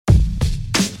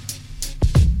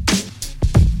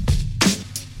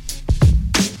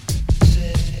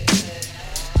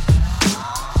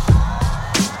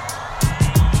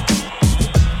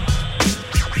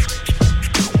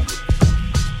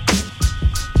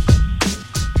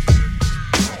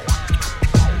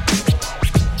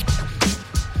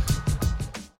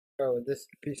with this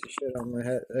piece of shit on my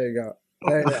head. There you go.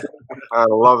 There you go. I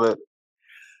love it.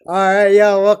 All right,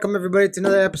 yeah. Welcome everybody to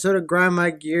another episode of Grind My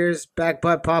Gears. Back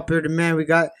by popular demand, we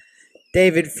got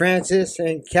David, Francis,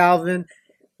 and Calvin.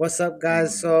 What's up,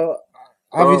 guys? So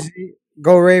obviously,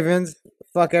 go Ravens.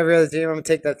 Fuck every other team. I'm gonna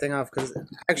take that thing off because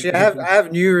actually, I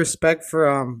have new respect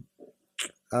for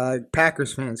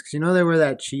Packers fans because you know they wear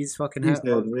that cheese fucking hat.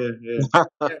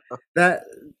 That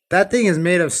that thing is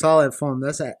made of solid foam.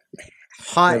 That's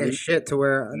hot Heavy. as shit to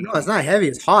wear. No, it's not heavy.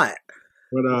 It's hot.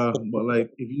 But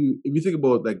like if you think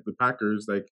about like the Packers,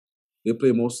 like they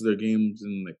play most of their games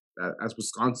in like that's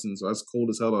Wisconsin, so that's cold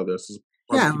as hell out there. So it's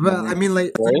probably Yeah, keeping but them I warm. mean,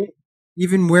 like Right?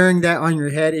 even wearing that on your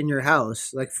head in your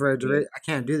house, like for a Yeah. I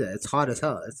can't do that. It's hot as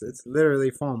hell. It's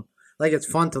literally foam. Like it's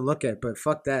fun to look at, but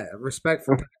fuck that. Respect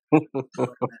for that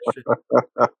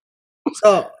shit.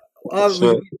 So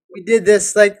Shit. we did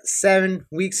this like 7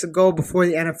 weeks ago before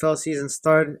the NFL season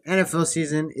started. NFL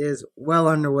season is well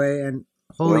underway, and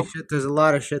holy Yep. shit, there's a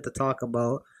lot of shit to talk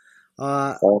about.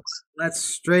 Thanks. Let's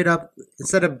straight up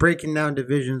instead of breaking down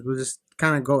divisions, we'll just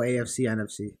kind of go AFC,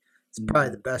 NFC. It's probably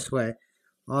the best way.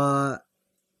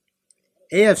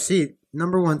 AFC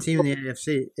number one team in the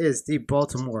AFC is the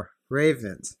Baltimore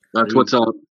Ravens. That's what's up.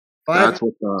 Five, That's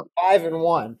what's up.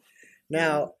 5-1.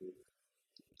 Now,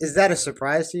 is that a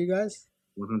surprise to you guys?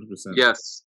 100%.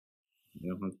 Yes,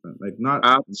 Yeah, 100%. Like not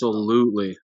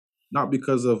absolutely. not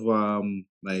because of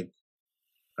like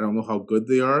I don't know how good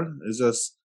they are. It's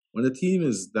just when the team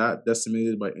is that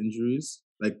decimated by injuries,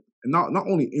 like not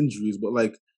only injuries, but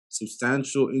like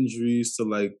substantial injuries to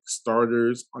like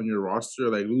starters on your roster,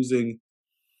 like losing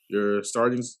your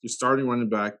starting running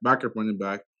back, backup running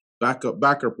back, backup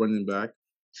running back.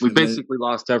 We and then basically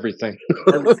lost everything.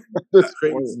 everything. This It's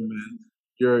crazy, man.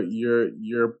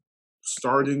 Your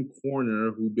starting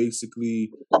corner who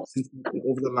basically since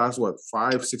over the last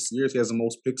 5-6 years he has the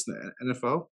most picks in the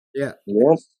NFL. Yeah.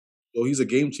 Yep. So he's a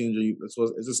game changer.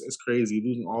 It's crazy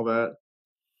losing all that.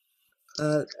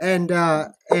 And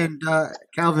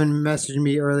Calvin messaged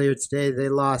me earlier today. They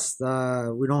lost.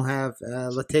 We don't have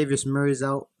Latavius Murray's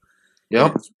out.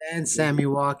 Yep. And Sammy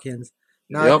Watkins.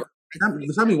 Now, Yep.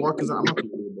 The Sammy Watkins, I'm not too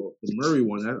worried about. The Murray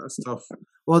one, that's tough.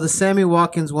 well, the Sammy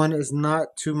Watkins one is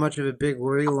not too much of a big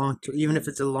worry long term, even if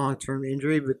it's a long term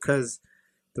injury, because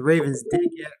the Ravens did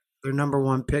get their number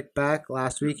one pick back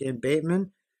last week in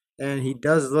Bateman, and he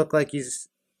does look like he's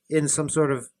in some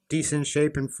sort of decent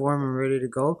shape and form and ready to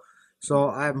go. So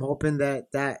I'm hoping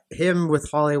that him with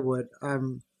Hollywood,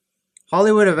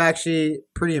 Hollywood I've actually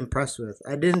pretty impressed with.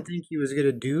 I didn't think he was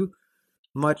gonna do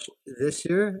much this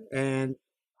year, and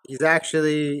he's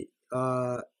actually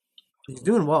he's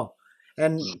doing well.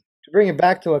 And to bring it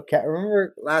back to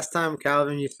remember last time,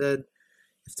 Calvin, you said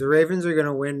if the Ravens are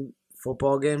gonna win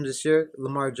football games this year,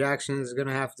 Lamar Jackson is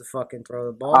gonna have to fucking throw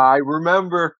the ball. I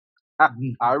remember.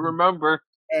 I remember.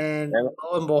 And Yeah.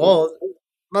 lo and behold,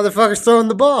 motherfucker's throwing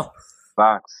the ball.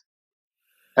 Facts.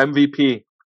 MVP.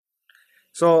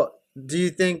 So, do you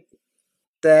think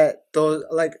that those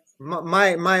like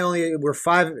my only we're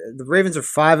five? The Ravens are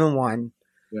 5-1.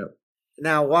 Yeah.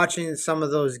 Now watching some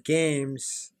of those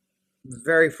games,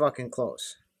 very fucking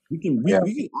close. We can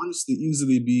honestly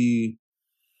easily be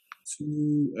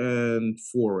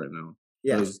 2-4 right now.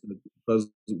 Yeah. Because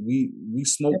we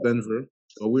smoked Denver.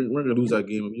 So we're gonna lose that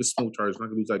game. We just smoked Chargers. We're not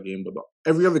gonna lose that game. But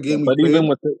every other game But we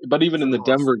even played, even in the lost.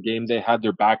 Denver game, they had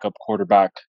their backup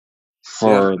quarterback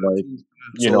for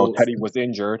So- Teddy was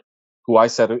injured, who I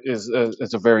said is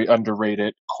a very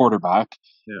underrated quarterback.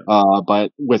 Yeah.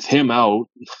 But with him out,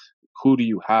 who do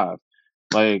you have?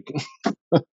 Like,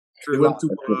 They went to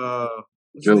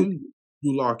what's his name?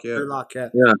 Drew Lock, yeah. Drew Lock, yeah.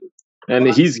 and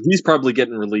he's probably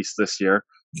getting released this year.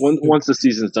 Once the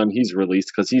season's done, he's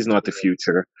released because he's not the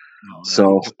future. No,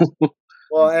 So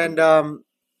Well, and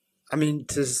I mean,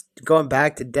 just going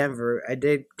back to Denver, I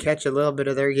did catch a little bit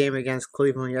of their game against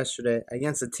Cleveland yesterday,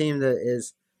 against a team that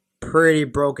is pretty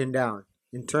broken down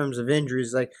in terms of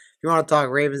injuries. Like, if you want to talk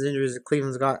Ravens injuries,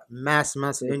 Cleveland's got mass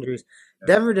amounts of injuries.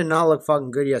 Denver did not look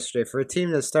fucking good yesterday for a team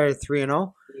that started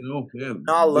 3-0. yeah.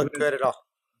 Not look good at all.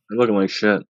 they're looking like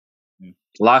shit. Yeah.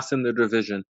 Last in their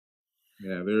division.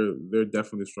 Yeah, they're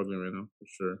definitely struggling right now for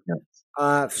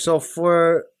sure. So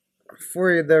for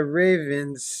the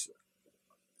Ravens,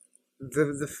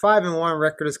 the 5-1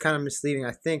 record is kind of misleading.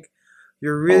 I think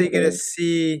you're really gonna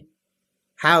see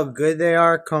how good they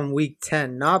are come week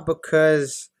 10. Not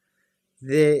because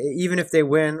even if they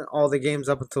win all the games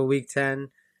up until week 10,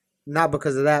 not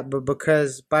because of that, but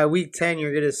because by week 10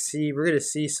 we're gonna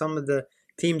see some of the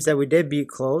teams that we did beat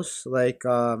close, like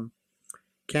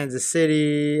Kansas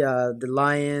City, the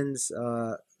Lions,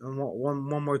 And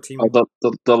one more team.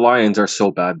 The Lions are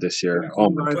so bad this year. Oh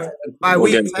my god! By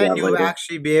We'll get week into 10, that you will later.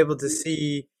 actually be able to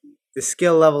see the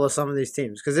skill level of some of these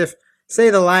teams. Because if, say,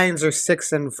 the Lions are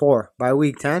 6-4 by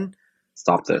week 10,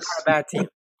 Stop this. not a bad team.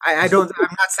 I don't. I'm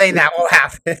not saying that won't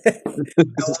happen. That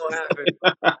won't happen.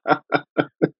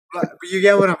 But you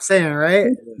get what I'm saying,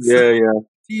 right? Yeah.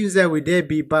 Teams that we did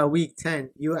beat by week 10,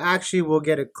 you actually will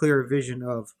get a clear vision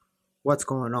of what's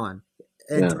going on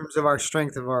in Yeah. terms of our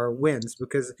strength of our wins,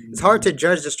 because it's hard to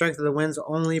judge the strength of the wins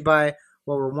only by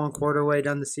we're 1/4 way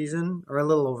done the season, or a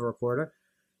little over a quarter,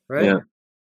 right? Yeah.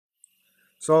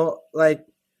 So, like,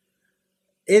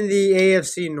 in the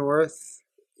AFC North,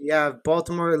 you have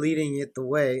Baltimore leading it the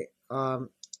way. I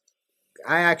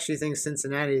actually think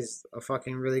Cincinnati's a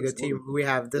fucking really good team. We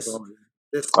have this.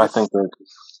 I think they're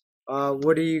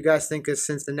What do you guys think of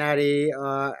Cincinnati?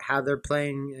 How they're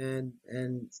playing and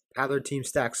how their team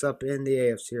stacks up in the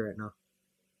AFC right now?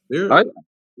 They're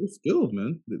skilled,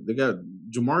 man. They got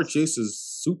Jamar Chase is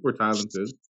super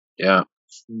talented. yeah.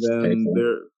 Then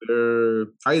their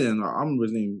tight end, I don't remember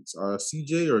his name,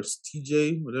 CJ or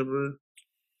TJ, whatever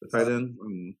the tight end.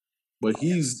 But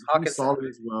he's solid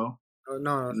as well. Oh,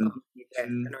 no. And then Yeah, I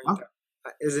know you're talking-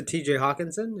 Is it TJ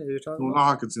Hawkinson? You're talking No, about? not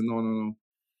Hawkinson. No.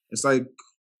 It's like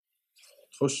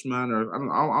Tushman, or I don't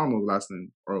know the last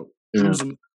name. Or Yeah.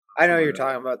 I know you're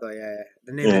talking about though. Yeah.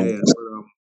 The name. Yeah.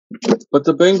 But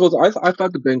the Bengals, I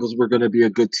thought the Bengals were going to be a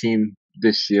good team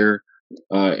this year.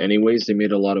 Anyways, they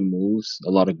made a lot of moves,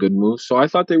 a lot of good moves. So I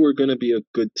thought they were going to be a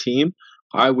good team.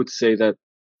 I would say that,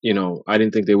 I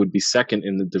didn't think they would be second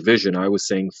in the division. I was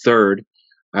saying third.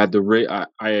 I had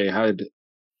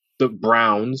the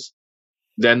Browns,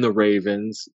 then the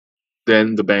Ravens,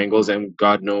 then the Bengals, and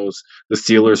God knows the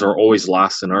Steelers are always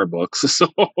last in our books. So,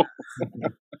 well,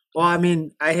 I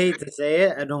mean, I hate to say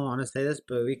it. I don't want to say this,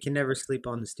 but we can never sleep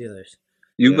on the Steelers.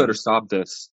 You better stop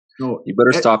this. No, you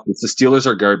better stop this. The Steelers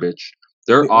are garbage.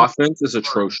 Their offense is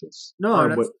atrocious.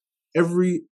 No, but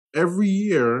every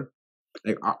year,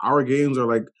 like our games are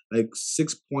like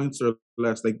 6 points or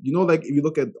less. Like like if you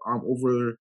look at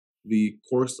over the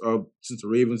course of since the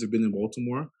Ravens have been in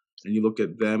Baltimore, and you look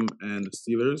at them and the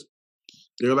Steelers,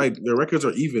 they're like their records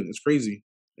are even. It's crazy.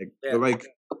 They're like.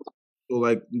 So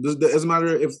it doesn't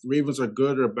matter if the Ravens are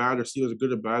good or bad or Steelers are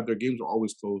good or bad. Their games are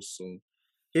always close. So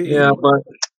yeah, but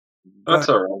that's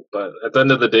all right. But at the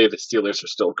end of the day, the Steelers are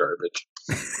still garbage.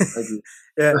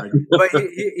 Yeah, but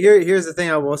here's the thing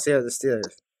I will say of the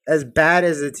Steelers. As bad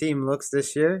as the team looks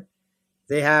this year,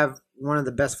 they have one of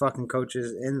the best fucking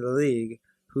coaches in the league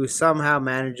who somehow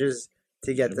manages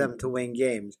to get them to win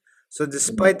games. So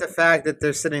despite the fact that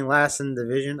they're sitting last in the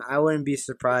division, I wouldn't be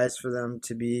surprised for them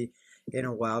to be in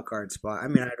a wild card spot. I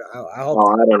mean, I hope.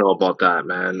 I don't know about that,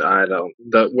 man. I don't.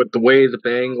 With the way the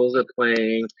Bengals are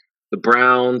playing, the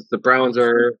Browns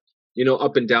are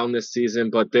up and down this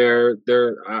season, but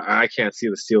I can't see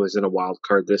the Steelers in a wild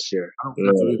card this year. I don't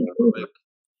know. Like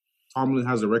Tomlin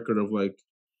has a record of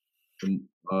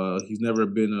he's never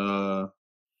missed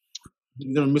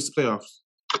the playoffs.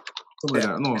 Something like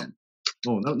that.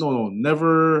 No,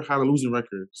 never had a losing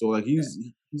record. So he's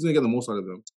gonna get the most out of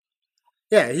them.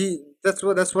 Yeah, that's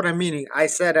what I'm meaning. I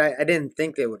said I didn't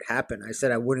think they would happen. I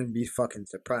said I wouldn't be fucking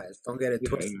surprised. Don't get it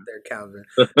twisted there, Calvin.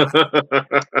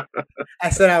 I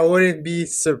said I wouldn't be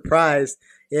surprised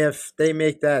if they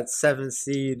make that 7th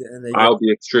seed and they. I'll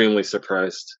be extremely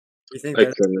surprised. You think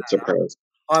extremely surprised?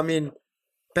 I mean,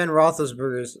 Ben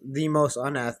Roethlisberger is the most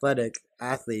unathletic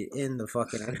athlete in the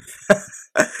fucking NFL.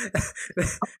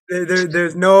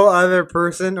 There's no other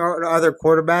person or other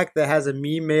quarterback that has a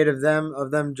meme made of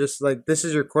them just like, this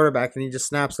is your quarterback, and he just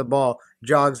snaps the ball,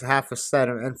 jogs half a set,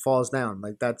 and falls down.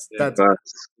 That's. But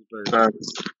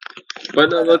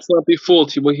let's not be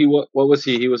fooled. What was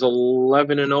he? He was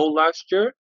 11-0 last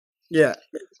year. Yeah.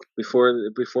 Before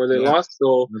they lost,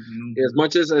 so as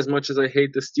much as I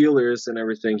hate the Steelers and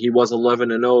everything, he was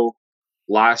 11-0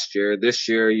 last year. This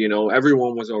year,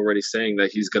 everyone was already saying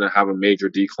that he's going to have a major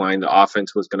decline. The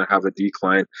offense was going to have a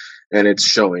decline, and it's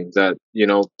showing that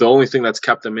the only thing that's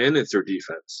kept them in is their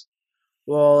defense.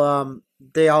 Well,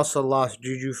 they also lost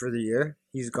Juju for the year.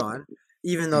 He's gone,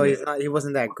 even though he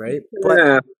wasn't that great. But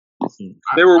yeah,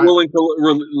 they were willing to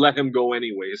let him go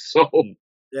anyways. So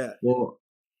yeah. Well,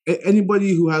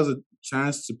 anybody who has a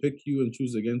chance to pick you and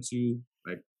choose against you,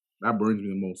 that burns me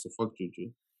the most. So fuck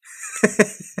Juju.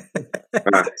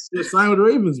 Sign with the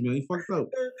Ravens, man. He fucked up.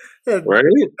 Right?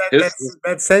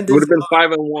 That sentence would have been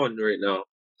 5-1 right now.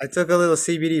 I took a little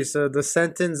CBD, so the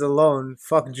sentence alone,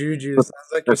 "fuck Juju," sounds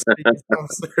like you're speaking some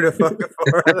sort of fucking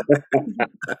foreign.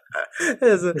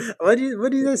 What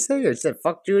did you guys say? You said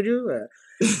 "fuck Juju."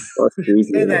 Fuck Juju,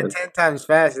 Say that man. 10 times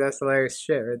fast. That's hilarious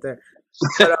shit right there.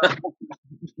 But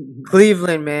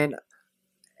Cleveland, man,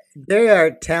 they are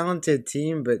a talented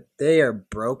team, but they are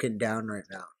broken down right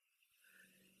now.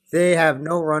 They have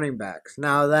no running backs.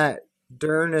 Now that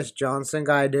Dearness Johnson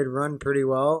guy did run pretty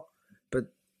well,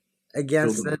 but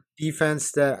against the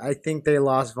defense that I think they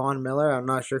lost Von Miller. I'm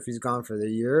not sure if he's gone for the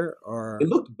year or It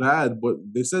looked bad, but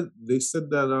they said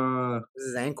that this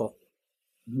is ankle.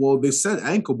 well, they said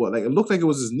ankle, but like it looked like it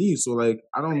was his knee. So like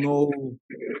I don't know.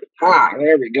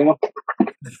 There we go.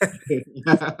 Had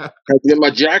to get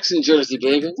my Jackson jersey,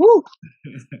 baby. Woo!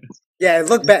 Yeah, it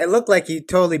looked bad. It looked like he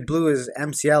totally blew his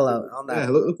MCL out on that. Yeah,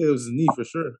 it looked like it was his knee for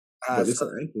sure. But they said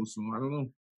ankle, so I don't know.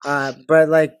 But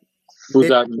like, who's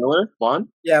that? Miller? Vaughn?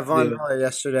 Yeah, Von Miller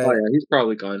yesterday. Oh yeah, he's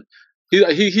probably gone.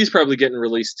 He's probably getting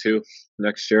released too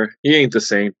next year. He ain't the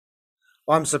same.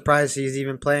 Well, I'm surprised he's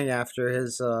even playing after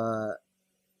his.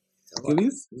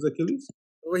 Achilles? Is it Achilles?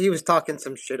 Well, he was talking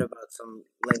some shit about some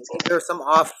like there were some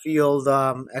off-field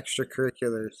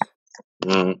extracurriculars.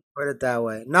 Put it that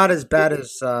way. Not as bad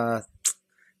as the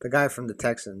guy from the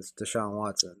Texans, Deshaun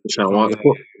Watson. Deshaun Watson.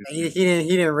 He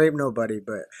didn't rape nobody,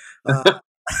 but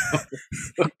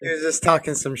he was just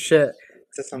talking some shit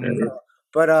to some girl.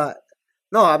 But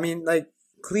no, I mean like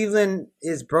Cleveland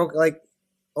is broke. Like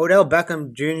Odell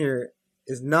Beckham Jr.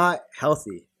 is not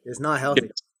healthy.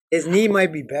 His knee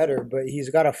might be better, but he's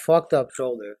got a fucked up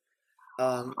shoulder.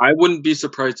 I wouldn't be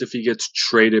surprised if he gets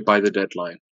traded by the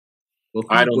deadline. Well,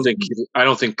 I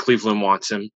don't think Cleveland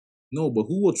wants him. No, but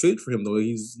who will trade for him though?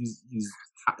 He's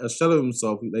a shell of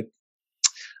himself. Like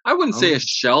I wouldn't say a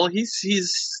shell. He's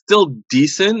still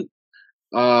decent.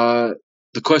 The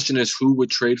question is who would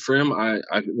trade for him. I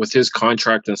with his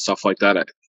contract and stuff like that.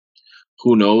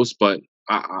 Who knows? But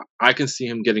I can see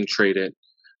him getting traded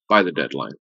by the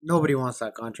deadline. Nobody wants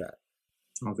that contract.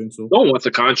 I don't think so. No one wants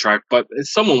a contract, but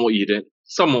someone will eat it.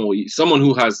 Someone will eat. Someone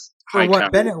who has high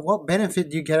what benefit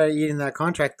do you get out of eating that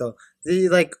contract though?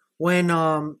 Like when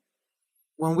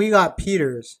we got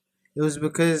Peters, it was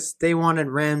because they wanted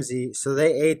Ramsey, so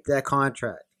they ate that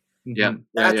contract. Yeah,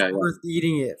 that's worth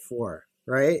eating it for,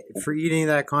 right? For eating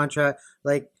that contract,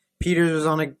 like Peters was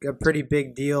on a pretty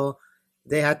big deal.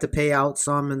 They had to pay out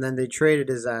some, and then they traded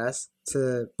his ass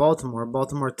to Baltimore.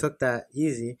 Baltimore took that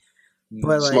easy.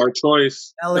 But smart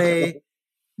choice. LA.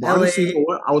 Honestly, you know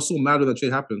what? I was so mad when that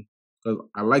trade happened because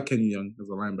I like Kenny Young as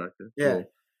a linebacker. Yeah,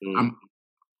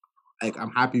 so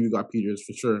I'm happy we got Peters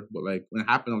for sure. But like when it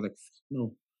happened, I was like,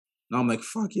 no. Now I'm like,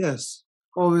 fuck yes.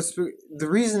 Well, the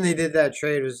reason they did that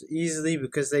trade was easily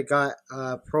because they got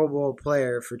a Pro Bowl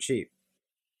player for cheap.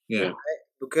 Yeah, right?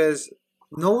 Because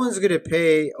no one's gonna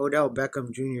pay Odell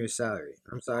Beckham Jr.'s salary.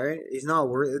 I'm sorry, he's not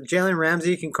worth. Jalen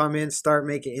Ramsey can come in, start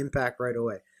making impact right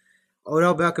away.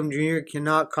 Odell Beckham Jr.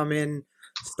 cannot come in,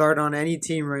 start on any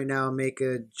team right now, and make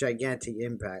a gigantic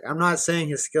impact. I'm not saying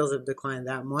his skills have declined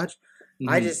that much.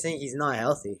 I just think he's not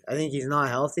healthy. I think he's not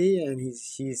healthy, and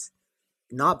he's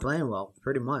not playing well.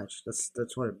 Pretty much,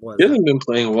 that's what it was. He hasn't been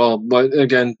playing well, but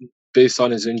again, based on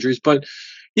his injuries. But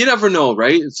you never know,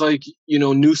 right? It's like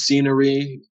new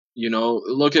scenery.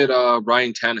 Look at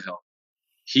Ryan Tannehill.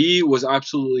 He was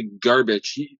absolutely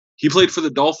garbage. He played for the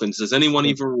Dolphins. Does anyone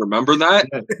even remember that?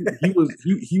 Yeah,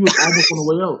 he was almost on the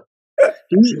way out.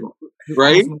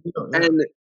 Right? And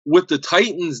with the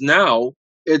Titans now,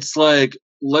 it's like,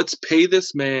 let's pay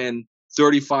this man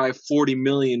 $35-40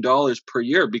 million per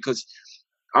year because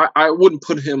I wouldn't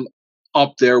put him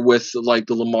up there with like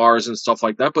the Lamars and stuff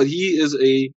like that, but he is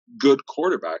a good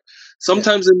quarterback.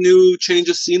 Sometimes a new change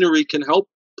of scenery can help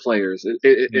players.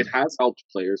 It has helped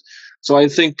players. So I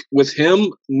think with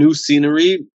him, new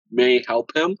scenery may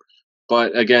help him.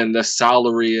 But again, the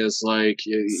salary is like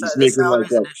he's making like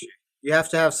an issue. You have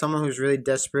to have someone who's really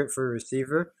desperate for a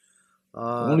receiver. The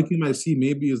only team I see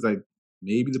maybe is like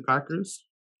maybe the Packers,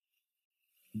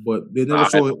 but they never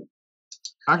show it.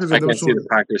 I can't see the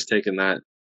Packers taking that.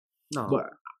 No, but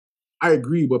I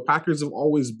agree. But Packers have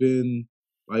always been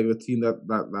like a team that's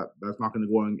not going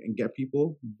to go and get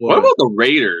people. But what about the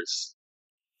Raiders?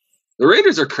 The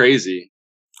Raiders are crazy.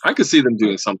 I could see them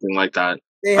doing something like that.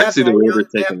 I can see the Raiders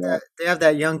taking that. They have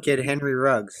that young kid, Henry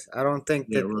Ruggs. I don't think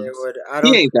that they would.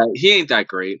 He ain't that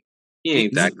great.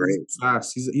 He's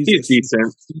fast. He's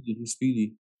decent. He's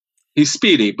speedy. He's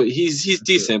speedy, but he's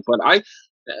decent. But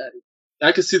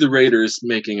I could see the Raiders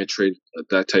making a trade,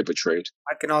 that type of trade.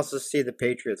 I can also see the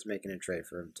Patriots making a trade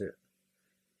for him too.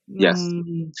 Yes,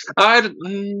 I don't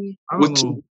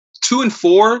know. 2 and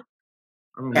 4.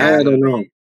 I don't know.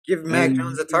 Give Mac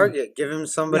Jones a target. Give him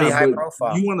somebody high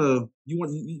profile. You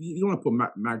wanna put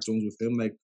Mac Jones with him.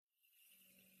 Like,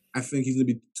 I think he's gonna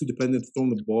be too dependent throwing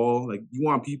the ball. Like, you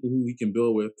want people who he can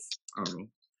build with. I don't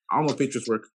know if Patriots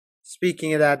work.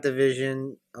 Speaking of that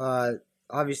division,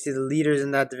 obviously the leaders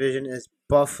in that division is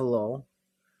Buffalo.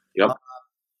 Yep.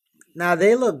 Now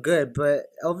they look good, but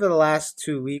over the last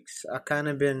 2 weeks,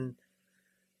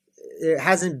 it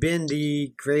hasn't been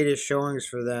the greatest showings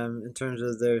for them in terms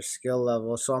of their skill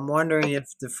level. So I'm wondering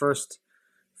if the first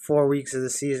 4 weeks of the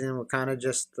season were kind of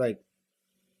just like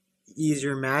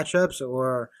easier matchups,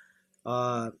 or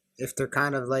if they're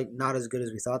kind of like not as good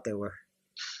as we thought they were.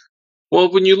 Well,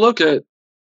 when you look at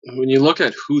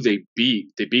who they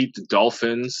beat the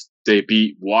Dolphins, they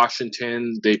beat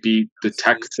Washington, they beat the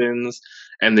Texans,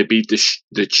 and they beat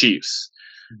the Chiefs.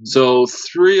 Mm-hmm. So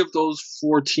 3 of those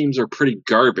 4 teams are pretty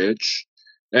garbage,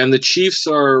 and the Chiefs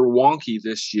are wonky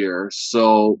this year.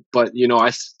 So, but I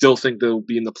still think they'll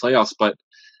be in the playoffs. But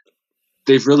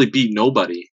they've really beat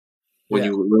nobody when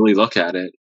you really look at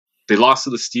it. They lost to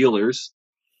the Steelers,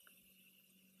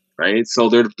 right? So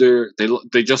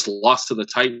they just lost to the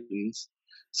Titans.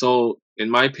 So, in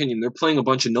my opinion, they're playing a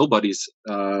bunch of nobodies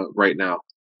right now.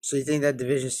 So you think that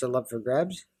division's still up for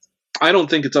grabs? I don't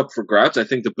think it's up for grabs. I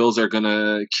think the Bills are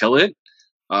gonna kill it,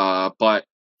 but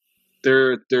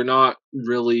they're not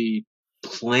really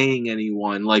playing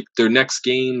anyone. Like, their next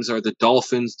games are the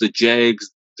Dolphins, the Jags,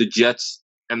 the Jets,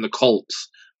 and the Colts.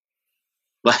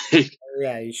 Like,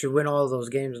 yeah, you should win all of those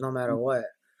games no matter what.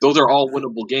 Those are all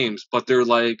winnable games, but they're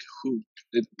like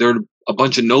they're a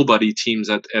bunch of nobody teams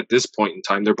at this point in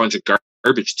time. They're a bunch of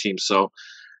garbage teams. So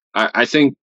I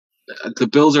think the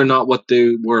Bills are not what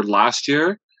they were last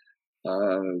year.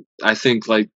 I think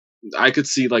I could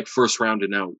see first round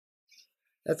and out.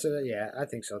 I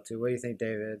think so too. What do you think,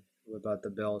 David, about the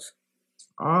Bills?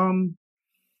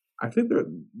 I think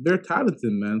they're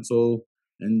talented, man. So,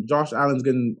 and Josh Allen's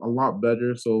getting a lot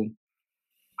better. So,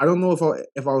 I don't know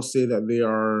if I'll say that they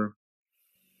are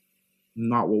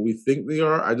not what we think they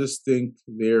are. I just think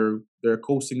they're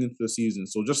coasting into the season.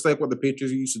 So just like what the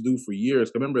Patriots used to do for years.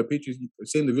 Remember, the Patriots,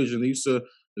 same division. The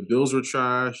Bills were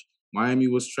trash. Miami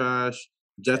was trash.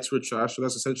 Jets were trash. So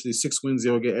that's essentially 6 wins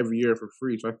they'll get every year for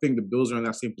free. So I think the Bills are in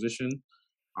that same position.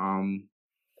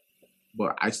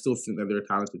 But I still think that they're a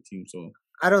talented team. So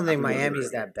I don't think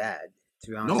Miami's that bad,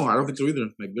 to be honest. No, I don't think so either.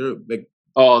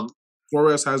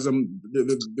 Flores has them.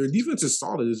 Their defense is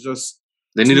solid. It's just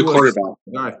they need a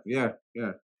quarterback. Yeah.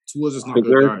 Tua's just not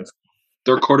good guys.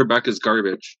 Their quarterback is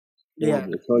garbage. Yeah,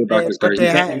 their quarterback is garbage.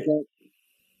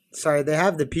 They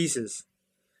have the pieces.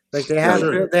 Like they have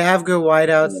good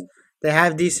wideouts. They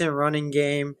have decent running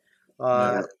game.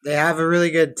 They have a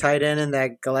really good tight end in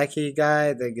that Gesicki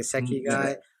guy, the Gesicki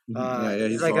guy.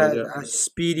 He's like a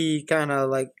speedy kind of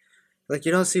like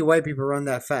you don't see white people run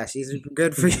that fast. He's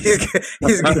good for you.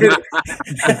 He's good.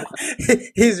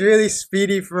 He's really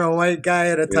speedy for a white guy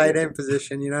at a tight end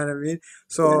position. You know what I mean?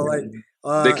 So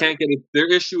they can't get it.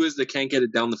 Their issue is they can't get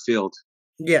it down the field.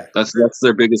 Yeah, that's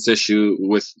their biggest issue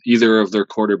with either of their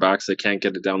quarterbacks. They can't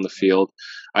get it down the field.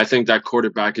 I think that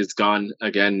quarterback is gone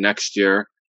again next year.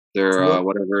 Their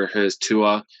whatever his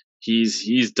Tua,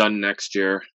 he's done next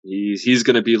year. He's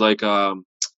going to be like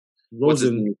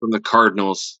Rosen from the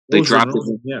Cardinals. They drafted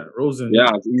him. Yeah, Rosen.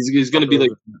 Yeah, he's going to be like.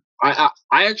 I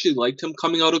actually liked him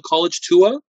coming out of college,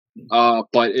 Tua,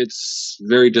 but it's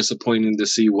very disappointing to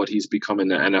see what he's become in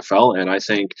the NFL. And I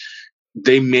think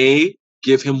they may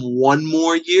give him one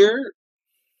more year,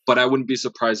 but I wouldn't be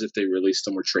surprised if they released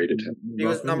him or traded him. He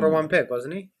was number 1 pick,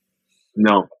 wasn't he?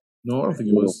 No, I don't think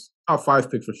he was. Top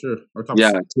 5 pick for sure. Or top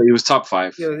 6. He was top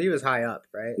 5. He was high up,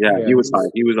 right? Yeah, he was high.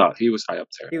 He was high up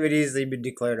there. He would easily be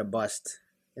declared a bust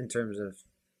in terms of.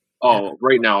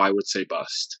 Right now I would say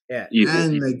bust. Yeah,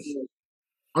 easily. And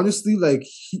honestly,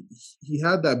 he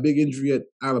had that big injury at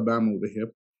Alabama with the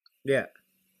hip. Yeah.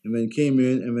 And then came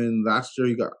in, and then last year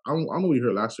he got. I don't know what he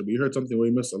heard last year, but he heard something where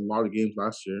he missed a lot of games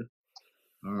last year.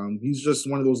 He's just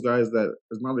one of those guys that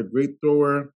is not a great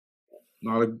thrower,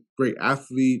 not a great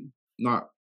athlete, not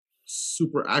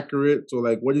super accurate. So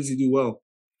what does he do well?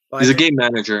 He's a game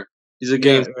manager. He's a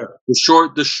game the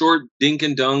short dink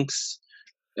and dunks,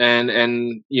 and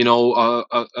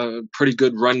a pretty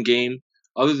good run game.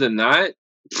 Other than that,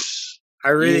 I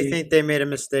really think they made a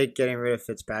mistake getting rid of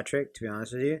Fitzpatrick. To be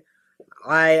honest with you,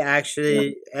 I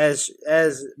actually, as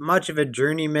much of a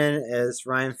journeyman as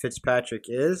Ryan Fitzpatrick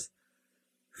is,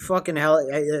 fucking hell,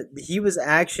 he was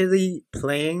actually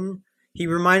playing. He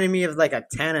reminded me of a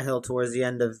Tannehill towards the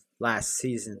end of last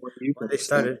season when they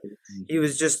started. He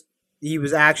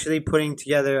was actually putting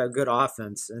together a good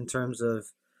offense in terms of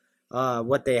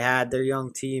what they had, their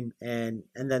young team, and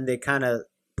then they kind of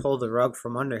pulled the rug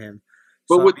from under him.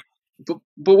 But So,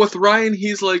 with Ryan,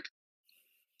 he's like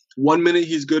 1 minute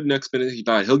he's good, next minute he's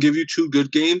bad. He'll give you 2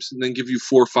 good games and then give you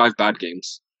 4 or 5 bad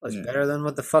games. it's better than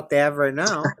what the fuck they have right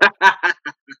now.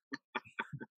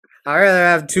 I'd rather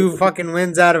have 2 fucking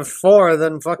wins out of 4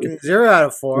 than fucking 0 out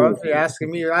of 4. If you're asking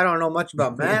me, I don't know much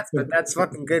about math, but that's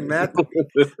fucking good math. I'll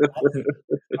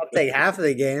take half of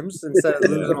the games instead of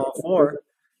losing all 4.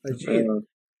 Like, geez.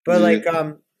 But like,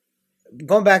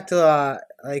 going back to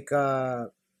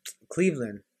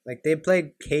Cleveland, like they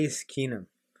played Case Keenum.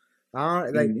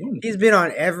 He's been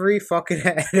on every fucking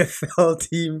NFL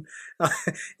team.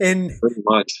 Pretty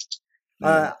much.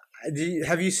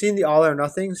 Have you seen the All or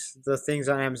Nothings? The things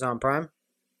on Amazon Prime.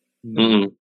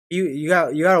 Mm-hmm. You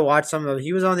got to watch some of them.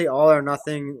 He was on the All or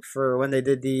Nothing for when they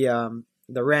did the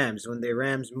Rams, when the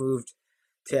Rams moved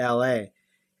to LA.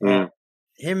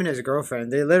 Him and his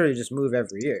girlfriend, they literally just move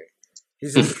every year.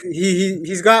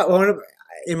 He's got one of,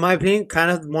 in my opinion,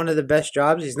 kind of one of the best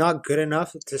jobs. He's not good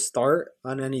enough to start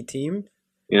on any team.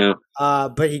 Yeah.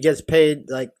 But he gets paid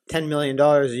like $10 million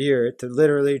a year to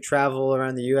literally travel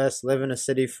around the U.S., live in a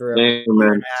city for a year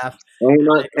and a half.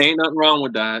 Ain't nothing wrong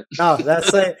with that. No,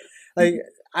 that's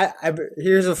I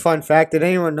here's a fun fact. Did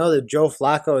anyone know that Joe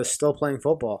Flacco is still playing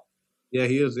football? Yeah,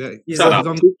 he is. Yeah,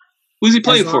 who's he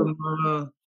playing for?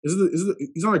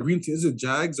 He's on a green team. Is it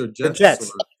Jags or Jets?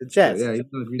 The Jets. Yeah, he's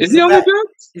on a green team. Is he on the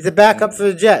Jets? He's a backup for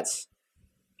the Jets.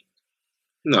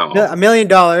 No. $1 million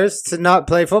to not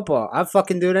play football. I'd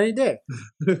fucking do it any day.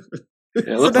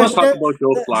 Yeah, let's not talk about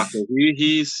Joe Flacco.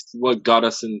 He's what got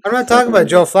us in. I'm not talking about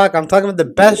Joe Flacco. I'm talking about the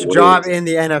best job in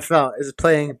the NFL is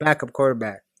playing backup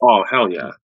quarterback. Oh, hell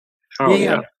yeah. Being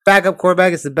a backup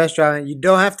quarterback is the best job. You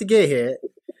don't have to get hit.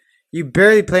 You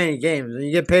barely play any games, and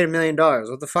you get paid $1 million.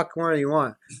 What the fuck more do you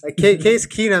want? Like Case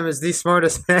Keenum is the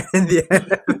smartest man in the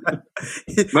NFL.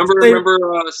 Remember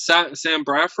Sam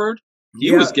Bradford?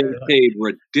 He was getting paid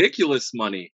ridiculous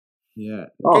money. Yeah.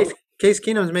 Case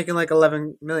Keenum's making like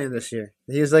 $11 million this year.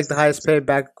 He was like the highest paid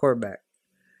backup quarterback.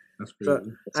 That's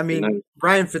crazy. So,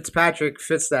 Ryan Fitzpatrick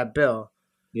fits that bill.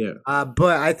 Yeah.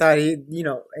 But I thought in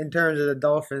terms of the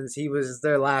Dolphins, he was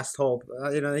their last hope.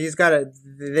 He's got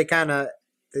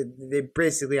they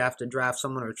basically have to draft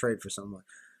someone or trade for someone.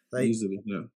 Like, easily,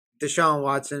 yeah. Deshaun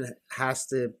Watson has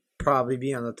to probably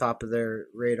be on the top of their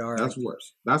radar. That's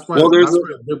why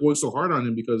they're going so hard on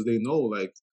him, because they know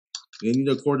like they need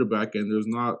a quarterback, and there's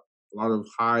not a lot of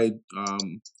high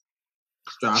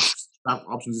draft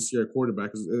options this year at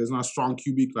quarterback. There's not a strong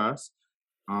QB class.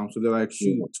 So they're like,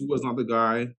 shoot, Tua's not the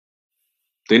guy.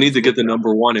 They need to get the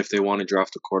number 1 if they want to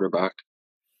draft a quarterback.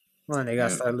 Well, they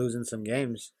got to start losing some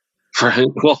games. Right.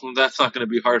 Well, that's not going to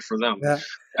be hard for them. Yeah.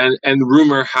 And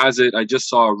rumor has it, I just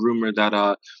saw a rumor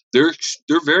that they're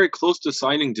very close to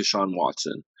signing Deshaun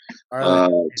Watson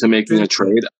to making a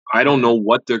trade. I don't know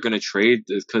what they're going to trade,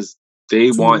 because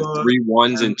they want 3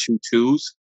 1s and 2 2s.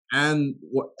 And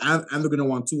they're going to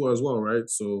want Tua as well, right?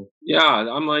 So yeah,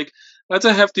 I'm like, that's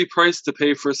a hefty price to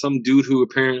pay for some dude who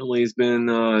apparently has been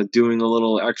doing a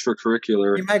little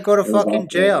extracurricular. He might go to fucking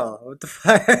jail. What the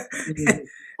fuck?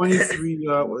 23.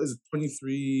 What is it?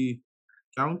 23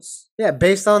 counts. Yeah,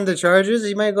 based on the charges,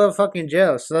 he might go to fucking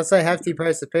jail. So that's a hefty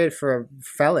price to pay for a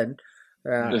felon.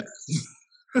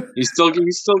 He's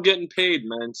still getting paid,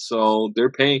 man. So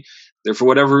they're paying. For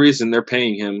whatever reason, they're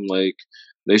paying him. Like,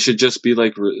 they should just be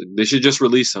like, they should just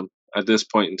release him at this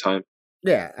point in time.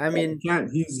 Yeah, I mean,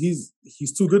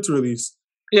 he's too good to release.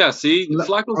 Yeah, see,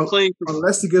 Flacco's playing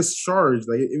unless he gets charged.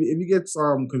 Like, if he gets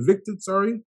convicted,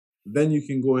 then you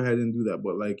can go ahead and do that.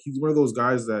 But like, he's one of those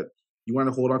guys that you want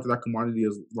to hold on to that commodity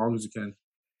as long as you can.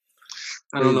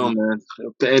 I don't know, man.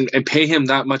 And pay him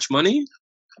that much money?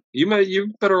 You're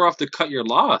better off to cut your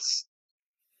loss.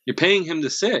 You're paying him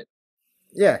to sit.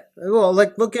 Yeah. Well,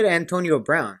 like, look at Antonio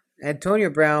Brown. Antonio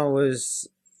Brown was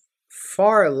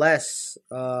far less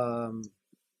dumb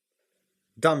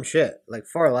shit. Like,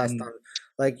 far less dumb.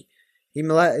 Like, he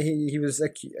was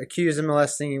accused of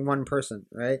molesting one person,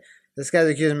 right? This guy's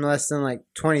accused of molesting like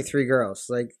 23 girls.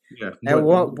 Like, yeah. And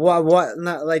what?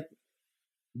 Not like.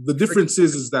 The difference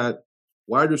is that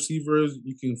wide receivers,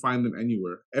 you can find them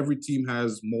anywhere. Every team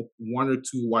has 1 or 2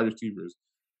 wide receivers.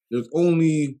 There's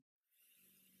only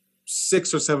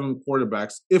 6 or 7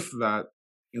 quarterbacks, if that,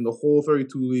 in the whole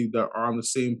 32 league that are on the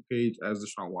same page as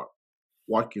Deshaun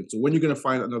Watkins. So when you're going to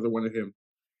find another one of him?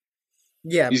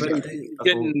 Yeah, he's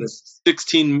getting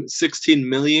 16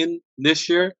 million this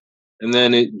year, and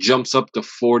then it jumps up to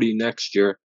 40 next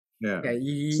year. Yeah.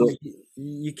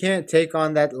 You can't take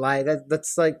on that lie.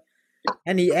 That's like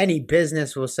any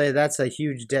business will say that's a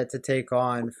huge debt to take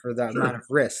on for that Sure. amount of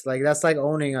risk. Like that's like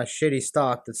owning a shitty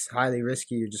stock that's highly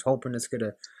risky. You're just hoping it's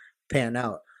gonna pan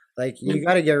out. Like you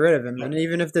got to get rid of him, and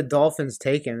even if the Dolphins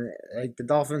take him, like the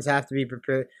Dolphins have to be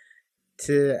prepared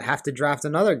to have to draft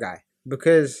another guy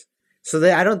because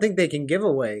I don't think they can give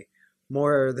away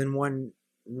more than one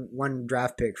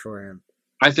draft pick for him.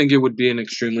 I think it would be an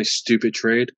extremely stupid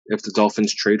trade if the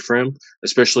Dolphins trade for him,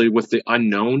 especially with the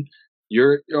unknown.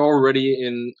 You're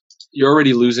already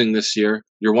losing this year.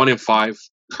 You're 1-5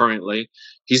 currently.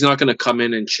 He's not going to come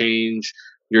in and change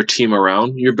your team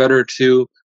around. You're better to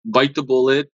bite the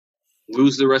bullet,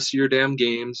 lose the rest of your damn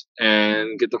games,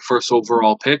 and get the first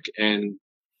overall pick and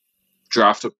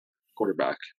draft a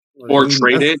quarterback, or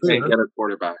trade it and get a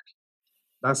quarterback.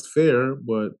 That's fair,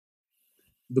 but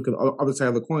look at the other side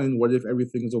of the coin. What if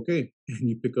everything is okay and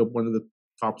you pick up one of the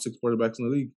top 6 quarterbacks in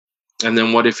the league? And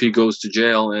then what if he goes to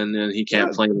jail and then he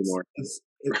can't play anymore? It's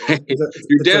a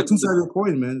two-sided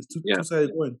coin, man. It's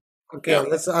two-sided coin. Okay,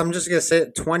 I'm just gonna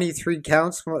say 23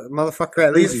 counts, motherfucker.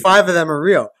 At least 5 of them are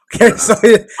real. Okay, so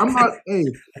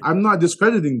I'm not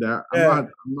discrediting that.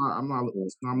 I'm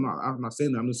not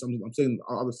saying that. I'm saying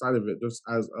the other side of it. Just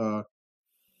as a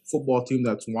football team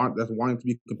that's wanting to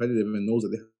be competitive and knows that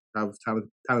they have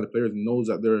talented players and knows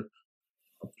that they're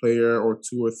a player or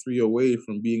 2 or 3 away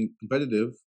from being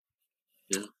competitive.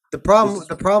 Yeah. The problem with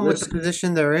the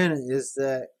position they're in is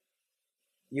that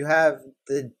you have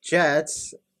the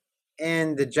Jets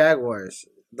and the Jaguars.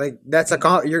 Like that's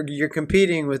you're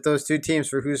competing with those 2 teams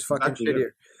for who's fucking shittier. Yeah.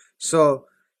 So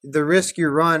the risk you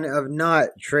run of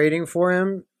not trading for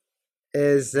him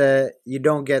is that you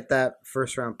don't get that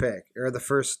first round pick or the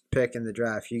first pick in the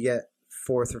draft. You get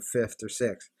 4th or 5th or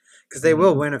 6th because they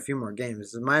will win a few more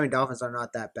games. The Miami Dolphins are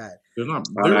not that bad. They're not.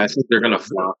 I think they're gonna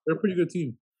flop. They're a pretty good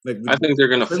team. I think they're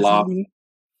gonna flop.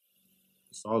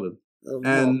 Solid.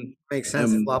 And makes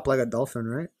sense. Flop like a dolphin,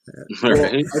 right?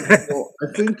 Right.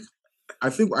 I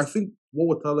think what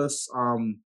will tell us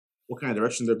what kind of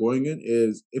direction they're going in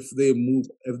is if they move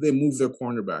their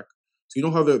cornerback. So you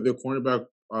know how their cornerback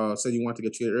said you want to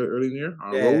get traded early in the year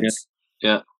on Rhodes.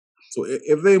 Yeah. So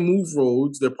if they move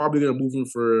Rhodes, they're probably gonna move him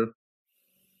for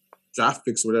draft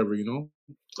picks or whatever, you know.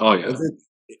 Oh yeah.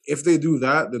 If they do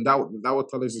that, then that would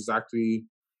tell us exactly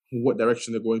what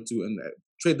direction they're going to. And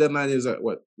trade deadline is at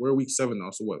what? We're week 7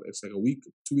 now, so what? It's like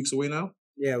 2 weeks away now.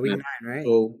 Yeah, week 9, right?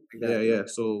 So yeah.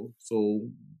 So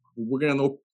we're gonna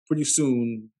know pretty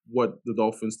soon what the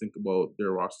Dolphins think about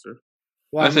their roster.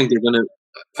 Well, I think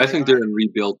they're in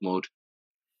rebuild mode.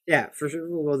 Yeah, for sure.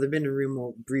 Well, they've been in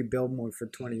rebuild mode for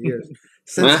 20 years.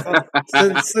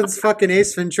 since fucking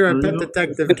Ace Ventura and Pet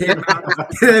Detective came out,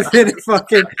 they've been in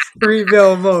fucking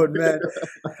rebuild mode, man.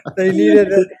 They needed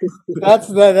it.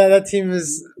 That team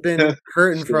has been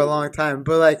hurting for a long time.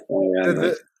 But like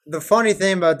the funny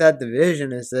thing about that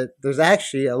division is that there's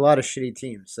actually a lot of shitty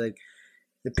teams. Like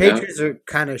the Patriots are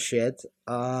kind of shit.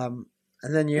 And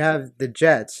then you have the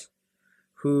Jets.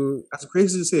 That's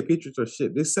crazy to say. Patriots are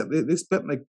shit. They spent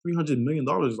like $300 million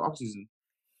offseason.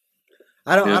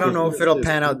 I don't know if it'll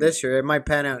pan out this year. It might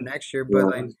pan out next year, but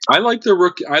like I like their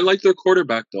rookie. I like their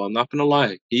quarterback though. I'm not gonna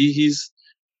lie. He's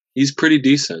pretty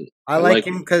decent. I like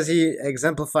him because he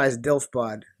exemplifies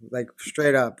Dilfbod, like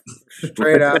straight up.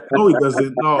 No, he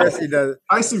doesn't. No, yes, he does.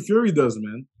 Tyson Fury does,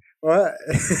 man. What?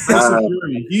 Tyson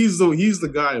Fury. He's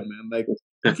the guy, man. Like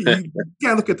you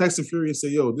can't look at Tyson Fury and say,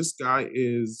 "Yo, this guy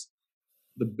is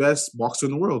the best boxer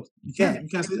in the world." You can't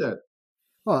say that.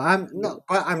 Well,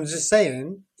 I'm just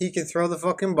saying he can throw the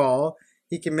fucking ball,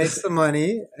 he can make some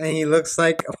money, and he looks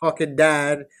like a fucking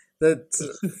dad that's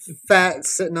fat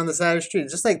sitting on the side of the street.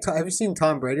 Just like have you seen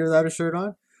Tom Brady without a shirt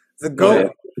on? The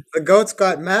goat, the goat's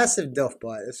got massive dilf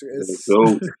butt.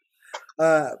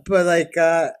 But like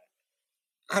I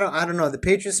don't know. The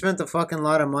Patriots spent a fucking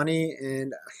lot of money,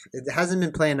 and it hasn't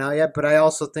been playing out yet. But I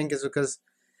also think it's because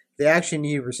they actually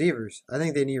need receivers. I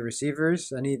think they need receivers.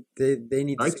 They need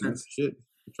Shit.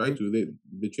 They tried to.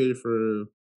 They traded for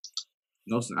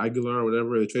Nelson Aguilar or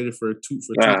whatever. They traded for two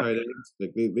tight ends.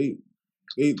 Like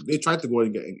they tried to go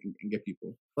and get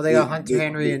people. Well, they got Hunter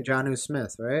Henry and Jonnu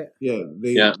Smith, right? Yeah,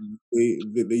 they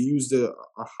used a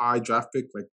high draft pick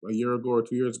like a year ago or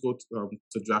 2 years ago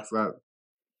to draft that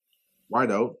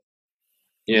wideout.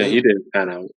 Yeah, he didn't pan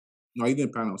out. No, he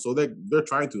didn't pan out. So they're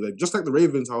trying to just like the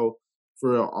Ravens, how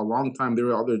for a long time they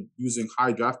were out there using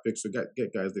high draft picks to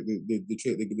get guys. They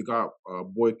got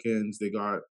Boykins, they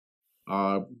got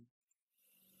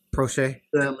Prochet,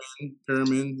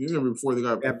 Perriman. You remember before they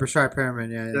got Brashard Perriman,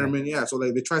 Perriman, yeah. So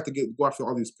they tried to go after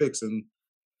all these picks, and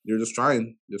they're just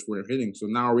weren't hitting. So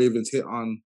now Ravens hit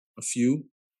on a few,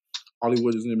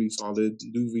 Hollywood is going to be solid.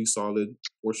 Duvey solid.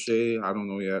 Porsche, I don't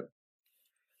know yet.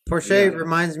 Porsche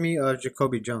reminds me of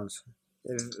Jacoby Jones.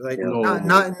 Like No.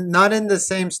 not in the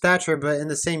same stature, but in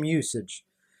the same usage.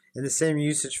 In the same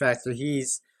usage factor.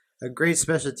 He's a great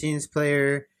special teams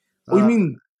player. Oh, you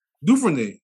mean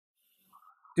Duvernay?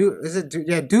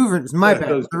 Duvernay. My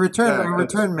bad. The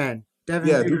return man. Devin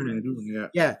Duvernay.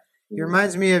 Yeah. He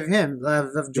reminds me of him,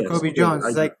 of Jacoby Jones.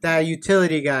 He's like that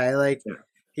utility guy. Like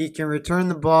he can return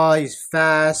the ball. He's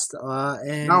fast.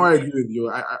 And now I agree with you.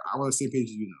 I'm on the same page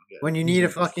as you now. Yeah. When you need a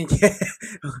fucking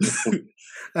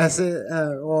I said,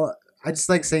 well, I just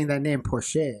like saying that name,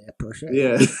 Porsche.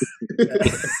 Yeah.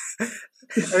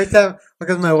 Every time,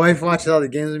 because my wife watches all the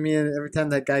games with me, and every time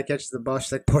that guy catches the ball,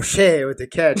 she's like Porsche with the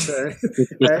catch.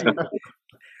 Right?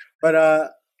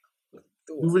 But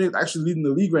Duvernay's actually leading the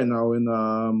league right now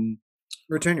in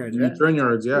return yards. Return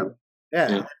yards, yeah.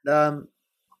 Yeah.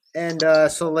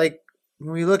 So like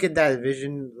when we look at that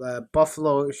division,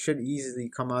 Buffalo should easily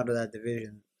come out of that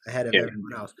division ahead of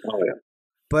everyone else. Oh yeah.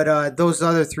 But those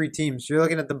other three teams, you're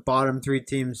looking at the bottom three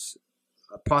teams,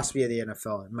 possibly of the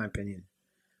NFL, in my opinion.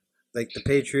 Like the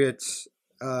Patriots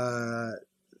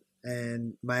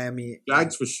and Miami.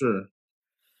 Jags for sure.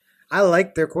 I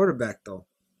like their quarterback, though.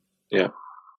 Yeah.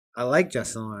 I like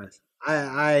Justin Lawrence.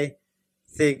 I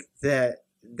think that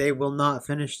they will not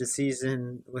finish the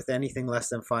season with anything less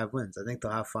than 5 wins. I think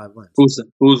they'll have 5 wins. Who's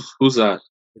that?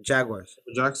 The Jaguars.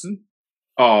 Jackson?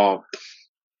 Oh,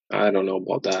 I don't know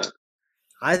about that.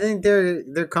 I think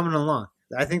they're coming along.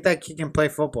 I think that kid can play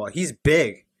football. He's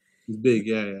big. He's big,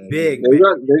 yeah. Big. They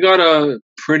got a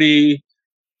pretty.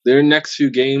 Their next few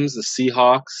games: the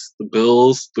Seahawks, the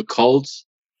Bills, the Colts,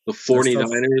 the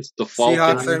 49ers, the Falcons.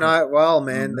 Seahawks are not well,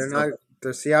 man. They're not. The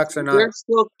Seahawks are not.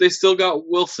 They still got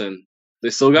Wilson. They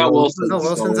still got Wilson. No,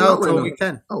 Wilson's out till week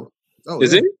 10.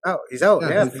 Is he? Oh, he's out.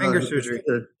 Yeah, finger surgery.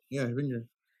 Yeah, finger.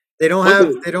 They don't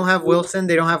have Wilson.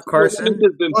 They don't have Carson.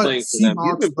 Wilson's been playing for them.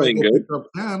 He's been playing good.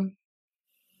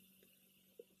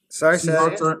 Sorry,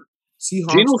 Seahawks.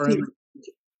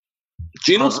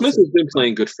 Geno Smith has been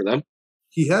playing good for them.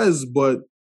 He has, but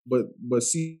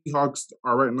Seahawks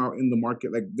are right now in the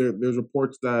market. Like there's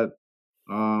reports that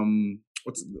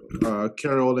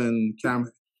Carroll and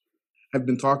Cam have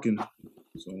been talking.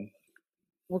 So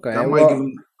okay, that might give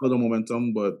them a little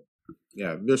momentum, but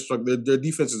yeah, they're struggling. Their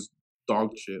defense is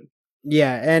dog shit.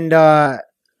 Yeah, and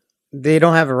they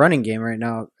don't have a running game right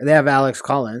now. They have Alex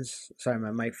Collins. Sorry,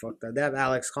 my mic fucked up. They have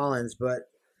Alex Collins, but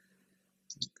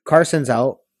Carson's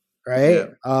out, right?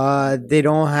 Yeah. They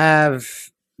don't have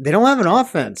an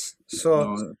offense.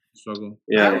 So struggle.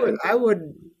 Yeah, I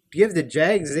would give the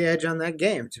Jags the edge on that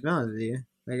game, to be honest with you.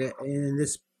 Like in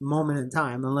this moment in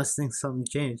time, unless something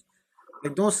change.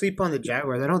 Like don't sleep on the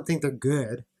Jaguars. I don't think they're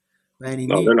good by any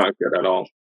means. No, they're not good at all.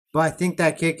 But I think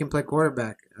that kid can play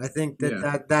quarterback. I think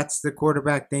that's the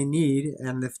quarterback they need,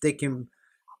 and if they can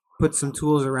put some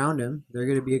tools around him, they're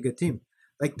going to be a good team.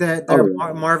 Like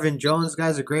Marvin Jones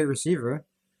guy's a great receiver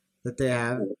that they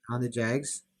have on the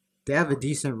Jags. They have a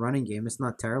decent running game. It's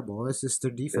not terrible. It's just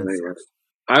their defense.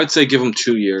 I would say give them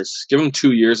 2 years. Give them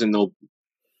 2 years, and they'll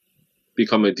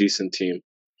become a decent team.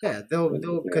 Yeah,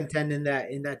 they'll contend in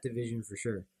that division for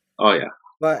sure. Oh yeah.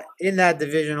 But in that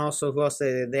division also, who else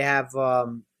they have?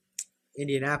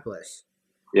 Indianapolis.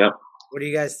 Yeah. What do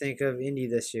you guys think of Indy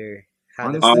this year?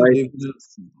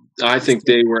 I think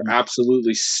they were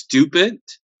absolutely stupid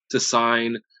to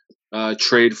sign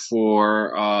trade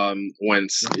for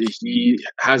Wentz. He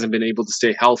hasn't been able to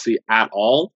stay healthy at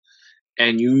all,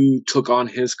 and you took on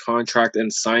his contract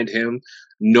and signed him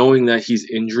knowing that he's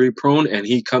injury prone, and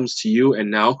he comes to you and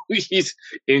now he's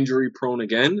injury prone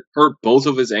again, hurt both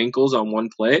of his ankles on one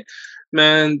play.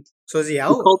 Man. So is he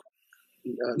out?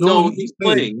 No, he's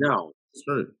playing now.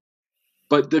 Sure.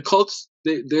 But the Colts,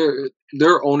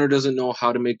 their owner doesn't know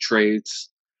how to make trades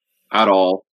at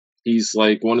all. He's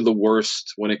like one of the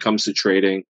worst when it comes to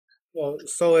trading. Well,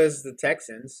 so is the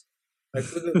Texans.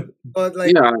 Let's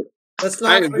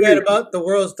not forget about the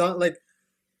world's the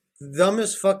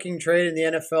dumbest fucking trade in the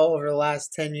NFL over the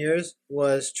last 10 years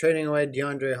was trading away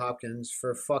DeAndre Hopkins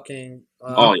for fucking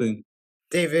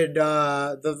David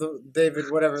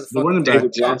David whatever the fuck. Running back.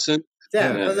 David Johnson.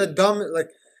 Yeah, the dumb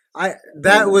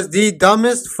that was the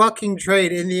dumbest fucking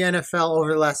trade in the NFL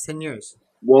over the last 10 years.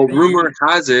 Well, rumor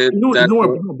has it that you know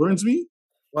what burns me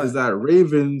is that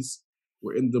Ravens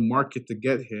were in the market to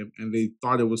get him, and they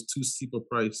thought it was too steep a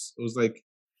price. It was like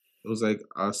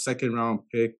a second round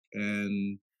pick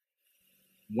and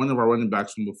one of our running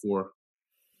backs from before.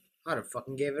 I'd have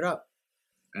fucking gave it up.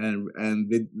 And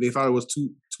they thought it was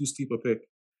too steep a pick.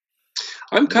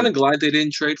 I'm kind of glad they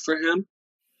didn't trade for him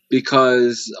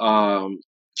because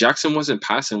Jackson wasn't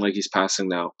passing like he's passing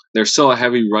now. They're still a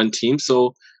heavy run team,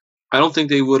 so I don't think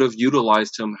they would have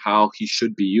utilized him how he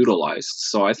should be utilized.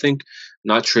 So I think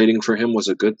not trading for him was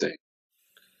a good thing.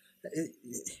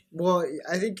 Well,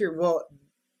 I think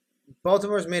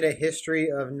Baltimore's made a history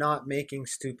of not making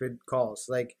stupid calls.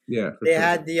 Like, they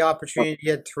had the opportunity to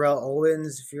get Terrell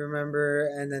Owens, if you remember,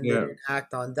 and then they didn't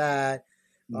act on that.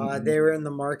 They were in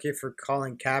the market for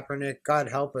Colin Kaepernick. God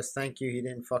help us, thank you. They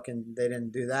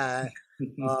didn't do that.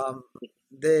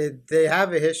 They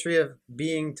have a history of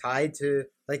being tied to,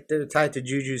 like, they're tied to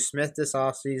Juju Smith this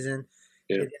offseason.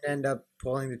 They didn't end up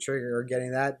pulling the trigger or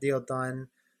getting that deal done.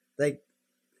 Like,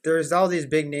 there's all these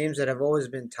big names that have always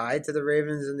been tied to the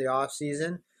Ravens in the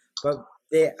offseason, but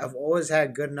they have always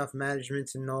had good enough management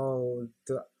to know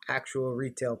the actual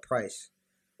retail price.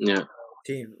 Yeah.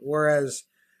 Team. Whereas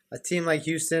a team like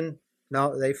Houston,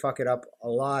 no, they fuck it up a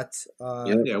lot.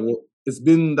 Well, it's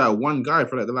been that one guy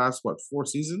for like the last 4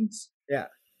 seasons. Yeah,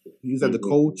 he's like the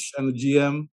coach and the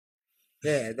GM.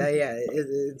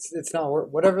 It's not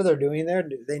whatever they're doing there.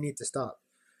 They need to stop.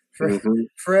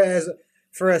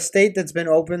 For a state that's been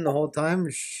open the whole time,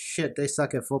 shit, they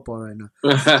suck at football right now.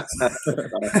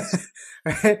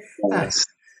 Right? Yes.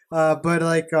 But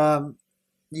like,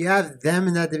 you have them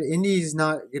and that Indy's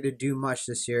not going to do much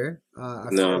this year.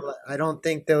 I don't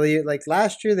think they'll. Like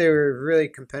last year, they were really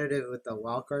competitive with the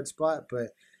wild card spot, but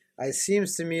it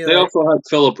seems to me they also had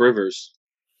Phillip Rivers.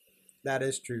 That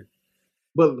is true.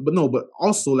 But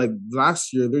also like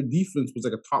last year, their defense was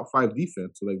like a top 5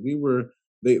 defense. So like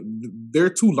their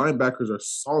 2 linebackers are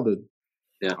solid.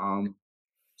 Yeah.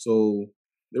 So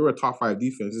they were a top 5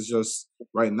 defense. It's just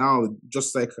right now,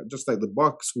 just like the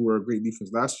Bucks, who were a great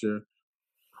defense last year,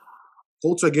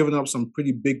 Colts are giving up some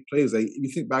pretty big plays. Like if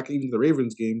you think back even to the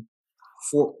Ravens game,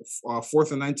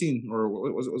 4th and 19, or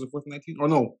was it 4th and 19? Or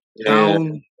no,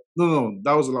 down. No,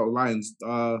 that was a lot of Lions.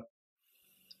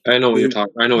 I know what you're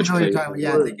talking. I know what you're talking about.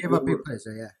 Yeah, they gave up big plays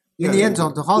there. Yeah. In the end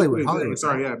zone to Hollywood.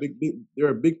 Sorry, big. There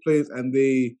were big plays, and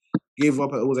they gave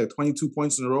up. It was like 22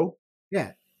 points in a row.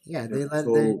 Yeah.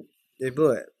 They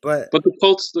blew it. But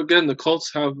the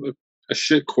Colts have a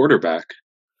shit quarterback.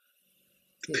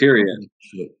 Period.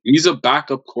 He's a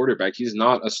backup quarterback. He's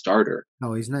not a starter.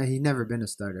 No, he's not. He's never been a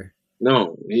starter.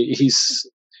 No, he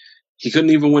couldn't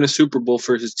even win a Super Bowl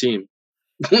for his team.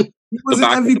 He was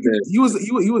an MVP. He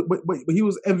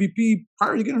was MVP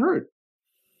prior to getting hurt.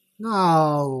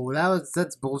 No,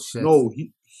 that's bullshit. No,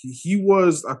 he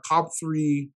was a top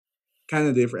 3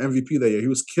 candidate for MVP that year. He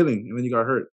was killing, and then he got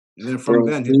hurt. And then from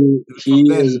then,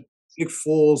 Nick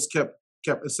Foles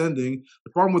kept ascending.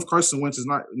 The problem with Carson Wentz is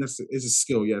not necessarily his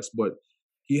skill, yes, but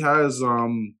he has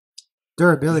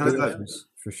durability issues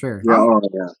for sure.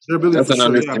 Durability that's for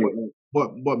sure.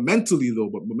 But mentally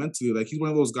though, like he's one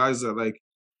of those guys that like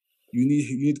you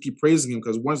need to keep praising him,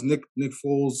 because once Nick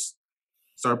Foles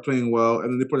start playing well, and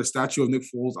then they put a statue of Nick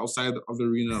Foles outside of the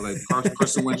arena, like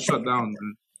Carson Wentz shut down.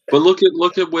 Man. But look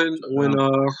at when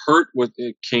Hurt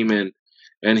came in,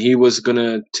 and he was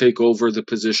gonna take over the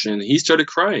position. He started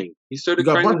crying. He started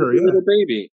crying like a little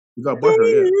baby. He got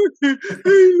butthurt. Yeah.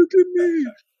 Hey, look at me.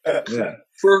 Yeah.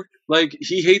 For like,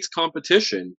 he hates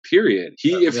competition. Period.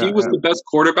 If he was the best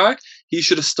quarterback, he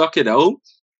should have stuck it out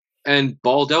and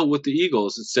balled out with the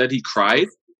Eagles. Instead, he cried.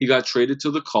 He got traded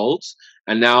to the Colts,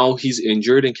 and now he's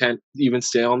injured and can't even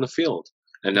stay on the field.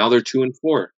 And now they're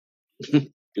 2-4.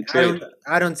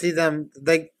 I don't see them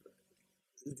like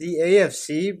the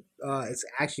AFC. It's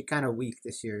actually kind of weak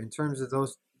this year in terms of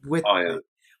those with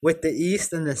the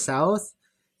East and the South.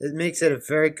 It makes it a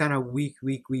very kind of weak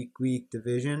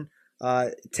division.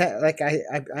 I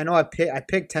know I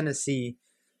picked Tennessee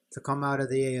to come out of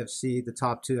the AFC, the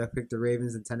top 2. I picked the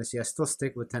Ravens and Tennessee. I still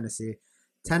stick with Tennessee.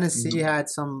 Tennessee had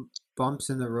some bumps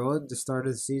in the road the start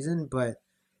of the season, but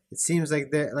it seems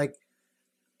like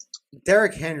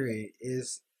Derrick Henry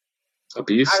is a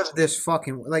beast. Out of this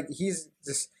fucking he's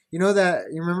just. You know that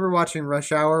you remember watching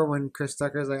Rush Hour when Chris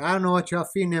Tucker's like, I don't know what y'all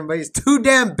feeding him, but he's too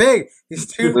damn big. He's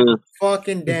too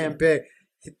fucking damn big.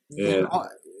 Yeah.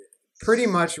 Pretty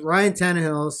much Ryan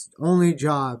Tannehill's only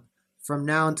job from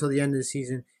now until the end of the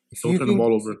season. Don't turn the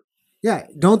ball over. Yeah,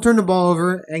 don't turn the ball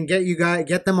over and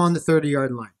get them on the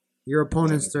 30-yard line. Your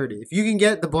opponent's 30. If you can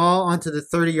get the ball onto the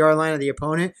 30-yard line of the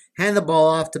opponent, hand the ball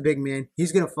off to big man.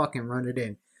 He's gonna fucking run it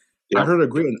in. Yeah. I heard a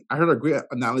great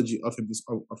analogy of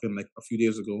him like a few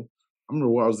days ago. I don't remember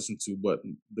what I was listening to, but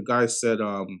the guy said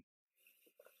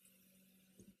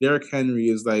Derrick Henry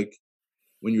is like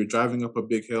when you're driving up a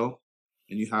big hill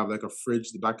and you have like a fridge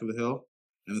at the back of the hill,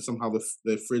 and then somehow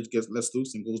the fridge gets lets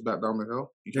loose and goes back down the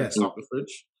hill. You can't stop the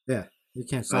fridge. Yeah, you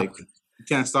can't stop it.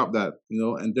 You can't stop that,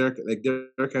 And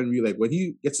Derrick Henry, like when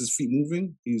he gets his feet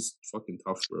moving, he's fucking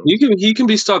tough, bro. He can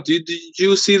be stopped. Did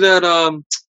you see that?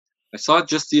 I saw it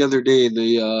just the other day.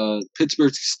 The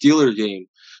Pittsburgh Steelers game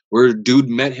where dude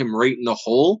met him right in the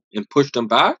hole and pushed him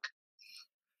back.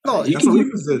 No, that's what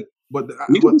Ravens did. But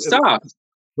he can be stopped.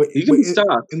 He can be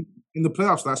stopped. In the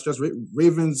playoffs last year,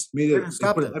 Ravens made it.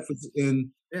 They put an effort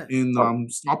in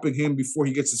stopping him before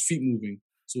he gets his feet moving.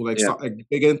 So they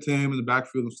get into him in the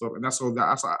backfield and stuff, and that's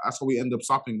how we end up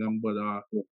stopping them. But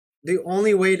the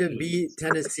only way to beat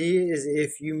Tennessee is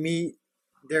if you meet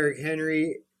Derrick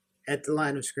Henry at the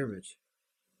line of scrimmage.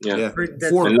 Yeah.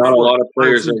 And not a lot of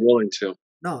players are willing to.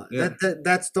 No,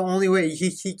 that's the only way.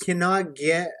 He cannot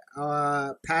get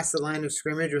past the line of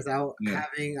scrimmage without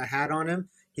having a hat on him.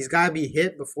 He's got to be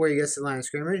hit before he gets to the line of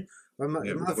scrimmage, or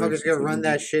motherfucker's going to run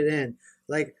that shit in.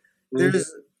 Like, there's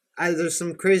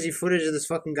some crazy footage of this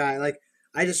fucking guy. Like,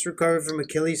 I just recovered from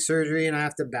Achilles surgery, and I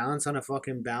have to balance on a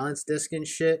fucking balance disc and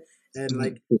shit. And,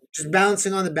 like, just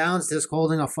balancing on the balance disc,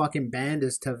 holding a fucking band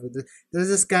is tough. There's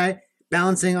this guy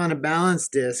balancing on a balance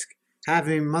disc,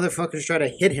 having motherfuckers try to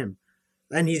hit him.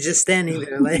 And he's just standing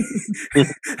there like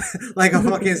like a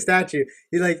fucking statue.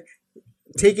 He's like,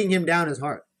 taking him down is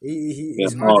hard.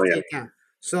 He's hard to take down.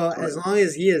 So as long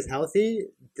as he is healthy,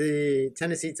 the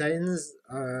Tennessee Titans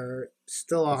are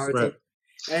still a hard team.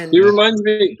 And he reminds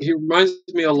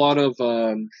me a lot of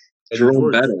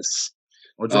Jerome Bettis.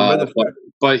 Or Jerome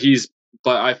Bettis.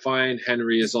 But I find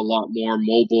Henry is a lot more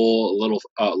mobile,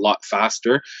 a lot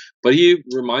faster. But he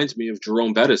reminds me of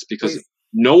Jerome Bettis because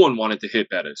no one wanted to hit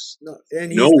Bettis.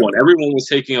 No one. Everyone was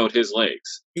taking out his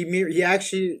legs. He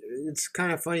actually, it's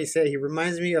kind of funny to say, he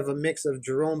reminds me of a mix of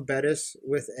Jerome Bettis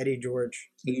with Eddie George.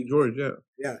 Eddie George,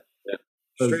 yeah.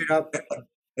 Straight up.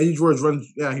 Eddie George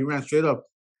he ran straight up.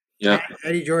 Yeah.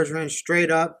 Eddie George ran straight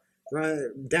up,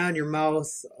 run down your mouth,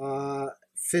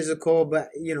 physical, but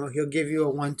he'll give you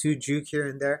a 1-2 juke here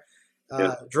and there.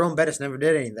 Jerome Bettis never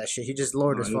did any of that shit. He just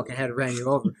lowered his fucking head and ran you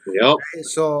over. Yep.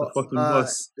 So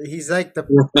he's like the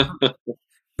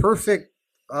perfect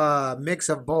mix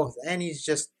of both, and he's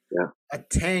just a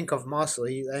tank of muscle.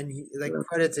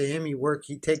 Credit to him,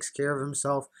 he takes care of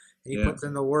himself and he puts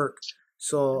in the work.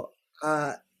 So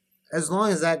as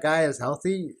long as that guy is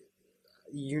healthy,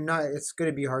 it's going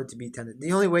to be hard to beat Tennessee.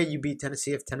 The only way you beat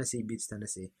Tennessee if Tennessee beats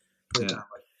Tennessee.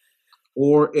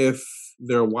 Or if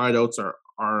their wideouts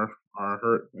are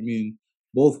hurt. I mean,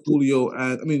 both Julio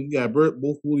and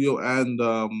both Julio and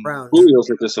Brown. Julio's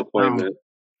a disappointment.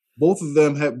 Both of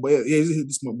them have, but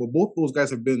both those guys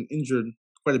have been injured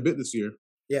quite a bit this year.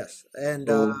 Yes, and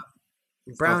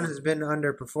Brown has been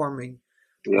underperforming.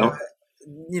 Yeah.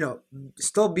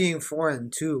 Still being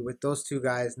 4-2 with those two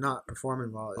guys not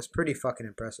performing well is pretty fucking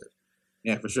impressive.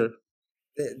 Yeah, for sure.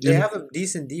 They have a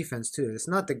decent defense too. It's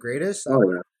not the greatest.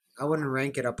 I wouldn't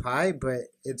rank it up high, but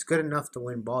it's good enough to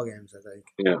win ball games, I think.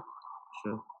 Yeah,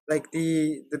 sure. Like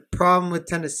the problem with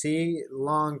Tennessee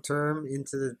long term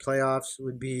into the playoffs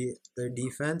would be their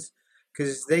defense,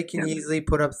 because they can easily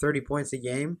put up 30 points a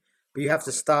game, but you have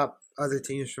to stop other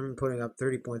teams from putting up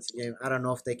 30 points a game. I don't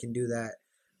know if they can do that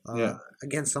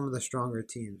against some of the stronger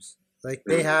teams. Like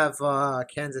they have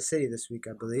Kansas City this week,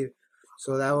 I believe,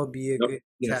 so that will be a good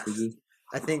test.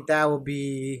 I think that will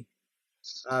be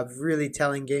a really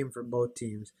telling game for both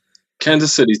teams.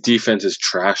 Kansas City's defense is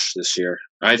trash this year.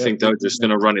 I think they're just going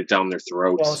to run it down their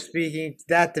throats. Well, speaking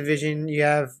that division, you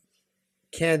have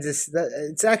Kansas.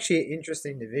 It's actually an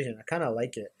interesting division. I kind of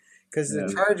like it because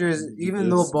the Chargers,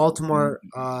 even though Baltimore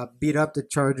beat up the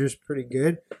Chargers pretty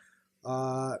good,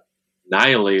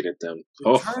 annihilated them.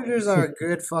 The Chargers are a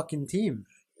good fucking team.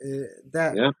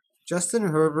 Justin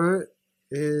Herbert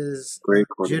is great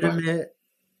legitimate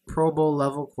Pro Bowl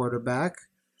level quarterback.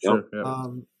 Sure.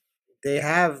 They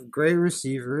have great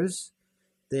receivers.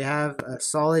 They have a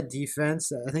solid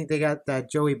defense. I think they got that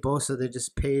Joey Bosa they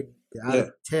just paid out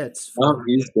of tits for.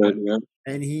 He's good,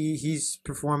 and he's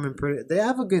performing pretty. They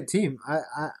have a good team.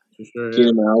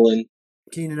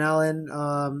 Keenan Allen.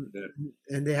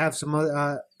 And they have some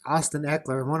other Austin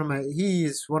Eckler.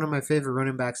 He's one of my favorite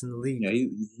running backs in the league.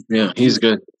 He's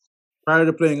good. Prior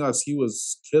to playing us, he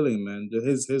was killing, man.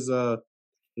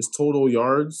 His total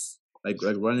yards, like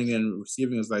running and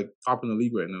receiving, is like top in the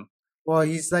league right now. Well,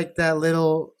 he's like that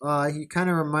little. He kind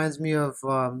of reminds me of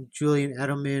Julian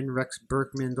Edelman, Rex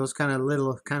Burkman, those kind of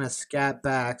little scat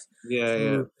backs.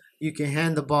 Yeah. You can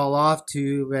hand the ball off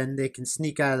to, and they can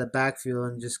sneak out of the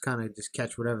backfield and just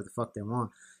catch whatever the fuck they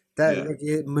want.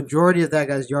 Majority of that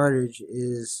guy's yardage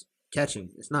is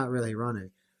catching. It's not really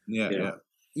running. Yeah.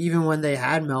 Even when they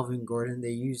had Melvin Gordon, they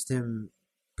used him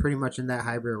pretty much in that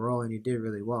hybrid role, and he did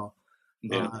really well.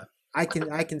 Yeah. I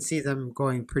can see them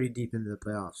going pretty deep into the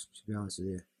playoffs. To be honest with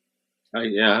you,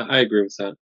 I agree with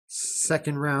that.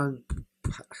 second round.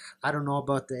 I don't know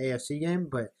about the AFC game,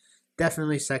 but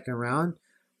definitely second round.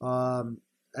 And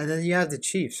then you have the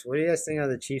Chiefs. What do you guys think of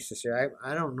the Chiefs this year?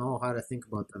 I don't know how to think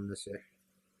about them this year.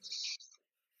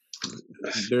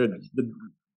 They're I'm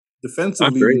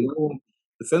defensively. great.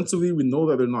 We know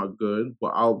that they're not good,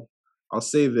 but I'll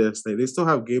say this: like they still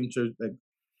have game changer. Like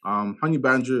Honey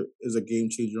Badger is a game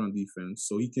changer on defense,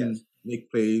 so he can Yes.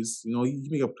 make plays. You know, he can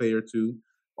make a play or two.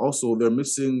 Also, they're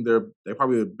missing they're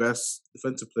probably the best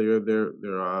defensive player. Their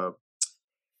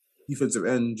defensive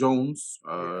end Jones,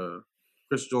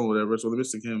 Chris Jones, whatever. So they're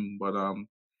missing him. But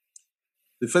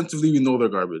defensively, we know they're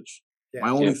garbage. Yeah.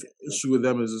 My only issue with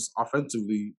them is just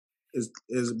offensively is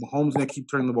Mahomes gonna keep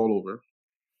turning the ball over.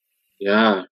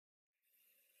 Yeah.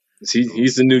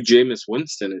 He's the new Jameis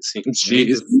Winston, it seems.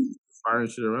 Jeez. Firing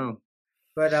shit around.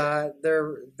 But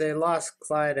they lost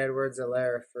Clyde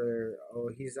Edwards-Helaire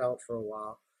he's out for a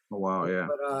while. Oh wow, yeah.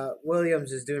 But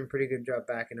Williams is doing a pretty good job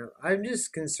backing up. I'm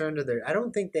just concerned with I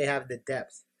don't think they have the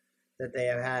depth that they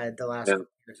have had the last couple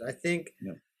years. I think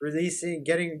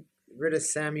getting rid of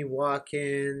Sammy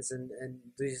Watkins and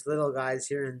these little guys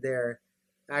here and there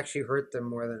actually hurt them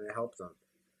more than it helped them.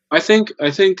 I think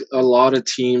a lot of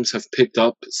teams have picked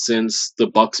up since the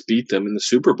Bucks beat them in the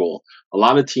Super Bowl. A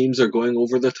lot of teams are going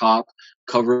over the top,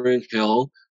 covering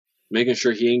Hill, making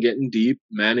sure he ain't getting deep,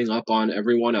 manning up on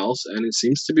everyone else, and it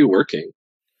seems to be working.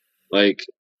 Like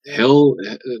Hill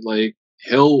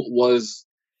was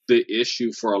the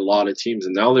issue for a lot of teams,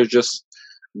 and now they're just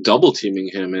double teaming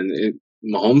him, and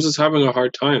Mahomes is having a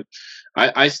hard time.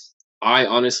 I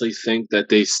honestly think that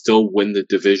they still win the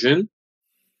division.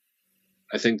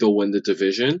 I think they'll win the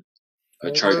division.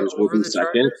 Chargers will be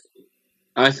second. Chargers?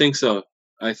 I think so.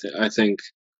 I think.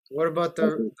 What about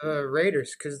the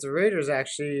Raiders? Because the Raiders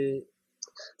actually,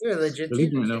 they're a legit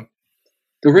team.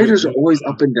 The Raiders are always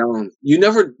up and down.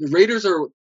 The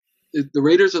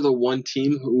Raiders are the one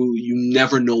team who you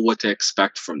never know what to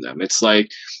expect from them. It's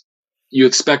like you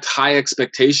expect high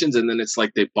expectations, and then it's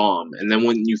like they bomb. And then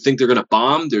when you think they're going to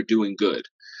bomb, they're doing good.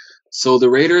 So the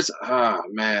Raiders,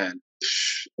 man.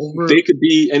 They could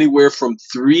be anywhere from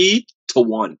 3 to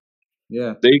 1.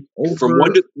 Yeah. From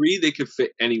 1 to 3, they could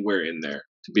fit anywhere in there,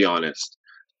 to be honest.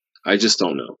 I just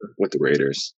don't know with the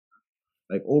Raiders.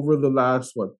 Like over the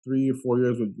last 3 or 4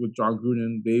 years with John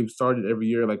Gruden, they've started every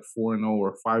year like 4-0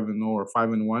 or 5-0 or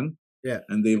 5-1. Yeah.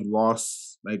 And they've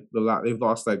lost like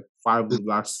 5 of the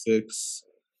last 6.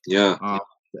 Yeah. To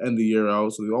end the year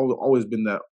out. So they've always been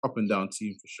that up and down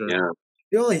team for sure. Yeah.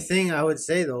 The only thing I would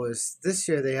say though is this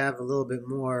year they have a little bit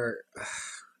more.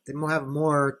 They have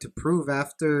more to prove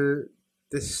after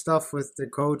this stuff with the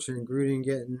coach and Gruden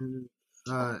getting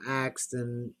axed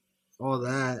and all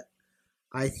that.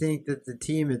 I think that the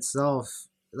team itself,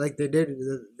 like they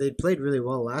played really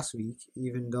well last week,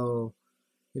 even though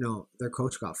their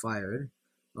coach got fired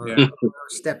or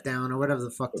stepped down or whatever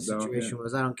the fuck the situation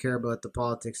was. I don't care about the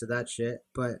politics of that shit,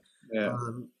 but. Yeah.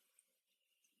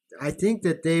 I think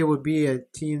that they would be a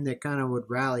team that kind of would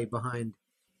rally behind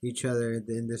each other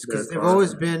in this because they've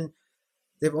always been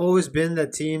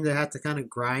the team that had to kind of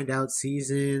grind out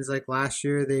seasons. Like last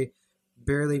year, they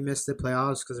barely missed the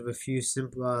playoffs because of a few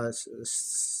simple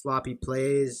sloppy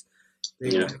plays.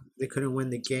 They couldn't win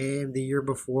the game. The year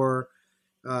before,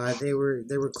 they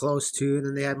were close to, and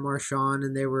then they had Marshawn,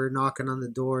 and they were knocking on the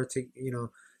door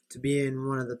to be in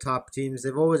one of the top teams.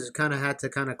 They've always kind of had to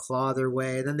kind of claw their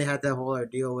way. Then they had that whole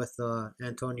ordeal with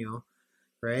Antonio,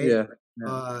 right? Yeah.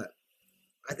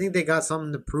 I think they got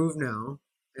something to prove now.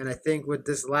 And I think with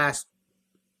this last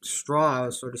straw,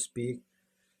 so to speak,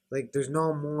 like there's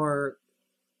no more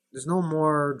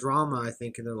drama, I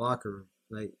think, in their locker room.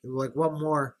 Like what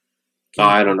more?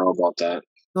 I don't know about that.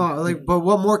 No, but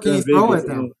what more can you throw at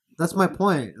them? That's my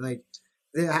point. Like,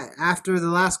 after the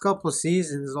last couple of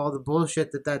seasons, all the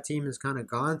bullshit that team has kind of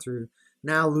gone through,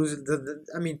 now losing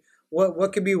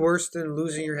what could be worse than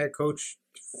losing your head coach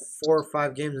 4 or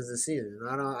 5 games of the season?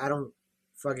 I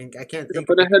can't think.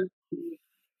 But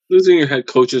losing your head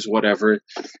coach is whatever.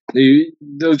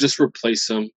 They'll just replace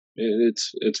him.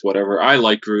 It's whatever. I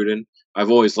like Gruden. I've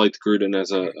always liked Gruden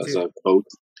as a coach.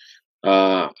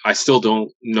 I still don't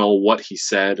know what he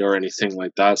said or anything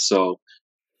like that, so.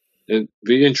 It'd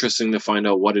be interesting to find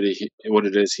out what it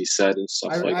is he said and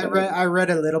stuff like that. I read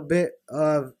a little bit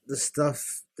of the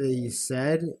stuff that he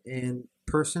said, and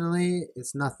personally,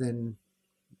 it's nothing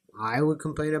I would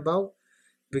complain about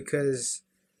because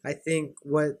I think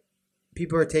what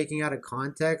people are taking out of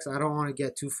context, I don't want to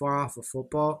get too far off of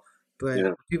football, but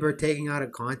people are taking out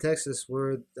of context is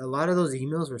where a lot of those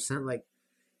emails were sent like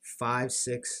 5,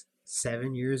 6,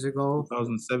 7 years ago.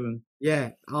 2007. Yeah,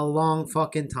 a long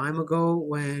fucking time ago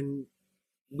when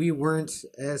we weren't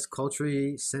as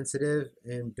culturally sensitive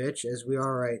and bitch as we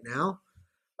are right now.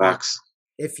 Facts.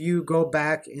 If you go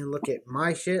back and look at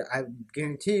my shit, I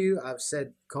guarantee you I've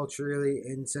said culturally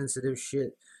insensitive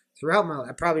shit throughout my life.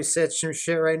 I probably said some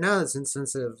shit right now that's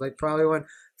insensitive. Like probably when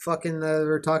fucking we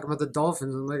were talking about the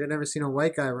Dolphins and like I never seen a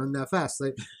white guy run that fast.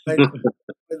 Like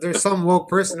there's some woke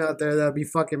person out there that'll be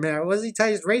fucking mad. What is he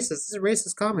telling? He's racist. This is a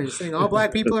racist comment. He's saying all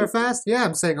black people are fast? Yeah,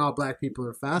 I'm saying all black people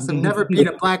are fast. I've never beat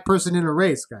a black person in a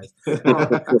race, guys.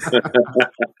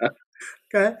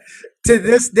 Okay. To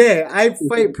this day, I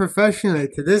fight professionally.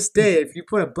 To this day, if you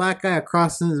put a black guy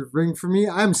across the ring for me,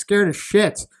 I'm scared of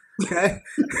shit. Okay.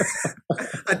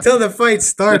 Until the fight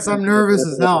starts, I'm nervous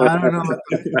as hell. I don't know.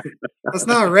 That's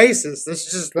not racist. That's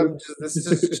just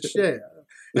shit.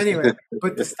 Anyway,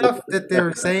 but the stuff that they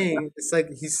were saying, it's like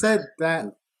he said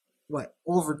that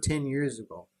over 10 years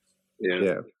ago.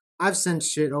 Yeah. I've sent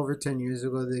shit over 10 years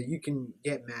ago that you can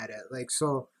get mad at. Like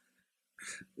so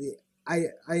I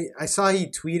saw he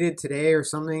tweeted today or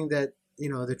something that,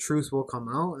 the truth will come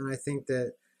out, and I think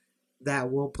that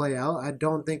will play out. I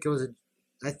don't think it was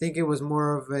I think it was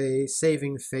more of a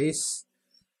saving face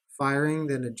firing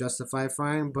than a justified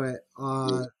firing, but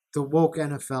the woke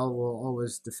NFL will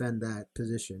always defend that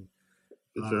position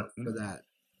for that.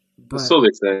 But so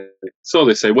they say. So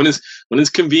they say when it's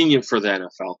convenient for the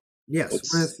NFL.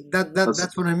 Yes,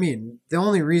 that's what I mean. The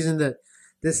only reason that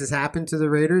this has happened to the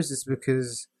Raiders is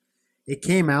because it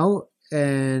came out,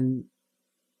 and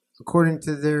according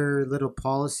to their little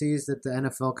policies that the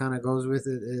NFL kind of goes with,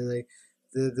 like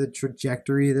the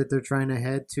trajectory that they're trying to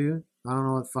head to. I don't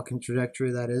know what fucking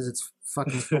trajectory that is. It's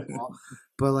fucking football,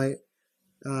 but like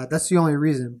that's the only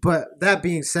reason. But that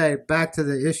being said, back to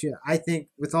the issue. I think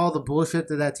with all the bullshit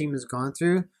that team has gone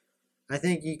through, I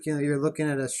think you're looking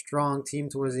at a strong team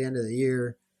towards the end of the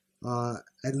year.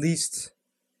 At least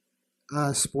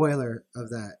a spoiler of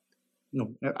that.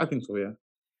 No, I think so. Yeah.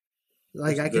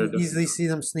 Like I can easily see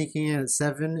them sneaking in at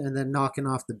 7 and then knocking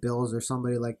off the Bills or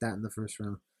somebody like that in the first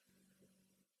round.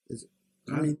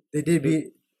 I mean, they did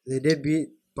beat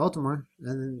Baltimore,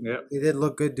 and they did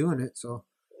look good doing it. So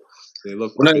they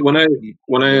look.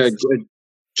 When I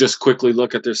just quickly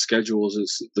look at their schedules,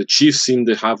 the Chiefs seem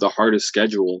to have the hardest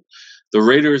schedule. The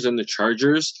Raiders and the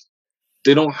Chargers,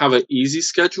 they don't have an easy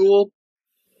schedule,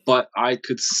 but I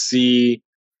could see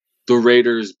the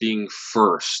Raiders being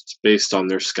first based on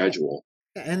their schedule.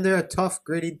 And they're a tough,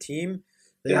 gritty team.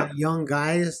 They have young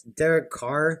guys. Derek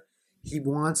Carr, he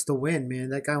wants to win, man.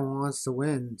 That guy wants to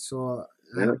win. So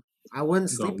I wouldn't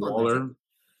sleep on that.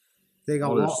 They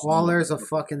got Waller's a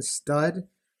fucking stud.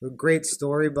 A great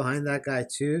story behind that guy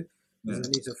too. Yeah.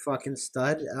 He's a fucking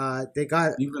stud. They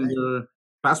got even their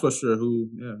pass rusher who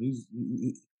he's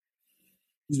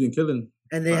been killing.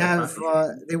 And they have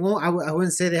they won't. I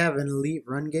wouldn't say they have an elite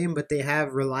run game, but they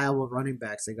have reliable running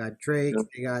backs. They got Drake,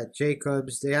 they got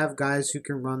Jacobs. They have guys who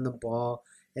can run the ball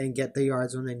and get the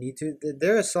yards when they need to.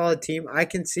 They're a solid team. I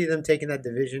can see them taking that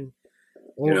division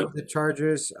over the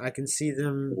Chargers. I can see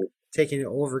them taking it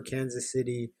over Kansas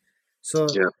City. So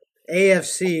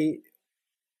AFC,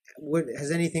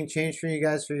 has anything changed for you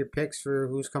guys for your picks for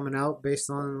who's coming out based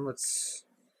on what's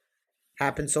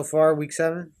happened so far, Week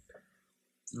 7?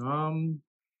 I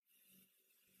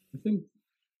think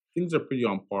things are pretty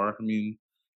on par. I mean,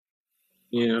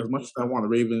 as much as I want the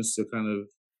Ravens to kind of,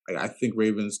 I think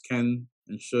Ravens can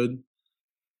and should.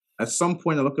 At some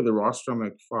point, I look at the roster, I'm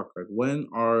like, fuck, like when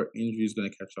are injuries going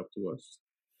to catch up to us?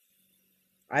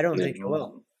 I don't think it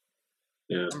will.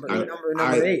 Yeah.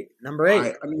 Number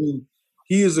eight. I mean,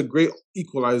 he is a great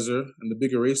equalizer and the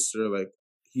big eraser. Like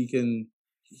he's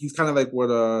kind of like what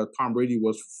Tom Brady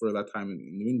was for that time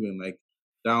in New England. Like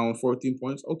down 14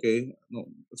 points, okay, no,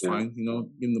 that's fine.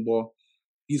 Give him the ball.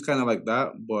 He's kind of like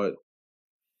that, but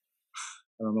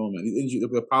I don't know, man. These injuries,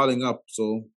 they're piling up,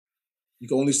 so you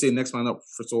can only stay next man up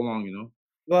for so long,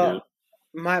 Well,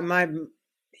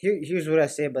 here's what I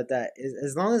say about that: is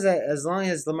as long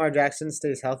as Lamar Jackson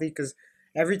stays healthy, because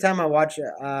every time I watch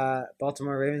a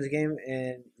Baltimore Ravens game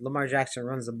and Lamar Jackson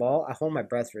runs the ball, I hold my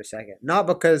breath for a second. Not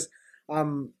because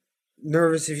I'm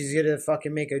nervous if he's gonna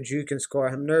fucking make a juke and score.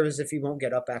 I'm nervous if he won't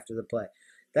get up after the play.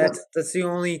 That's the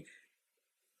only.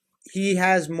 He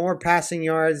has more passing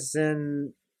yards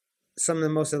than some of the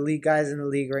most elite guys in the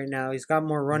league right now. He's got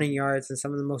more running yards than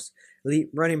some of the most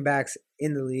elite running backs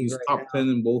in the league. He's top 10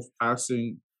 in both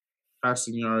passing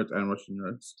yards and rushing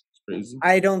yards. It's crazy.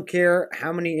 I don't care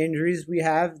how many injuries we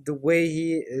have. The way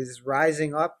he is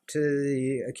rising up to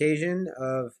the occasion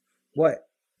of what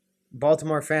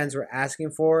Baltimore fans were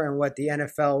asking for and what the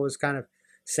NFL was kind of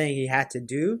saying he had to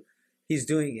do. he's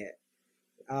doing it.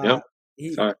 Yep.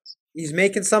 He Facts. he's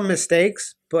making some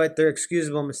mistakes, but they're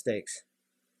excusable mistakes.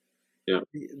 Yeah.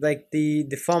 Like the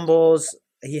fumbles,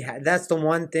 that's the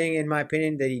one thing in my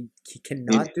opinion that he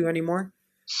cannot do anymore.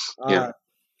 Yeah.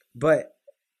 But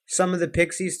some of the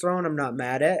picks he's thrown, I'm not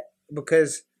mad at,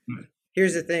 because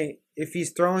here's the thing: if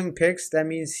he's throwing picks, that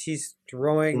means he's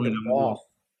throwing the ball.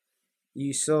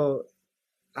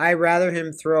 I rather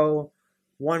him throw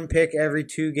one pick every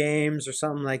 2 games or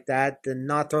something like that than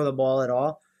not throw the ball at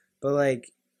all. But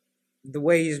like the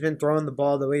way he's been throwing the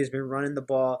ball, the way he's been running the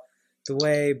ball, the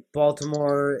way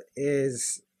Baltimore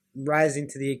is rising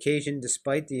to the occasion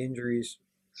despite the injuries,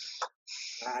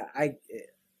 I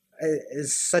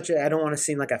is such a. I don't want to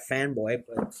seem like a fanboy,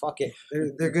 but fuck it,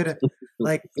 they're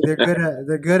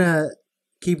gonna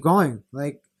keep going.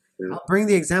 Like I'll bring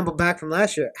the example back from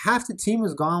last year. Half the team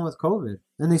was gone with COVID,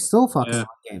 and they still fucking won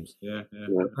games. Yeah.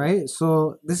 Right.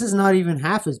 So this is not even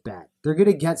half as bad. They're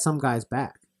gonna get some guys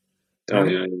back.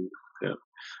 Right? Oh yeah.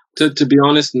 To be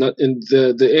honest, in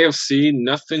the AFC,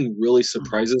 nothing really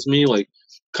surprises me. Like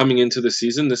coming into the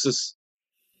season, this is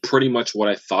pretty much what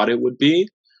I thought it would be.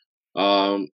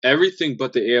 Everything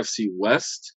but the AFC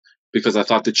West, because I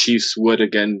thought the Chiefs would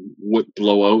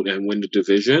blow out and win the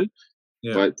division.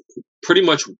 Yeah. But pretty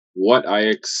much what I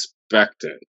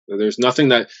expected. There's nothing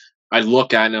that I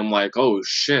look at and I'm like, oh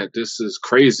shit, this is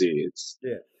crazy.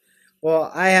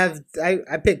 Well, I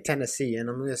picked Tennessee, and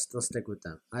I'm going to still stick with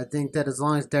them. I think that as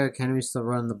long as Derrick Henry's still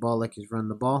running the ball like he's running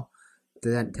the ball,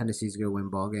 then Tennessee's going to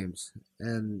win ball games.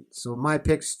 And so my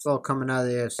pick's still coming out of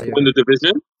the AFC. Win the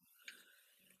division?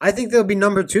 I think they'll be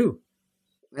number 2.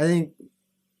 I think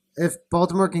if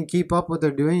Baltimore can keep up what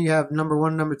they're doing, you have number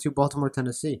 1, number 2, Baltimore,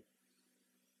 Tennessee.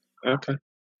 Okay.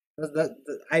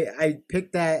 I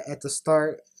picked that at the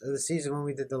start of the season when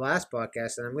we did the last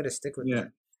podcast, and I'm going to stick with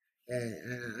that.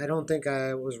 And I don't think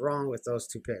I was wrong with those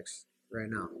 2 picks right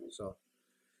now. So,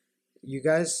 you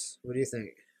guys, what do you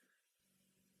think?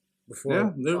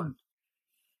 They're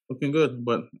looking good,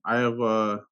 but I have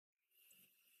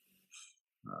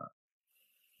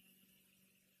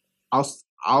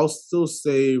I'll still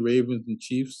say Ravens and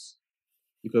Chiefs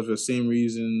because for the same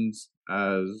reasons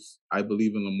as I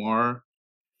believe in Lamar.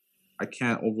 I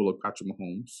can't overlook Patrick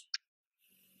Mahomes.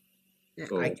 Yeah,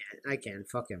 so. I can.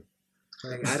 Fuck him.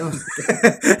 Like, I don't.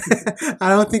 I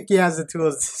don't think he has the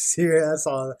tools to see it. That's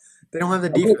all. They don't have the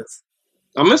defense.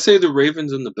 I'm gonna say the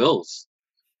Ravens and the Bills.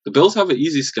 The Bills have an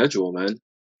easy schedule, man.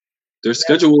 Their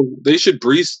schedule, they should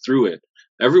breeze through it.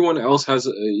 Everyone else has,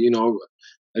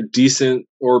 a decent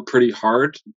or pretty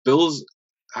hard. Bills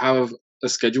have a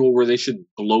schedule where they should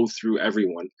blow through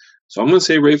everyone. So I'm gonna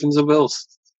say Ravens and Bills.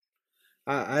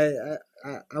 I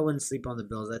wouldn't sleep on the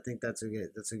Bills. I think that's a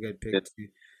good pick too.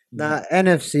 Now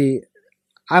NFC,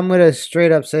 I'm gonna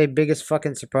straight up say biggest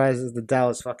fucking surprise is the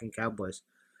Dallas fucking Cowboys.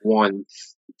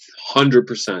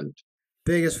 100%.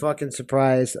 Biggest fucking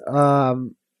surprise.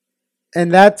 And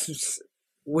that's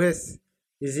with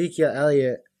Ezekiel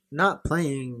Elliott not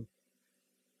playing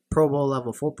Pro Bowl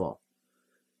level football.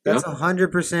 That's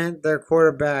 100% their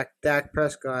quarterback, Dak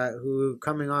Prescott, who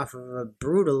coming off of a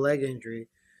brutal leg injury.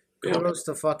 Kudos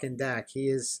to fucking Dak. He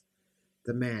is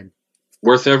the man.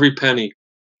 Worth every penny.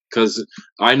 Because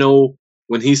I know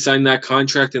when he signed that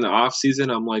contract in the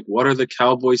offseason, I'm like, what are the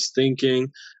Cowboys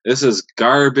thinking? This is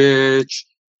garbage.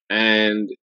 And,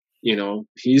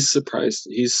 he's surprised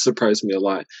me a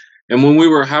lot. And when we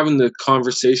were having the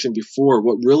conversation before,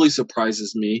 what really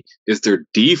surprises me is their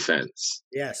defense.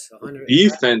 Yes.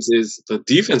 The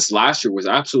defense last year was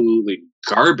absolutely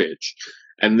garbage.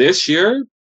 And this year,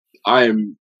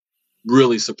 I'm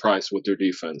really surprised with their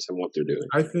defense and what they're doing.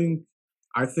 I think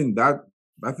that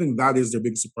is their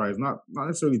big surprise. Not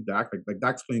necessarily Dak. Like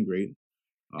Dak's playing great.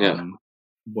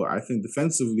 But I think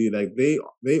defensively, like they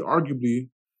arguably,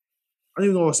 I don't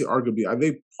even know what to say arguably.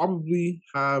 They probably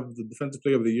have the defensive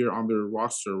player of the year on their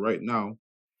roster right now,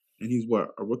 and he's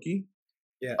what, a rookie?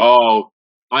 Yeah. Oh,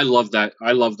 I love that.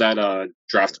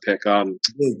 Draft pick.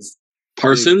 Diggs.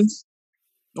 Parsons.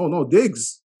 Diggs. No,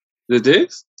 Diggs. The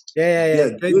Diggs.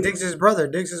 Yeah. Diggs'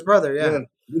 brother. Yeah.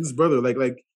 Diggs' brother.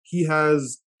 Like he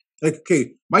has. Like,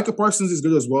 okay, Micah Parsons is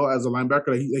good as well as a linebacker.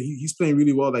 Like he's playing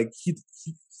really well. Like he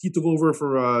took over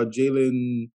for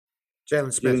Jalen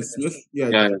Smith.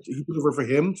 Yeah, he took over for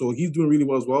him, so he's doing really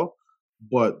well as well.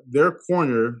 But their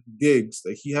corner, Diggs,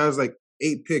 like he has like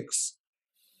 8 picks.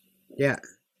 Yeah,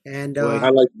 and I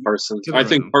like Parsons. I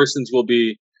think Parsons will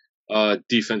be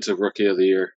defensive rookie of the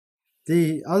year.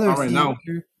 The other not right now.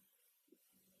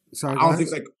 Sorry, I don't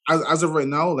think like as of right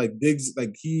now, like Diggs,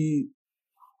 like he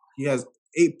has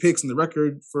 8 picks, and the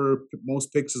record for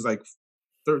most picks is like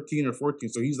 13 or 14.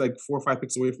 So he's like 4 or 5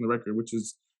 picks away from the record, which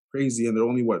is crazy. And they're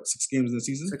only, 6 games in the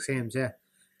season? 6 games, yeah.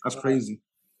 That's crazy.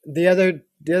 The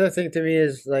other thing to me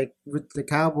is, like, with the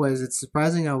Cowboys, it's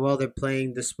surprising how well they're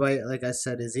playing despite, like I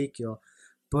said, Ezekiel.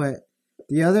 But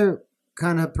the other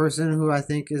kind of person who I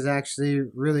think is actually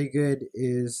really good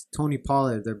is Tony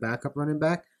Pollard, their backup running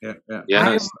back. Yeah.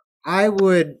 Yes. I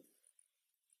would,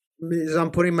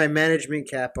 I'm putting my management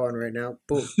cap on right now.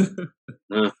 Boom.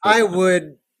 I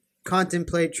would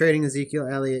contemplate trading Ezekiel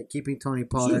Elliott, keeping Tony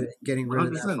Pollard, and getting rid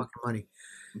of that 100%. fucking money.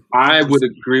 I would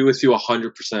agree with you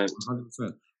 100%.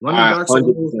 100%. Running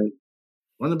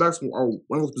 100%. backs are one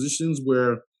of those positions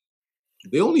where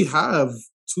they only have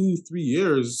 2-3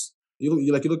 years.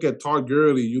 You look at Todd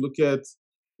Gurley, you look at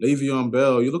Le'Veon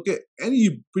Bell, you look at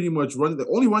any pretty much the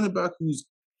only running back who's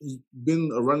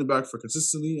been a running back for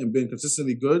consistently and been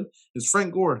consistently good is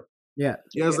Frank Gore. Yeah.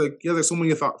 He has like so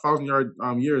many 1,000-yard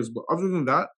years, but other than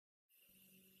that,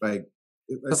 like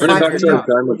It's a 5-year job.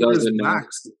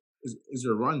 Max is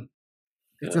your run.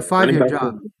 It's a 5-year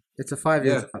job. It's a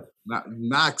 5-year job.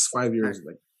 Max 5 years.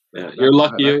 Like, yeah, you're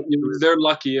lucky. They're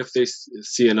lucky if they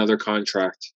see another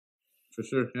contract. For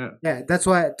sure, yeah. Yeah, that's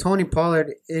why Tony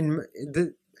Pollard,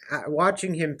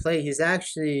 watching him play, he's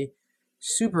actually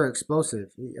super explosive.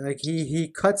 Like he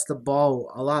cuts the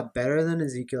ball a lot better than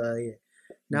Ezekiel Elliott.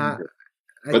 Now,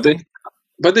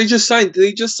 but they just signed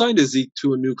Zeke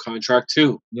to a new contract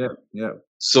too. Yeah.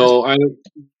 So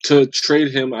to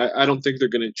trade him, I don't think they're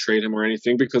going to trade him or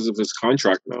anything because of his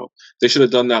contract now. They should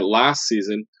have done that last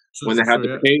season when they had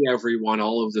to pay everyone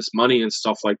all of this money and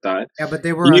stuff like that. Yeah, but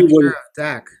they were unsure of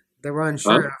Dak. They were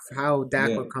unsure of how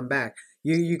Dak would come back.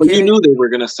 You knew they were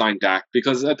going to sign Dak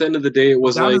because at the end of the day, it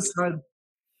was Dallas like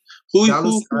who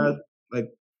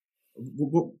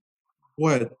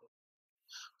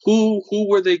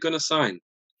were they going to sign?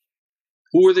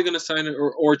 Who are they going to sign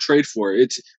or trade for?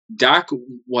 It's Dak.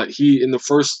 He in the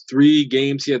first 3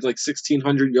 games he had like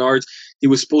 1,600 yards. He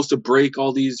was supposed to break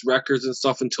all these records and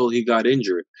stuff until he got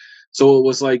injured. So it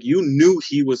was like you knew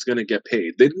he was going to get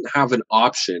paid. They didn't have an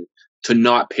option to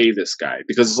not pay this guy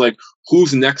because it's like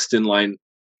who's next in line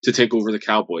to take over the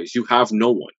Cowboys? You have no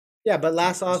one. Yeah, but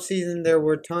last offseason there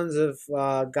were tons of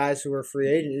guys who were free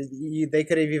agents. They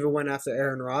could have even went after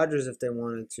Aaron Rodgers if they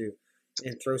wanted to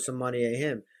and throw some money at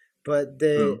him. But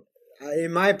they,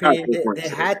 in my opinion, they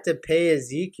had to pay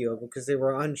Ezekiel because they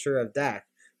were unsure of Dak.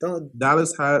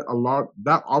 Dallas had a lot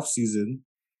that offseason.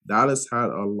 Dallas had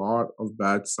a lot of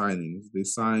bad signings. They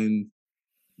signed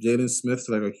Jalen Smith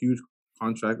to like a huge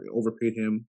contract. They overpaid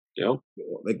him. Yeah.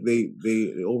 Like they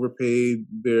overpaid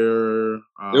their.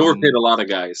 They overpaid a lot of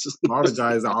guys. A lot of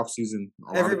guys that offseason.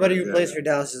 Everybody who plays for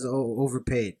Dallas is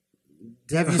overpaid.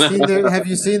 Have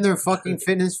you seen their fucking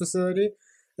fitness facility?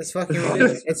 It's fucking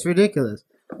ridiculous. It's ridiculous.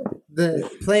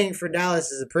 Playing for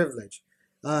Dallas is a privilege.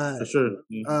 For sure.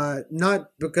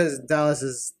 Not because Dallas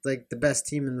is like the best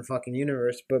team in the fucking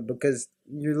universe, but because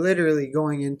you're literally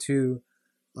going into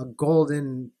a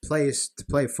golden place to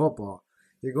play football.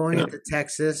 You're going into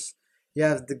Texas. You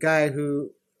have the guy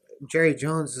Jerry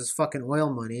Jones is fucking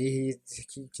oil money. He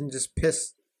can just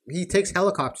piss. He takes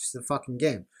helicopters to the fucking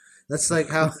game. That's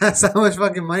how much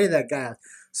fucking money that guy has.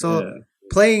 So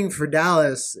playing for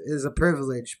Dallas is a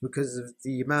privilege because of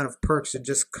the amount of perks that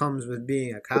just comes with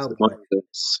being a Cowboy.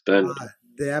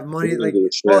 They have money like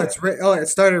it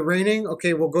started raining.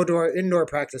 Okay, we'll go to our indoor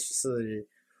practice facility.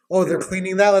 Oh, they're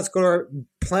cleaning that. Let's go to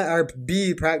our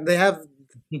bee practice. They have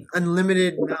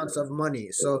unlimited amounts of money.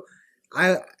 So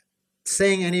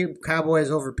saying any Cowboy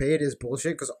is overpaid is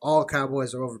bullshit because all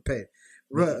Cowboys are overpaid.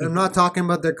 I'm not talking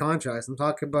about their contracts. I'm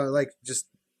talking about like just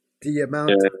the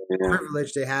amount of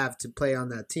privilege they have to play on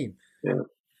that team. Yeah.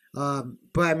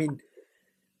 But I mean,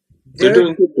 they're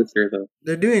doing good this year, though.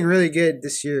 They're doing really good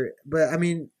this year. But I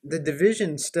mean, the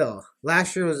division still.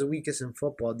 Last year was the weakest in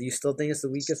football. Do you still think it's the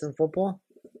weakest in football?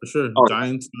 For sure.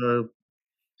 Giants are.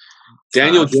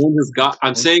 Daniel Jones has got.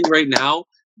 I'm saying right now,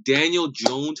 Daniel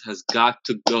Jones has got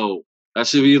to go. That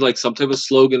should be like some type of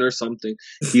slogan or something.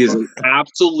 He is an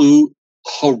absolute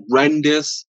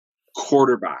horrendous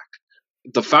quarterback.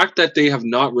 The fact that they have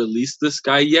not released this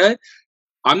guy yet,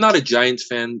 I'm not a Giants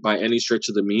fan by any stretch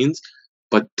of the means,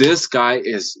 but this guy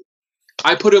is,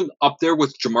 I put him up there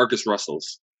with Jamarcus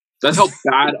Russell's. That's how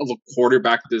bad of a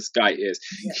quarterback this guy is.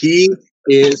 He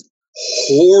is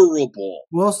horrible.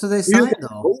 Who else do they sign,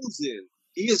 though?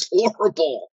 He is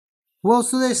horrible. Who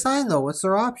else do they sign, though? What's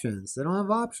their options? They don't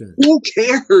have options. Who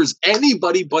cares?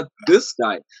 Anybody but this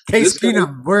guy. Case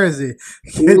Keenum, where is he?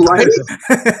 Right?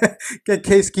 Get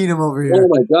Case Keenum over here. Oh,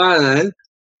 my God, man.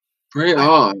 Bring it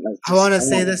on. I want to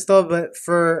say this, though, but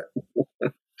for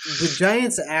the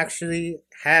Giants actually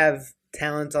have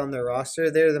talent on their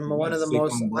roster. They're one of the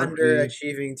most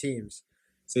underachieving teams.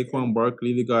 Saquon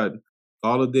Barkley, they got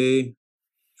Golladay.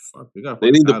 Fuck,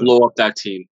 they need to blow up that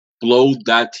team. Blow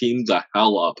that team the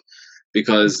hell up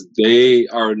because they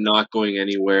are not going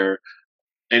anywhere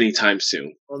anytime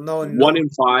soon. Well, no.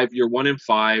 1-5. You're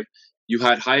 1-5. You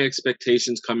had high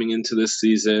expectations coming into this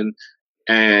season,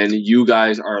 and you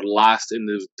guys are last in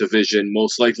the division.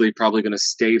 Most likely, probably going to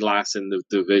stay last in the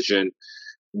division.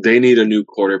 They need a new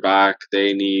quarterback.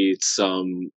 They need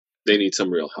some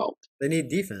real help. They need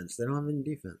defense. They don't have any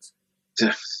defense.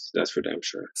 That's for damn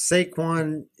sure.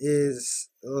 Saquon is,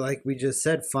 like we just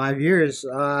said, 5 years.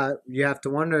 You have to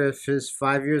wonder if his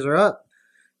 5 years are up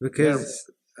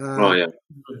because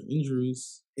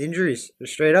injuries,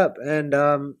 straight up,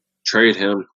 and trade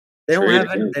him. They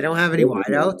don't have any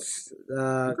wideouts.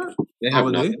 They have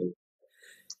nothing.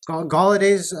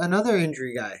 Galladay's another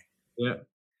injury guy. Yeah.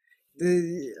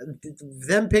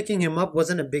 Them picking him up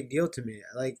wasn't a big deal to me.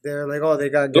 Like they're like, oh, they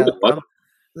got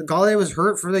Galladay was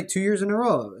hurt for like 2 years in a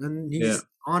row, and he's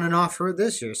on and off hurt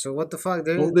this year. So what the fuck?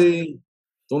 Don't they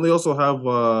also have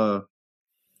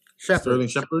Sterling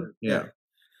Shepard? Yeah.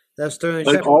 That's Sterling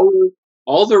like Shepard.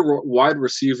 All their wide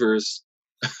receivers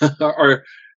are.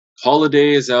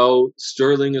 Holiday is out.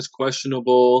 Sterling is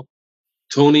questionable.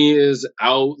 Tony is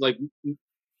out. Like,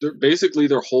 basically,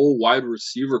 their whole wide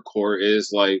receiver core is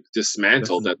like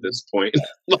dismantled at this point.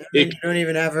 Like, you don't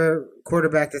even have a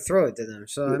quarterback to throw it to them.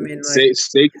 So I mean, like,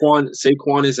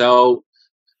 Saquon is out.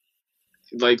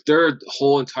 Like, their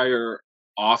whole entire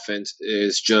offense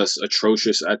is just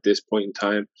atrocious at this point in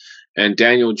time. And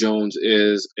Daniel Jones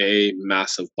is a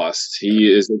massive bust.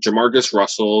 He is Jamarcus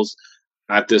Russell's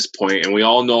at this point, and we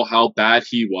all know how bad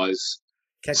he was.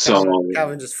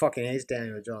 Calvin just fucking hates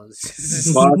Daniel Jones.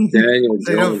 Fuck Daniel Jones.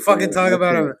 They don't fucking talk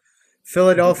about him.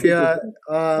 Philadelphia,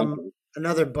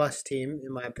 another bust team,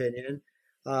 in my opinion.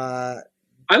 I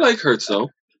like Hurts, though.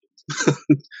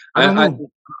 I like him.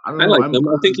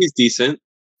 I think he's decent.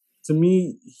 To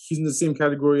me, he's in the same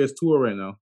category as Tua right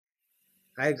now.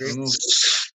 I agree.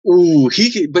 Ooh,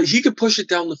 he could push it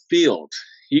down the field.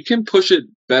 He can push it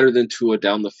better than Tua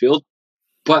down the field.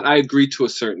 But I agree to a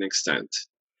certain extent.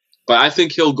 But I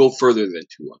think he'll go further than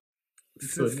Tua.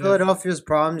 Philadelphia's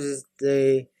problems is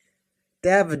they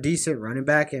have a decent running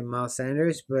back in Miles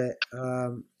Sanders, but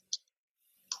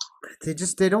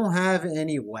they don't have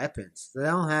any weapons. They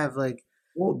don't have like.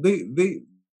 Well, they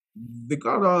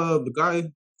got the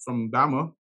guy from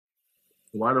Bama,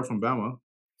 the wider from Bama.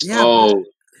 Yeah. Oh.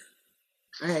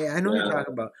 I know what you're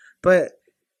talking about, but.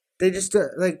 They just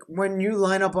like when you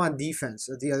line up on defense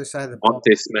at the other side of the ball.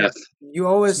 Smith. You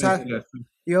always have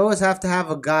to have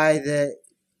a guy that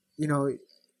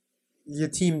your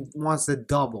team wants to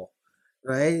double,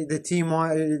 right?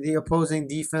 The opposing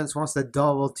defense wants to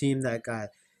double team that guy,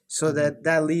 so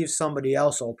that leaves somebody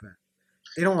else open.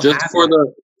 They don't just have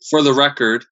for the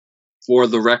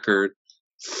record,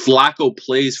 Flacco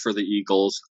plays for the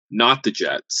Eagles. Not the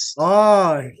Jets.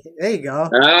 Oh, there you go.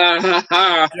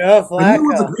 Joe Flacco. It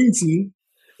was a green team.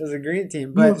 It was a green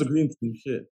team, but it was a green team.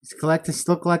 Shit. He's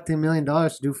still collecting $1 million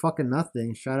to do fucking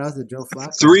nothing. Shout out to Joe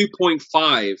Flacco.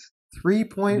 3.5.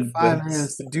 3.5 million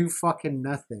to do fucking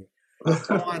nothing. I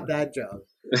don't want that job.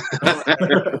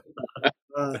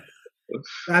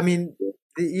 I mean,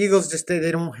 the Eagles they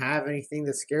don't have anything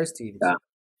that scares teams. Yeah.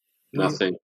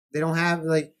 Nothing. They don't have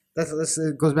like.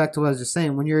 It goes back to what I was just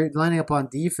saying. When you're lining up on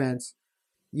defense,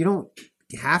 you don't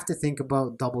have to think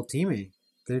about double teaming.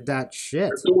 They're that shit.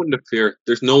 There's no one to fear.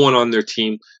 There's no one on their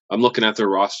team. I'm looking at their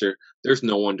roster. There's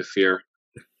no one to fear.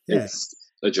 Yeah. It's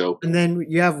a joke. And then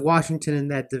you have Washington in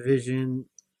that division.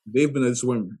 They've been a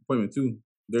disappointment too.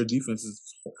 Their defense is.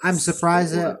 I'm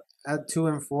surprised at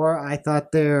 2-4. I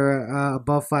thought they're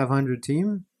above 500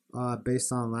 team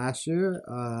based on last year.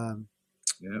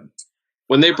 Yeah.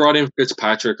 When they brought in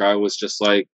Fitzpatrick, I was just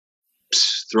like,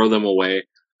 throw them away.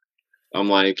 I'm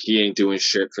like, he ain't doing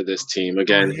shit for this team.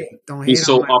 Again, he's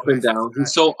so up and down.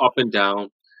 He's so up and down.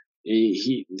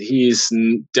 He's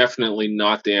definitely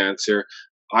not the answer.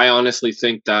 I honestly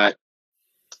think that,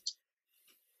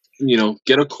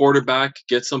 get a quarterback,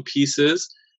 get some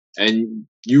pieces, and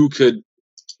you could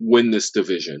win this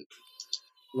division.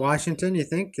 Washington, you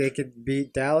think they could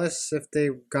beat Dallas if they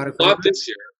got a quarterback? Not this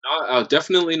year.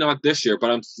 Definitely not this year. But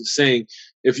I'm saying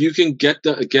if you can get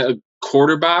a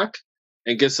quarterback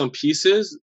and get some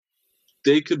pieces,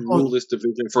 they could rule this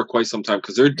division for quite some time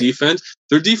because their defense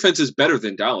is better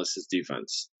than Dallas's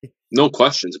defense. No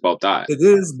questions about that. It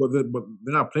is, but they're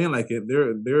not playing like it.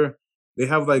 They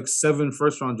have like 7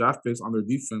 first-round draft picks on their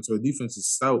defense, so their defense is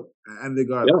stout, and they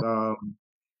got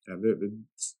Yeah,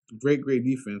 they're great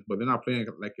defense, but they're not playing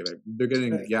like it. Like they're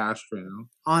getting gashed right now.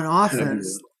 On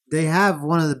offense, they have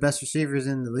one of the best receivers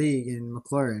in the league in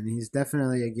McLaurin. He's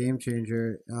definitely a game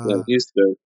changer. Yeah, he's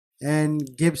good. And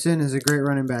Gibson is a great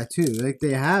running back too. Like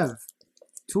they have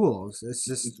tools. It's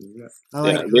just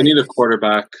they need a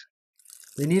quarterback.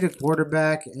 They need a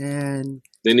quarterback, and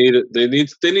they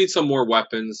need some more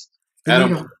weapons.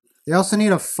 They also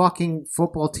need a fucking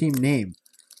football team name.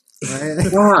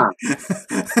 Right?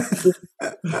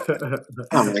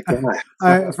 Oh my god! All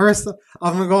right, first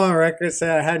I'm gonna go on record and say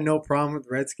I had no problem with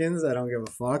Redskins. I don't give a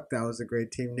fuck. That was a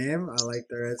great team name. I like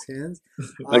the Redskins.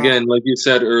 Again, like you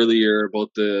said earlier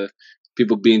about the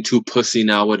people being too pussy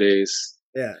nowadays.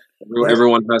 Yeah,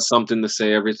 everyone has something to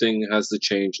say. Everything has to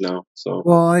change now. So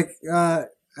well, like I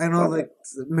know like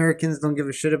Americans don't give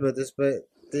a shit about this, but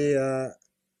the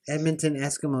Edmonton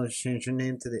Eskimos changed their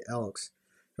name to the Elks,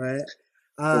 right?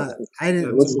 I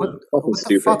didn't. What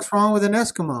the fuck's wrong with an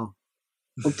Eskimo?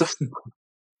 What the?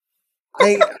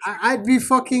 I'd be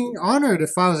fucking honored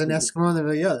if I was an Eskimo. And they're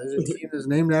like, yeah, there's a team that's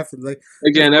named after like.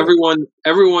 Again, everyone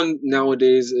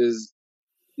nowadays is,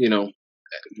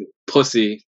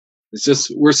 pussy. It's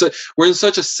just we're in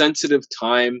such a sensitive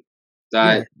time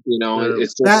that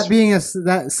it's just, that being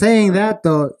saying that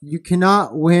though, you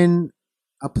cannot win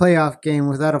a playoff game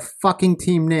without a fucking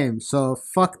team name. So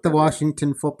fuck the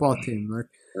Washington football team. Like,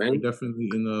 we're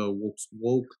definitely in a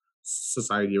woke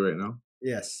society right now.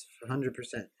 Yes,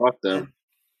 100%. Fuck them. And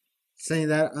saying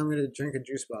that, I'm gonna drink a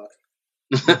juice box.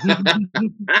 There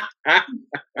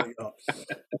you go.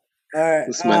 All right.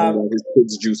 This man got his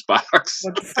kid's juice box.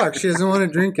 What the fuck? She doesn't want to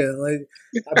drink it. Like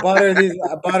I bought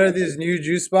her these new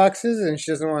juice boxes, and she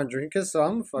doesn't want to drink it. So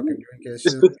I'm gonna fucking drink it. She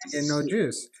doesn't get no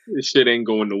juice. This shit ain't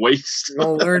going to waste. You're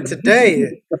gonna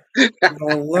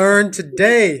learn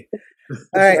today.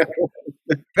 All right.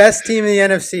 Best team in the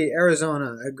NFC,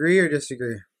 Arizona. Agree or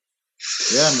disagree?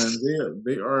 Yeah, man.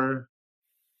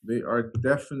 They are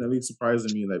definitely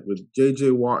surprising me. Like with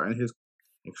J.J. Watt and his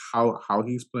how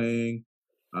he's playing.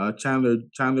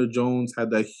 Chandler Jones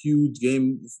had that huge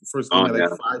game. First game had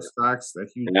 5 sacks. That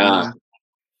huge game.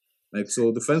 Like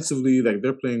so, defensively, like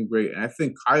they're playing great. And I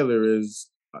think Kyler is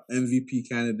an MVP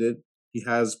candidate. He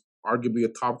has arguably a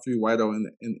top 3 wideout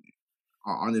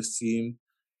on his team.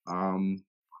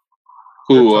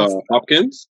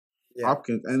 Hopkins? Yeah.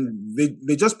 Hopkins, and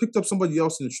they just picked up somebody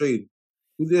else in the trade.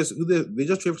 They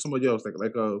just traded for somebody else,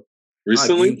 like a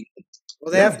recently.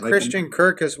 Well, they have Christian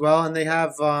Kirk as well, and they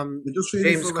have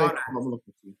James Conner.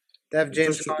 They have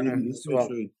James Conner as well.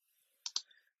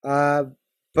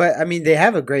 But I mean, they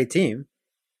have a great team.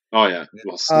 Oh yeah,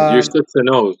 well, you're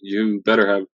 6-0. You better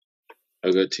have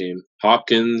a good team.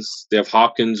 Hopkins. They have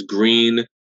Hopkins, Green,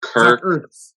 Kirk,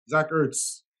 Zach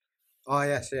Ertz. Oh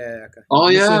yes, yeah. Okay. Oh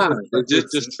yeah,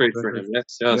 just trade for him.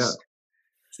 Yes. Yeah.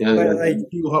 So, like,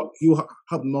 he'll help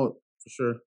them out for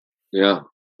sure. Yeah.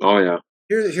 Oh yeah.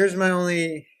 Here's my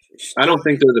only. I don't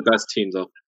think they're the best team though.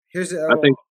 I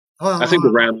think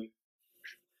the Rams.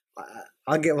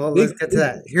 Let's get to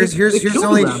that. Here's the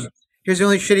only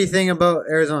shitty thing about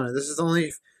Arizona. This is the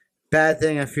only bad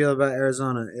thing I feel about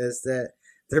Arizona is that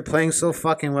they're playing so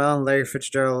fucking well, and Larry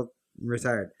Fitzgerald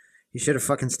retired. He should have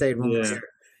fucking stayed one more year.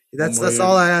 That's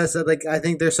all I said. Like I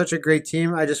think they're such a great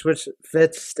team. I just wish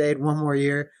Fitz stayed one more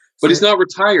year. But he's not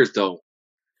retired though.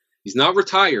 He's not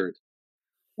retired.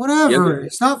 Whatever.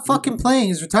 He's not fucking playing.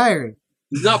 He's retired.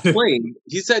 He's not playing.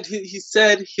 He said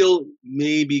he'll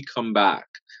maybe come back.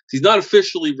 He's not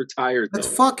officially retired though.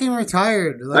 That's fucking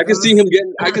retired. Like, I can see them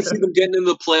getting into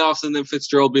the playoffs and then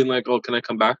Fitzgerald being like, "Oh, can I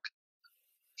come back?"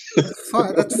 That's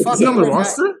fucking. Is he on the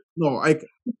roster? No, he's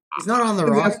not on the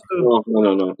roster.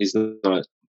 No, he's not.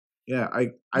 Yeah,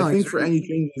 I think for any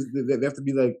changes they have to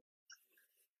be like,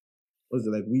 what is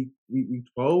it, like week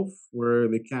 12 where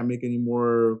they can't make any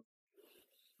more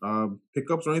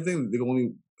pickups or anything. They can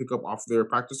only pick up off their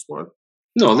practice squad.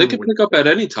 No, they can pick up at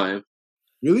any time.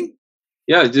 Really?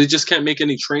 Yeah, they just can't make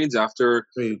any trades after.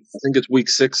 I think it's week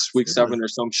 6, week 7, or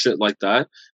some shit like that.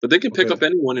 But they can pick up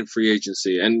anyone in free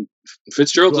agency, and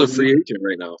Fitzgerald's a free agent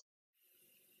right now.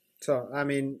 So I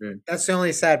mean, that's the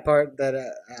only sad part. That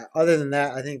other than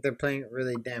that, I think they're playing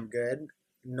really damn good.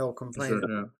 No complaints. Sure,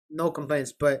 yeah. No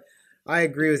complaints. But I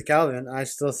agree with Calvin. I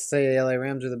still say the LA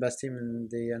Rams are the best team in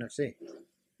the NFC.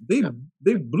 They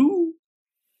blew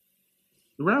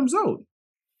the Rams out.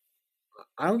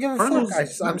 I don't give a fuck.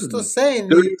 I'm still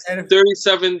saying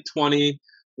 37-20,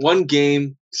 one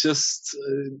game. It's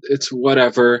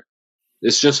whatever.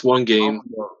 It's just one game.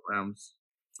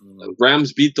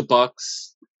 Rams beat the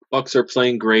Bucks. Bucks are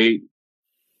playing great.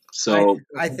 So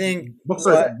I think Bucks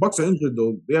are injured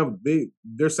though.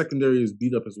 Their secondary is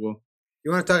beat up as well.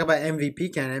 You want to talk about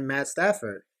MVP candidate Matt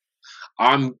Stafford?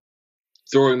 I'm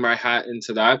throwing my hat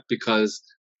into that because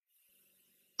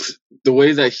the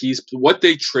way that what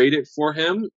they traded for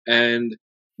him and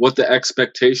what the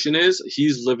expectation is,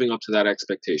 he's living up to that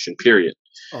expectation. Period.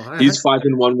 He's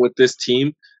 5-1 with this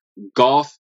team.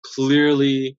 Goff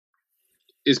clearly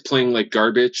is playing like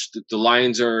garbage. The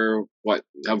Lions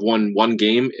have won one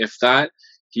game, if that.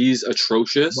 He's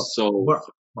atrocious.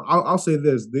 But I'll say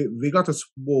this: they got to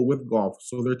Super Bowl with Goff,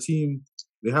 so their team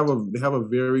they have a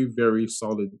very, very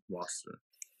solid roster.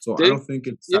 So I don't think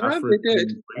it's Stafford. Yeah, they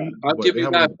did. I'll give you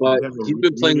that, but he's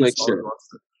been playing like shit.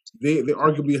 They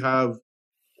arguably have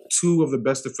two of the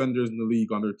best defenders in the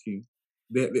league on their team.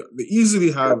 They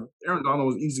easily have Aaron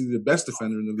Donald is easily the best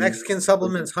defender in the league. Mexican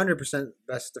supplements 100%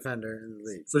 best defender in the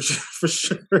league for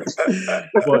sure.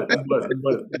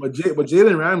 but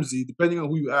Jalen Ramsey, depending on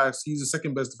who you ask, he's the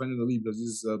second best defender in the league because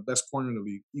he's the best corner in the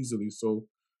league easily. So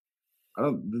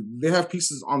they have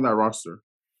pieces on that roster.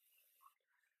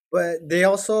 But they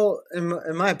also,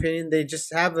 in my opinion, they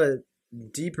just have a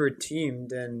deeper team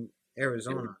than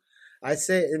Arizona. I'd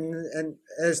say, and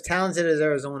as talented as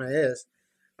Arizona is,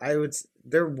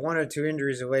 they're one or two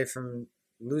injuries away from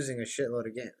losing a shitload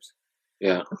of games.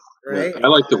 Yeah. Right? Yeah. I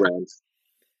like the Rams.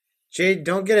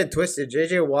 Don't get it twisted.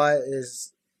 JJ Watt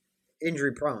is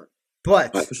injury prone.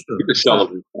 But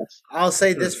I'll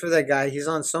say this for that guy. He's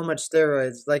on so much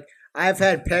steroids. Like, I've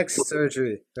had pec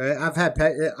surgery, right? I've had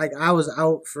I was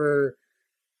out for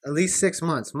at least 6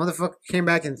 months. Motherfucker came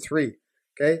back in 3.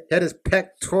 Okay? He had his pec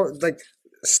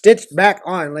stitched back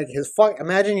on. Like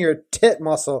imagine your tit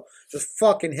muscle just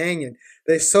fucking hanging.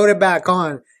 They sewed it back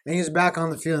on, and he's back on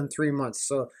the field in 3 months.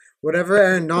 So whatever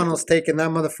Aaron Donald's taking,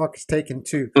 that motherfucker's taking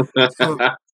too. So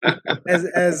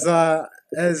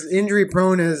as injury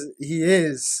prone as he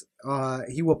is,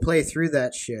 he will play through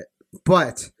that shit.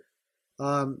 But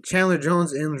Chandler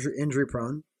Jones injury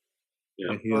prone.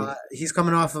 Yeah, he's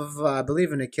coming off of I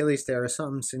believe an Achilles tear or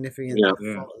something significant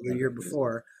the year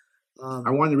before. I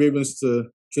want the Ravens to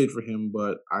trade for him,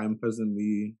 but I'm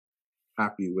pleasantly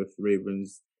happy with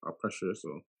Ravens' pressure.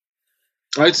 So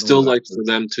I'd still like for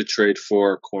them to trade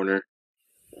for a corner.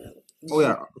 Oh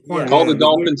yeah, Call the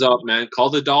Dolphins up, man. Call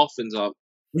the Dolphins up.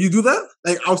 Will you do that?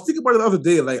 Like, I was thinking about it the other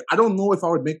day. Like, I don't know if I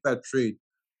would make that trade.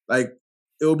 Like,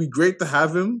 it would be great to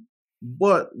have him,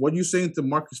 but what are you saying to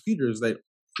Marcus Peters? Like,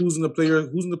 who's in the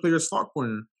player's slot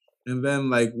corner? And then,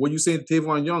 like, what are you saying to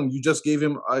Tavon Young? You just gave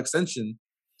him an extension.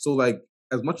 So, like,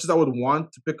 as much as I would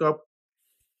want to pick up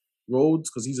Rhodes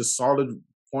because he's a solid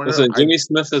corner. Listen, Jimmy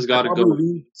Smith has got to go.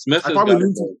 Smith has got to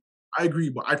go. I agree,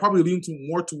 but I probably lean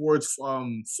more towards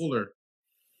Fuller,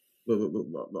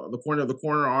 the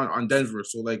corner on Denver.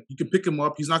 So like you can pick him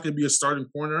up. He's not going to be a starting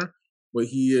corner, but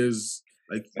he is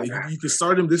like you can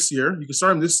start him this year. You can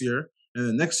start him this year, and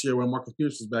then next year when Marcus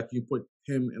Peters is back, you put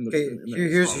him in the.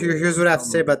 Here's what I have to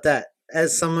say about that.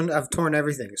 As someone, I've torn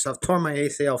everything. So I've torn my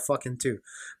ACL fucking too.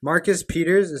 Marcus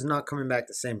Peters is not coming back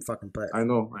the same fucking player. I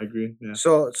know. I agree. Yeah.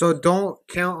 So don't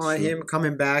count on him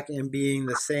coming back and being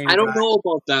the same. I don't know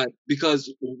about that because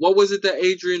what was it that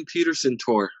Adrian Peterson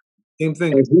tore? Same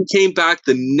thing. And he came back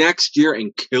the next year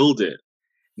and killed it.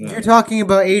 Yeah. You're talking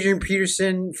about Adrian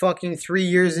Peterson fucking 3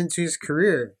 years into his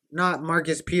career, not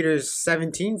Marcus Peters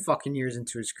 17 fucking years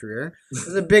into his career.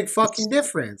 There's a big fucking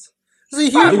difference. I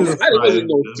wasn't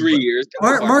no 3 years.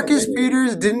 Marcus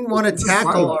Peters didn't want to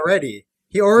tackle already.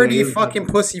 He already fucking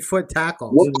pussyfoot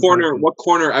tackled. What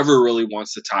corner ever really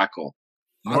wants to tackle?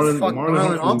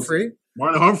 Marlon Humphrey.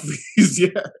 Marlon Humphreys, yeah.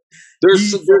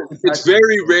 It's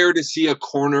very rare to see a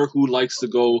corner who likes to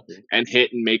go and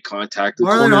hit and make contact. The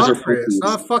Marlon Humphrey. It's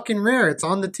not fucking rare. It's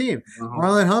on the team.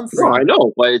 Marlon Humphrey. No, I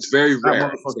know, but it's very rare.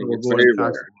 It's very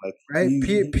rare.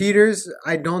 Right? Peters,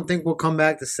 I don't think will come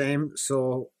back the same.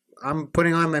 So I'm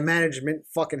putting on my management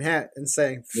fucking hat and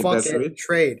saying, fuck it,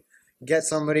 trade. Get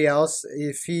somebody else.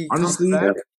 If he comes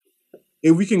back.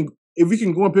 If we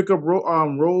can go and pick up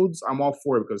Rhodes, I'm all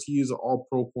for it because he is an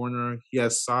all-pro corner. He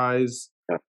has size.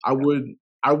 I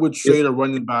would trade a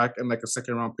running back and like a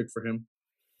second-round pick for him.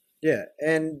 Yeah,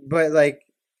 but like,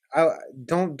 I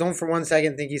don't for 1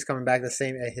 second think he's coming back the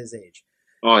same at his age.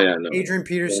 Oh yeah, no. Adrian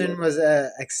Peterson was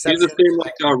an exception. He's the same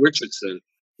like Richardson.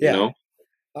 Yeah. You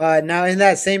know? Now in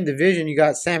that same division, you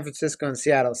got San Francisco and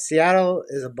Seattle. Seattle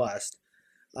is a bust.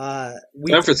 San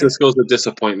Francisco's a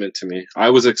disappointment to me. I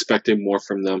was expecting more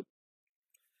from them.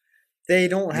 They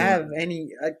don't have any.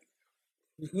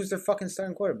 Who's their fucking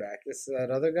starting quarterback? It's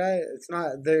that other guy. It's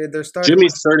not. They're starting.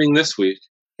 Jimmy's starting this week.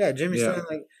 Yeah, Jimmy's starting.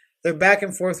 Like they're back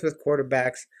and forth with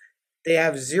quarterbacks. They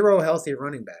have 0 healthy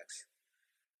running backs.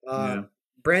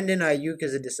 Brandon Ayuk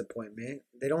is a disappointment.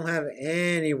 They don't have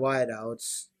any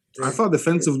wideouts. I thought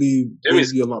defensively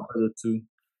they'd be a lot better too.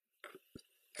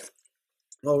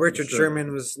 Well, Richard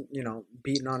Sherman was,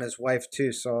 beating on his wife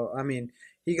too. So I mean,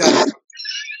 he got.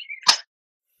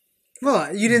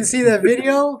 Well, you didn't see that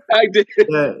video? I did.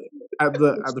 Yeah, at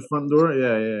the front door.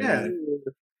 Yeah.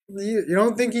 You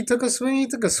don't think he took a swing? He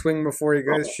took a swing before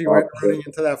she went running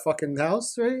into that fucking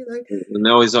house, right? Like, and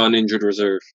now he's on injured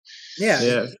reserve.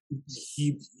 Yeah.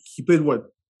 He played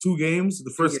 2 games?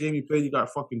 The first game he played, he got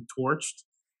fucking torched.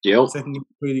 Yep. Second game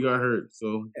he played, he got hurt.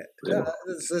 So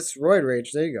it's roid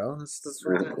rage. There you go. That's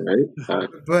right.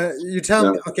 But you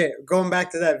tell me, okay, going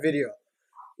back to that video.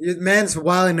 Your man's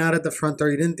wilding out at the front door.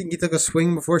 You didn't think he took a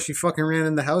swing before she fucking ran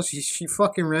in the house? She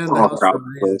fucking ran in the house.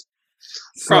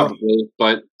 Probably,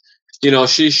 but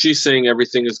she's saying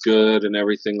everything is good and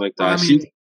everything like that. I mean,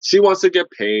 she wants to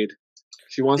get paid.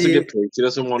 She wants to get paid. She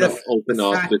doesn't want to open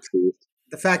up the truth.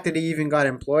 The fact that he even got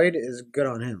employed is good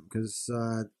on him because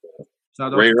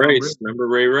Ray Rice. Remember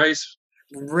Ray Rice?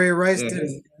 Ray Rice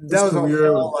did. That was a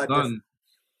whole lot different.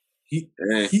 He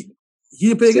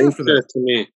didn't pay again after that. To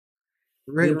me.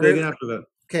 He didn't pay again after that.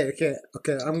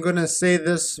 Okay. I'm gonna say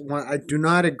this one. I do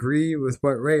not agree with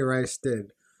what Ray Rice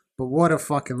did, but what a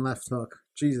fucking left hook!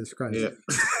 Jesus Christ. Yeah.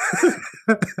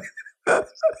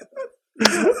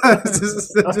 I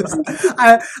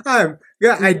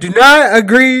do not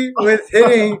agree with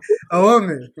hitting a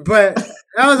woman, but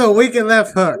that was a weak and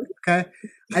left hook. Okay,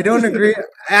 I don't agree.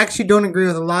 I actually don't agree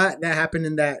with a lot that happened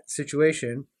in that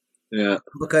situation. Yeah,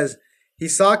 because he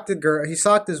socked the girl. He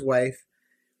socked his wife.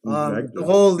 Exactly. The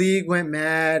whole league went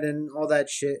mad and all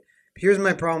that shit. Here's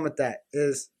my problem with that: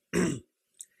 is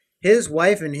his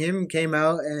wife and him came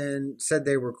out and said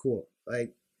they were cool.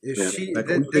 Like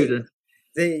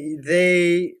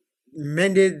they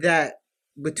mended that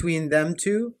between them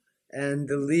two, and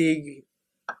the league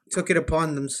took it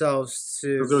upon themselves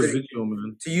to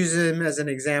use him as an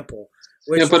example.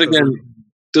 But again,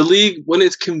 the league, when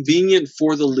it's convenient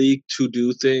for the league to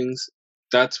do things,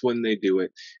 that's when they do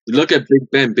it. You look at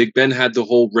Big Ben. Big Ben had the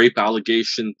whole rape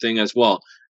allegation thing as well.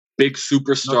 Big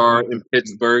superstar in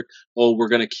Pittsburgh. Oh, we're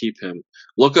going to keep him.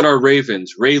 Look at our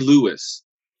Ravens. Ray Lewis.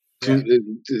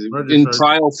 In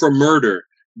trial for murder.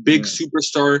 Big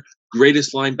superstar,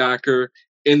 greatest linebacker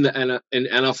in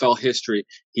NFL history.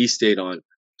 He stayed on.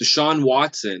 Deshaun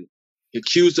Watson,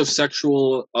 accused of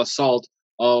sexual assault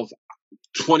of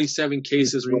 27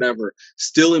 cases, whatever,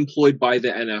 still employed by the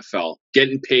NFL,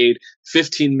 getting paid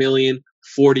 $15 million,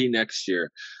 $40 next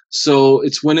year. So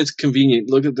it's when it's convenient.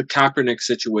 Look at the Kaepernick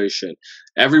situation.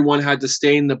 Everyone had to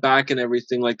stay in the back and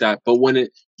everything like that. But when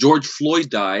George Floyd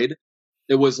died,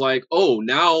 it was like, oh,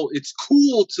 now it's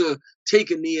cool to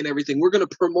take a knee and everything. We're going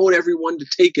to promote everyone to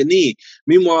take a knee.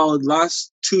 Meanwhile, the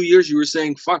last 2 years, you were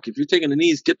saying, fuck, if you're taking a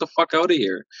knee, get the fuck out of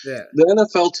here. Yeah. The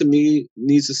NFL, to me,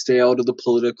 needs to stay out of the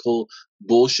political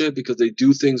bullshit because they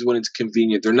do things when it's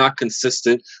convenient. They're not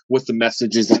consistent with the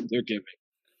messages that they're giving.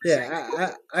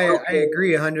 Yeah, I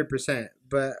agree 100%.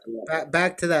 But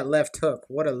back to that left hook.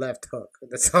 What a left hook.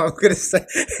 That's all I'm going to say.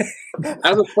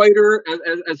 As a fighter,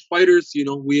 as fighters,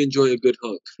 we enjoy a good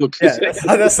hook. Yeah,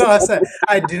 that's all I said.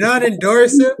 I do not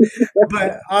endorse it,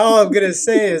 but all I'm going to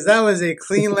say is that was a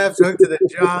clean left hook to the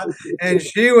jaw, and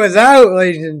she was out,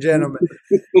 ladies and gentlemen.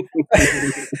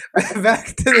 back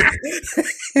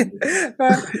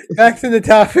to the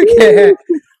topic here.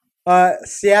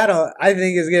 Seattle, I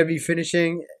think, is going to be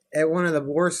finishing at one of the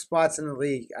worst spots in the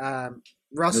league.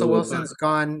 Russell Wilson's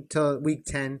gone till week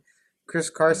 10. Chris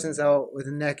Carson's out with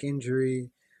a neck injury.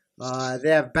 They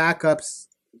have backups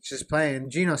just playing.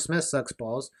 Geno Smith sucks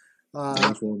balls.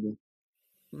 Sucking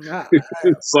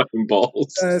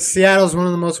balls. Seattle's one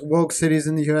of the most woke cities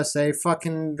in the USA.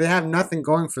 They have nothing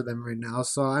going for them right now.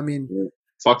 So, I mean...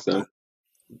 Fuck them.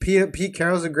 Pete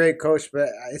Carroll's a great coach, but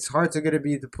it's hard to get to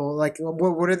be the pull. Like,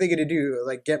 what are they going to do?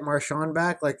 Like, get Marshawn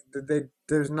back? Like,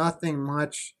 there's nothing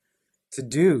much to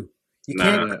do. You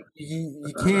can't.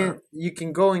 You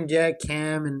can go and get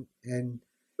Cam and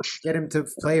get him to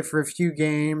play for a few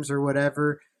games or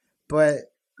whatever,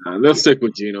 but they'll stick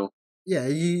with Geno. Yeah,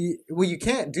 you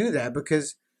can't do that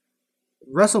because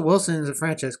Russell Wilson is a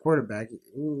franchise quarterback.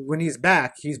 When he's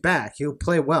back, he's back. He'll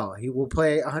play well. He will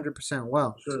play 100%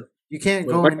 well. Sure. You can't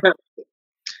go.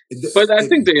 But I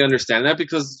think they understand that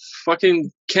because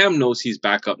fucking Cam knows he's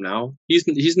back up now.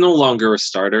 He's no longer a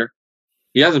starter.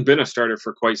 He hasn't been a starter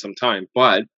for quite some time,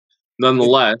 but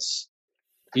nonetheless,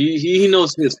 he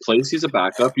knows his place. He's a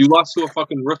backup. You lost to a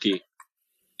fucking rookie.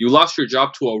 You lost your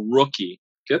job to a rookie.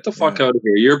 Get the fuck out of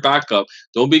here. You're backup.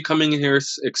 Don't be coming in here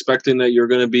expecting that you're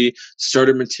going to be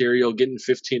starter material, getting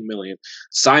 $15 million.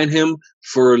 Sign him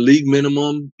for league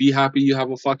minimum. Be happy you have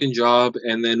a fucking job,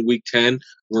 and then week 10,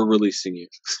 we're releasing you.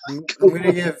 I'm going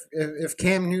to give, if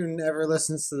Cam Newton ever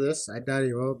listens to this, I doubt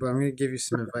he will, but I'm going to give you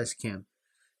some advice, Cam.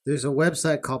 There's a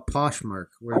website called Poshmark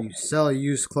where you sell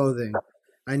used clothing.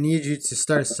 I need you to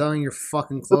start selling your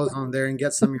fucking clothes on there and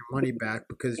get some of your money back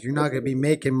because you're not going to be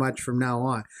making much from now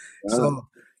on. Yeah. So,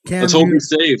 Cam let's hope he's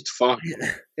saved. Fuck.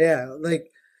 Yeah,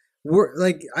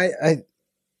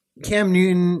 Cam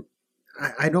Newton,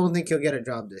 I don't think he'll get a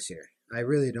job this year. I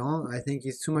really don't. I think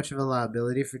he's too much of a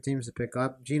liability for teams to pick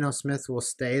up. Geno Smith will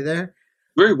stay there.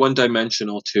 Very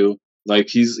one-dimensional too. Like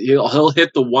he'll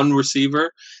hit the one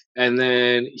receiver, and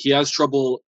then he has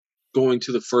trouble going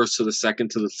to the first, to the second,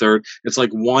 to the third. It's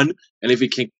like one, and if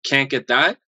he can't get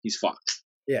that, he's fucked.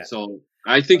 Yeah. So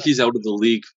I think he's out of the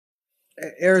league.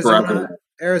 Arizona,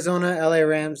 LA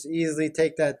Rams easily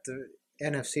take that to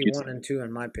NFC 1 and 2,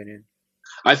 in my opinion.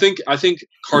 I think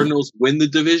Cardinals win the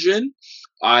division.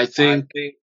 I think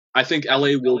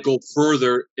LA will go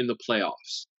further in the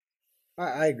playoffs.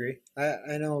 I agree.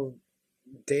 I know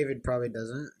David probably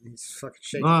doesn't. He's fucking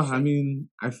shaking. I mean,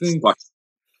 I think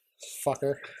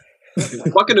fucker.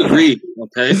 Fucking agree.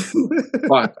 Okay.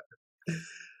 Fuck.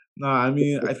 I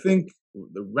mean, I think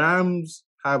the Rams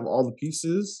have all the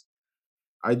pieces.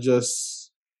 I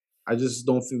just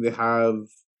don't think they have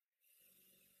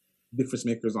difference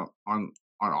makers on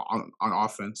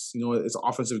offense. You know, it's an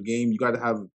offensive game. You got to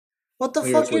have. What the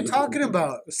fuck are you talking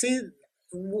about? See,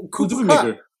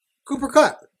 Cooper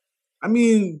Kupp. I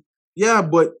mean, yeah,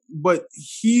 but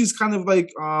he's kind of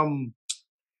like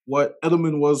what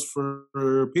Edelman was for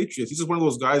Patriots. He's just one of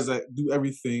those guys that do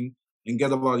everything and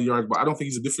get a lot of yards, but I don't think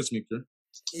he's a difference maker.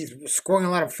 He's scoring a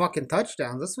lot of fucking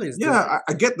touchdowns. That's what he's doing. Yeah,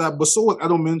 I get that, but so was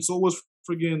Edelman. So was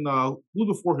friggin' who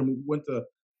before him went to.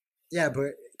 Yeah,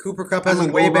 but Cooper Kupp has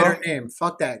a way better name.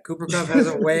 Fuck that. Cooper Kupp has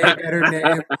a way better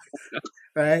name.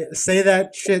 Right? Say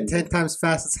that shit 10 times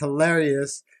fast. It's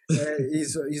hilarious.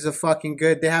 He's a fucking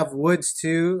good. They have Woods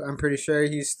too. I'm pretty sure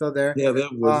he's still there. Yeah, they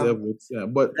have Woods. Yeah,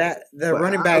 but the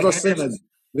running back.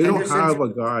 They don't have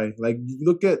a guy like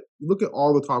look at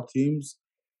all the top teams.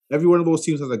 Every one of those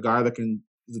teams has a guy that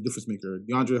is a difference maker.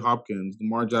 DeAndre Hopkins,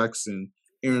 Lamar Jackson,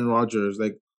 Aaron Rodgers.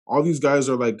 Like all these guys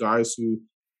are like guys who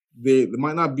they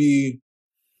might not be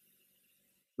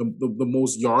the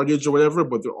most yardage or whatever,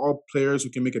 but they're all players who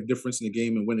can make a difference in the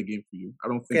game and win a game for you. I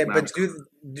don't think. Okay, but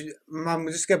I'm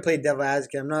just gonna play devil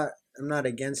advocate. I'm not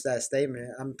against that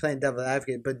statement. I'm playing devil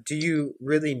advocate. But do you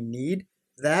really need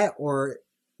that, or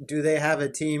do they have a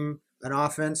team, an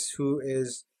offense who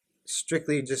is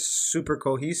strictly just super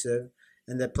cohesive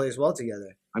and that plays well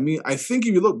together? I mean, I think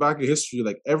if you look back at history,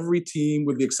 like every team,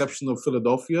 with the exception of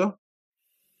Philadelphia,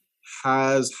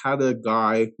 has had a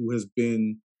guy who has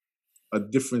been a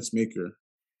difference maker.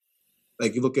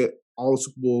 Like you look at all the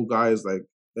Super Bowl guys, like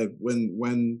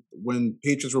when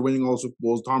Patriots were winning all the Super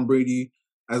Bowls, Tom Brady,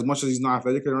 as much as he's not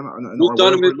athletic or not,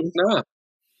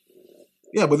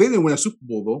 yeah, but they didn't win a Super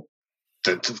Bowl though.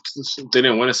 They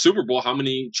didn't win a Super Bowl. How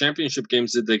many championship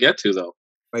games did they get to though?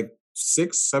 Like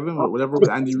 6, 7, or whatever with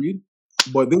Andy Reid.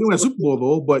 But they didn't win a Super Bowl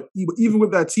though. But even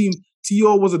with that team,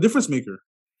 T.O. was a difference maker.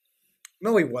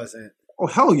 No, he wasn't. Oh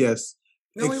hell yes.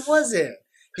 No, he wasn't.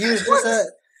 He was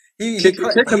just Kick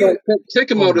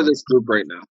him out of this group right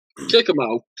now. Kick him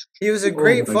out. He was a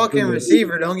great fucking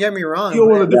receiver. Don't get me wrong. T.O.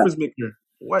 was a difference maker.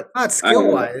 What? Not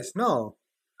skill wise. No.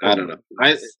 I don't know.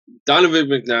 Donovan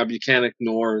McNabb. You can't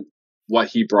ignore what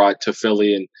he brought to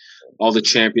Philly and all the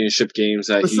championship games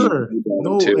that he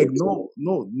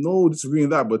no disagreeing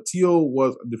with that, but T.O.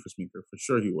 was a difference maker for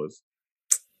sure. He was.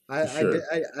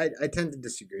 I tend to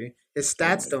disagree. His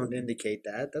stats don't indicate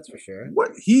that. That's for sure.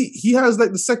 What he has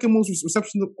like the second most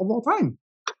reception of all time.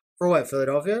 For what?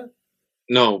 Philadelphia?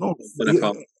 No,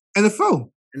 NFL.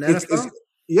 NFL. In NFL?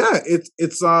 It's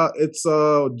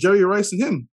Jerry Rice and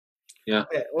him. Yeah.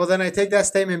 Okay, well, then I take that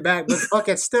statement back, but fuck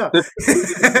it still. You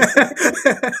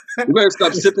better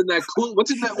stop sipping that cool.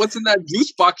 What's in that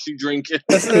juice box you drink?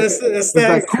 It's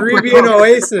that Caribbean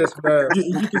Oasis, bro.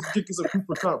 You can drink some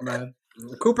Cooper Kupp, man.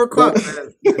 Cooper Kupp,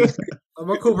 man. I'm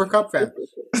a Cooper Kupp fan.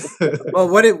 Well,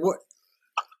 what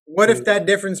if that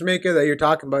difference maker that you're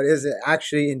talking about is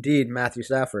actually indeed Matthew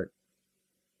Stafford?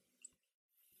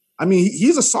 I mean,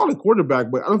 he's a solid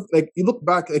quarterback, but I don't like. You look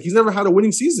back, like he's never had a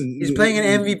winning season. He's playing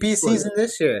an MVP season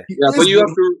this year. Yeah, but you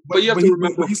have to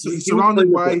remember he's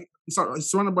surrounded by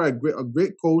a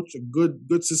great coach, a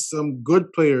good system,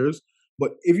 good players.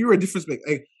 But if you're a difference maker,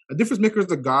 a difference maker is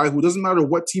the guy who doesn't matter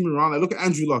what team you're on. Like look at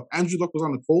Andrew Luck. Andrew Luck was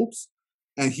on the Colts.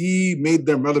 and he made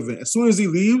them relevant. As soon as he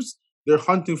leaves, they're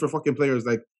hunting for fucking players.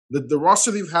 Like the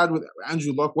roster they've had with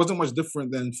Andrew Luck wasn't much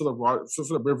different than Philip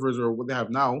Rivers or what they have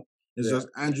now. It's just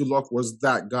Andrew Luck was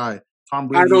that guy. Tom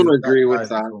Brady. I don't agree with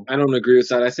that. So. I don't agree with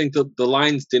that. I think the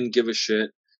Lions didn't give a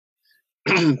shit.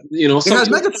 You know, they had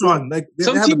Megatron. Like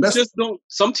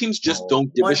some teams just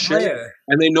don't give a shit,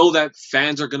 and they know that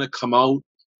fans are gonna come out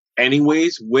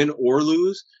anyways, win or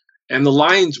lose. And the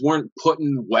Lions weren't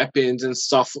putting weapons and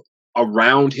stuff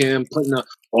around him, putting an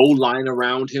O-line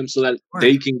around him so that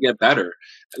they can get better.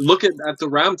 Look at the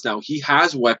Rams now. He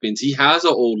has weapons. He has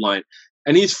an O-line,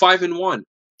 and he's 5-1.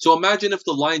 So imagine if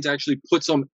the Lions actually put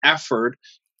some effort.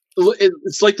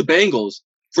 It's like the Bengals.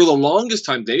 For the longest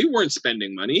time, they weren't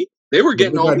spending money. They were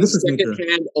getting all these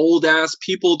second-hand, old-ass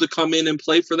people to come in and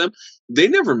play for them. They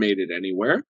never made it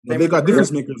anywhere. But they got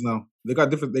difference makers now. They got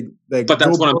different. But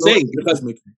that's what I'm saying.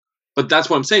 But that's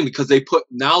what I'm saying, because they're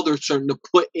starting to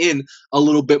put in a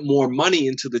little bit more money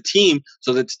into the team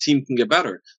so that the team can get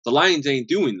better. The Lions ain't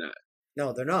doing that.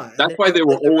 No, they're not. That's why they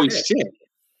were always shit.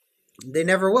 They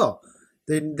never will.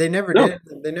 They never did.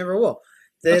 They never will.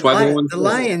 The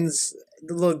Lions,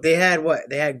 look, they had what?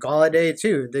 They had Golladay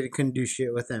too. They couldn't do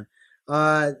shit with him.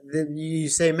 You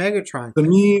say Megatron. To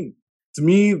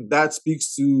me, that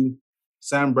speaks to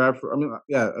Sam Bradford. I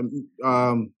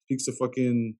mean, speaks to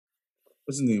fucking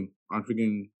what's his name? I'm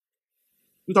freaking.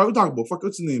 We talking about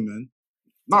what's his name, man?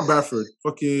 Not Bradford.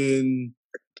 Fucking.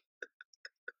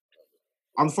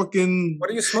 I'm fucking. What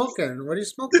are you smoking?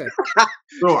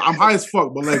 Bro, I'm high as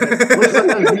fuck, but like, what does that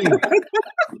guy's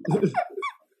name?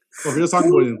 We're just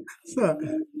talking about him.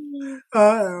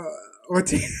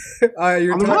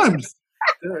 You're talking.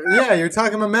 Yeah, you're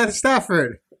talking about Matthew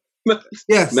Stafford.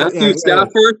 Yes, Matthew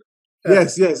Stafford.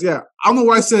 Yes. I don't know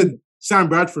why I said Sam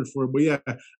Bradford for it, but yeah.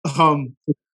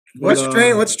 What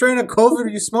strain of COVID are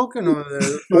you smoking on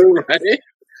there? Right?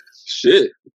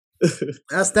 Shit.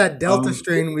 That's that Delta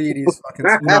strain weed he's fucking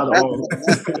not at all.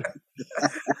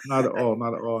 Not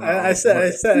at all.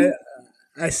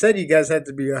 I said you guys had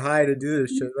to be high to do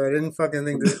this shit, but I didn't fucking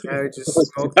think this guy would just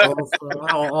smoke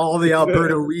all the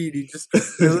Alberta weed.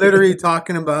 You're literally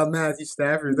talking about Matthew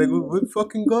Stafford. Like, what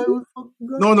fucking guy?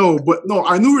 No,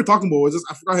 I knew we were talking about. It was just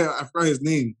I forgot his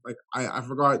name. Like I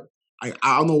forgot. I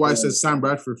don't know why I said Sam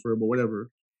Bradford for it, but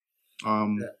whatever.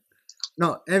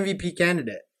 No, MVP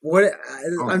candidate.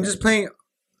 I'm just playing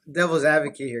devil's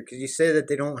advocate here because you say that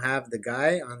they don't have the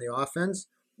guy on the offense.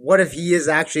 What if he is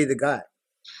actually the guy?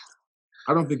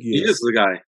 I don't think he is. He is the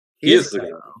guy. He is the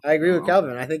guy. I agree with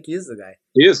Calvin. I think he is the guy.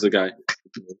 He is the guy.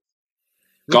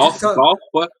 Golf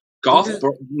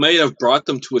may have brought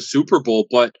them to a Super Bowl,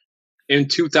 but in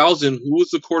 2000, who was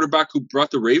the quarterback who brought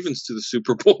the Ravens to the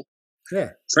Super Bowl?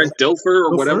 Yeah, Trent Dilfer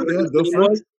or whatever his name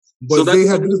was. But so they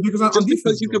had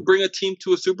because you could bring a team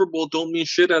to a Super Bowl don't mean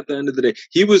shit at the end of the day.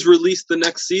 He was released the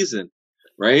next season,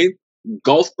 right?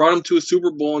 Golf brought him to a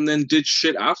Super Bowl and then did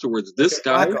shit afterwards. This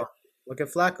guy, look at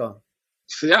Flacco.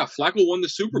 Yeah, Flacco won the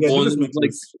Super Bowl and was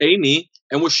like, pay me,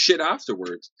 and was shit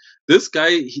afterwards. This guy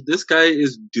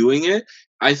is doing it.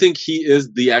 I think he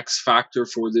is the X factor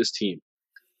for this team.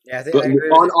 Yeah, but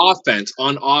on offense,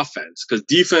 because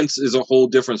defense is a whole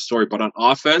different story. But on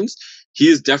offense, he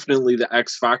is definitely the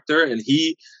X factor, and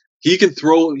he can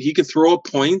throw up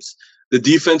points. The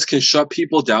defense can shut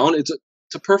people down. It's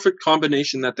a perfect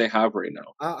combination that they have right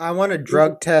now. I want to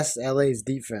drug test LA's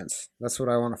defense. That's what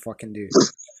I want to fucking do.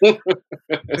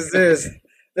 Because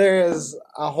there is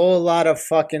a whole lot of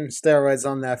fucking steroids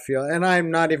on that field, and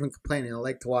I'm not even complaining. I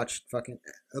like to watch fucking,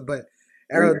 but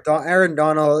Aaron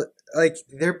Donald, like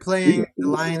they're playing the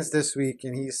Lions this week,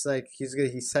 and he said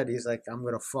I'm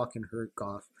gonna fucking hurt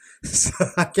Goff. So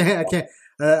I can't.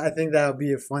 I think that would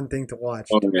be a fun thing to watch.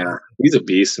 Oh yeah, he's a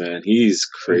beast, man. He's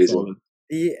crazy.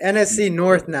 The NFC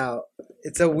North now,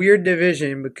 it's a weird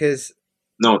division because.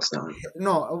 No, it's not.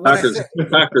 No,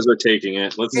 Packers are taking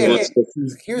it. Let's end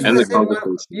the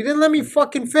conversation. You didn't let me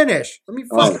fucking finish. Let me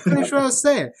fucking finish what I was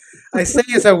saying. I say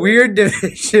it's a weird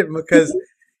division because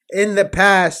in the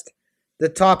past, the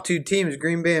top two teams,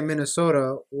 Green Bay and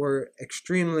Minnesota, were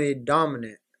extremely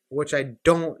dominant, which I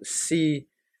don't see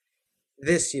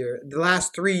this year. The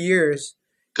last 3 years.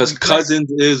 Because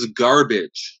Cousins is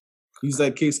garbage. He's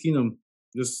like Case Keenum.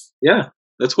 Yeah,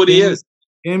 that's what he is.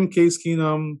 Him, Case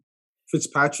Keenum,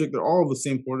 Fitzpatrick, they're all the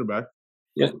same quarterback.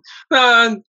 Yeah,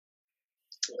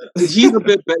 he's a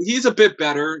bit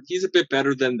better. He's a bit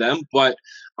better than them, but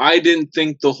I didn't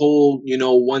think the whole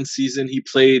one season he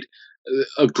played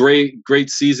a great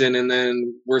season, and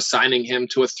then we're signing him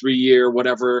to a 3-year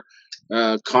whatever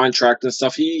contract and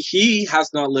stuff. He has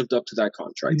not lived up to that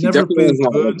contract. He never definitely plays has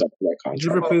not good. lived up to that He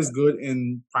contract. never plays good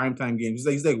in primetime games.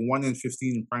 He's like 1 in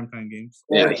 15 in primetime games.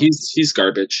 Yeah, he's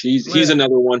garbage. He's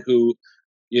another one who,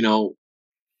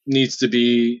 needs to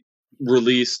be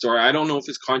released, or I don't know if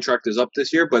his contract is up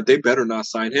this year, but they better not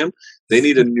sign him. They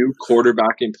need a new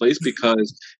quarterback in place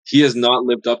because he has not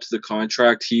lived up to the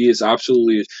contract. He is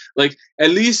absolutely at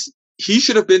least he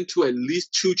should have been to at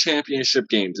least 2 championship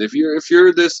games. If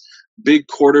you're this big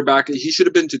quarterback, he should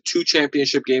have been to 2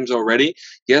 championship games already.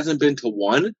 He hasn't been to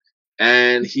 1,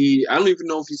 and I don't even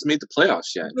know if he's made the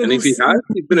playoffs yet. And if he has,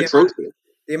 he's been atrocious.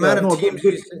 The amount of teams.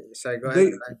 Sorry, go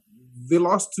ahead. They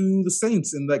lost to the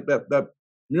Saints in that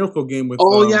miracle game with.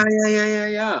 Yeah.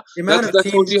 That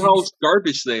tells you how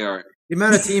garbage they are. The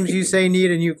amount of teams you say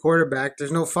need a new quarterback.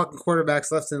 There's no fucking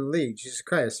quarterbacks left in the league. Jesus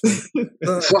Christ!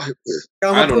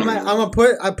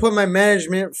 I put my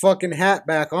management fucking hat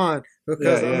back on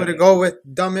because I'm gonna go with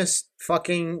dumbest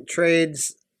fucking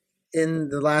trades in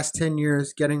the last 10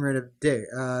 years. Getting rid of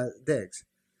Diggs.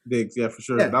 Diggs, yeah, for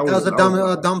sure. Yeah, that was a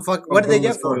dumb fuck. What did they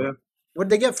get for him? What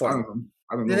did they get for him?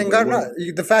 I don't know.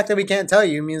 The fact that we can't tell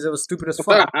you means it was stupid as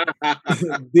fuck.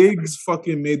 Diggs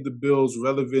fucking made the Bills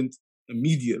relevant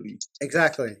immediately.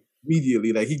 Exactly.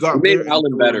 Immediately. He made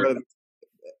Allen better.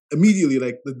 Immediately.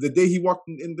 The day he walked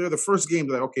in there, the first game,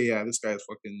 they're like, okay, yeah, this guy's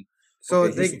fucking... So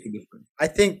I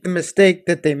think the mistake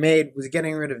that they made was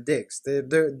getting rid of Diggs.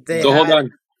 Hold on.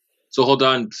 So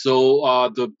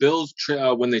the Bills,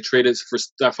 when they traded for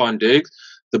Stephon Diggs,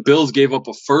 the Bills gave up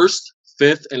a first,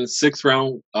 5th, and 6th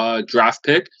round draft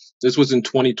pick. This was in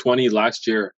 2020 last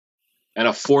year, and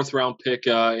a 4th round pick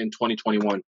in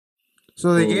 2021.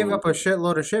 So they gave up a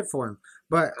shitload of shit for him,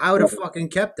 but I would have fucking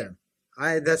kept them.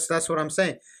 That's what I'm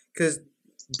saying. Because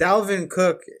Dalvin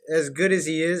Cook, as good as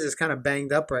he is kind of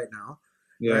banged up right now,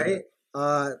 right?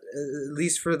 At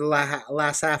least for the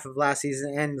last half of last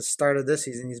season and the start of this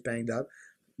season, he's banged up.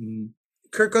 Mm-hmm.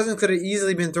 Kirk Cousins could have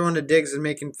easily been throwing to Diggs and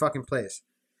making fucking plays.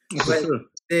 But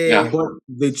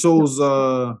they chose.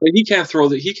 But he can't throw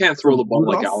the ball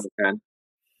like Allen can.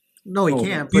 No, he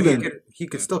can't. But he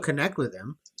could still connect with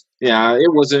him. Yeah,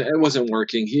 it wasn't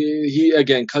working. He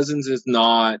again, Cousins is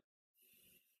not.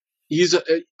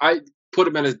 I put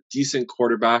him at a decent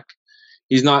quarterback.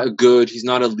 He's not good. He's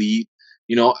not elite.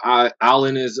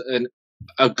 Allen is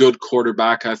a good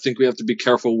quarterback. I think we have to be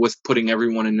careful with putting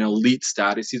everyone in an elite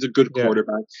status. He's a good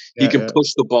quarterback. He can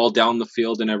push the ball down the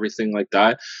field and everything like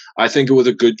that. I think it was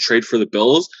a good trade for the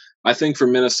Bills. I think for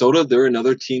Minnesota, they're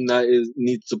another team that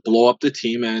needs to blow up the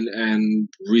team and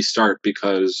restart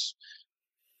because,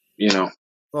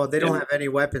 Well, they don't have any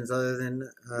weapons other than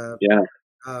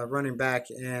running back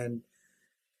and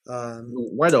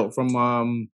Whiteout from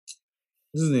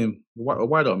what's his name?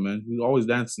 Whiteout, man. He's always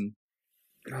dancing.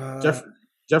 Jefferson.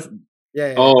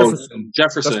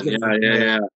 Jefferson.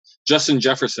 Yeah. Justin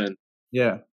Jefferson.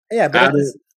 Yeah. Yeah, but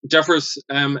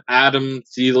Adam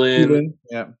Thielen.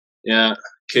 Yeah.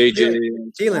 KJ.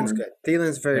 Thielen's good.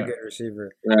 Thielen's very good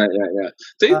receiver. Yeah.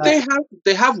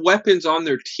 They have weapons on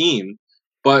their team,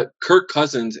 but Kirk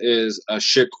Cousins is a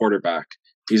shit quarterback.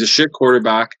 He's a shit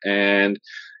quarterback, and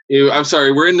I'm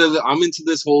sorry, I'm into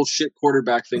this whole shit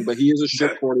quarterback thing, but he is a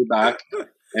shit quarterback,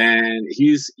 and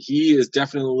he is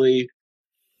definitely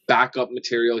backup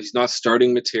material. He's not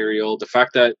starting material. The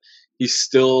fact that he's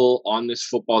still on this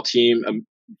football team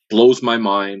blows my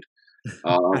mind.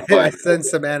 I sense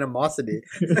some animosity.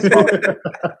 This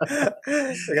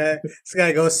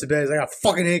guy goes to bed. He's like, I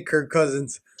fucking hate Kirk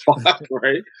Cousins.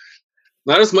 Right?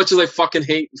 Not as much as I fucking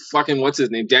hate what's his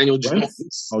name? Daniel Jones.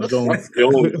 Jones.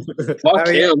 Fuck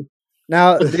him.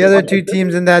 Now, the other 2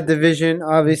 teams in that division,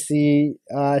 obviously,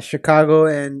 Chicago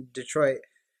and Detroit.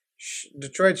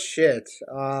 Detroit's shit.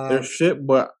 They're shit,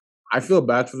 but I feel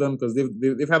bad for them because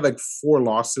they've had 4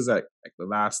 losses at the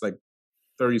last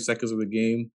 30 seconds of the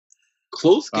game.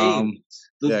 Close game.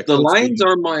 The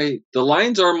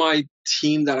Lions are my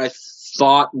team that I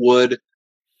thought would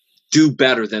do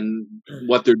better than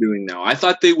what they're doing now. I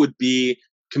thought they would be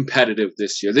competitive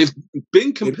this year. They've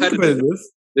been competitive.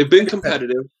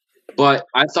 But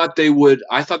I thought they would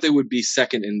be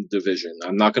second in the division.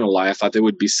 I'm not going to lie. I thought they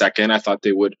would be second. I thought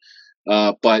they would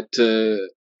but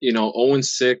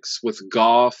 0-6 with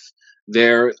Goff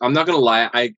there. I'm not going to lie.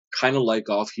 I kind of like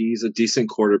Goff. He's a decent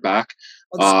quarterback.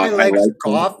 Well, this guy likes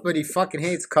Goff, but he fucking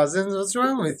hates Cousins. What's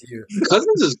wrong with you?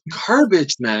 Cousins is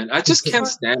garbage, man. I just can't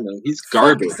stand him. He's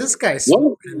garbage. This guy.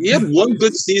 He had one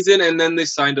good season, and then they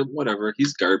signed him. Whatever.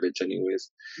 He's garbage,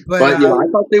 anyways. But I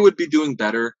thought they would be doing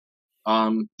better.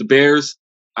 The Bears,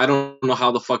 I don't know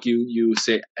how the fuck you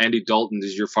say Andy Dalton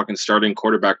is your fucking starting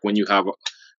quarterback when you have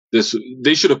this.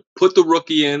 They should have put the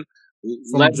rookie in,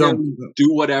 let him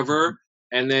do whatever,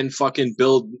 and then fucking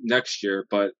build next year.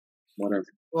 But whatever.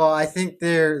 Well, I think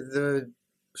the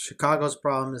Chicago's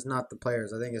problem is not the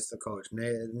players. I think it's the coach.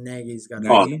 Nagy's got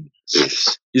to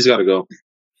he's got to go.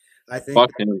 I think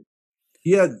fuck him.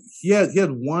 He had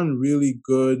one really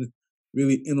good,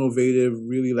 really innovative,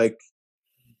 really like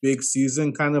big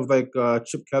season, kind of like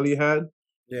Chip Kelly had,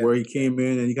 where he came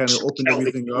in and he kind of opened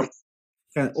everything up.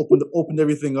 Kind of opened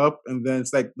everything up, and then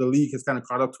it's like the league has kind of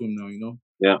caught up to him now, you know.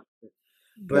 Yeah.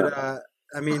 But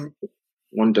I mean,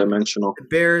 one-dimensional. The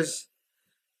Bears,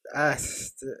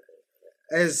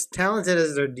 as talented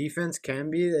as their defense can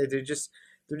be, they're just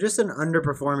an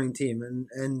underperforming team,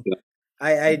 and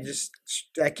I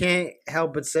can't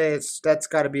help but say that's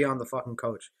got to be on the fucking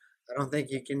coach. I don't think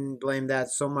you can blame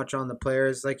that so much on the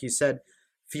players. Like you said,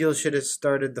 Fields should have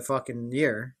started the fucking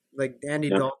year. Like Andy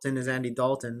Dalton is Andy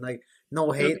Dalton. Like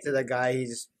no hate to the guy.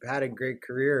 He's had a great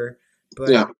career,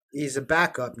 but he's a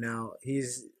backup now.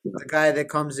 He's the guy that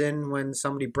comes in when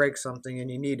somebody breaks something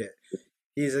and you need it.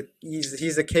 He's a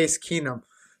Case Keenum.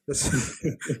 That's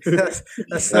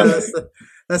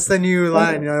the new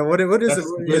line. You know what is it?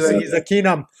 He's a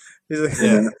Keenum.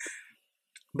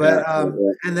 But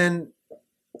and then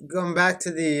going back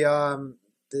to the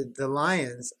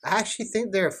Lions, I actually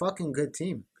think they're a fucking good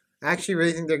team. I actually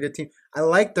really think they're a good team. I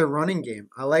like their running game.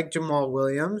 I like Jamal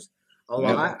Williams a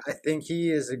lot. I think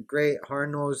he is a great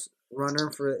hard-nosed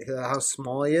runner for how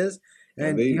small he is.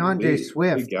 And DeAndre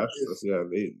Swift.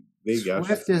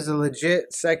 Swift is a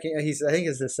legit second. I think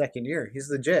it's the second year.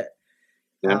 He's legit.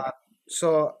 Yeah.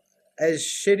 So as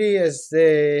shitty as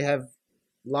they have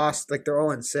lost, like they're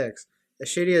 0-6, as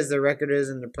shitty as their record is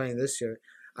and they're playing this year,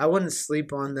 I wouldn't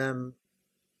sleep on them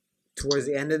towards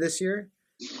the end of this year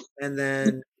and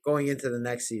then going into the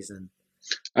next season.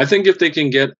 I think if they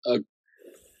can get a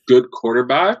good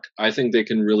quarterback, I think they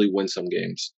can really win some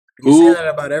games. You say that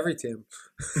about every team.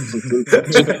 just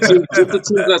the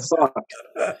teams that suck.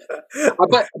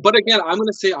 But again, I'm going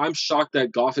to say I'm shocked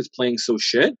that Goff is playing so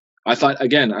shit. I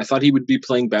thought he would be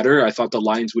playing better. I thought the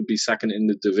Lions would be second in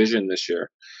the division this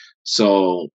year.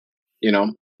 So,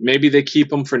 maybe they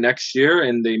keep him for next year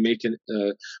and they make it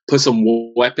put some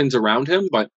weapons around him.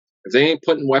 But if they ain't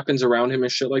putting weapons around him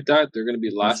and shit like that, they're going to be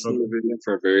last in the division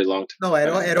for a very long time. No, at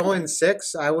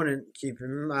 0-6, I wouldn't keep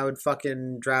him. I would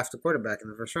fucking draft a quarterback in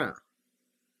the first round.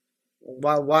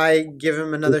 Why give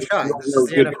him another shot? This is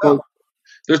the NFL.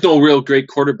 There's no real great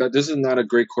quarterback. This is not a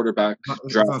great quarterback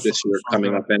draft this year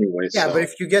coming up anyway. Yeah, but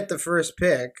if you get the first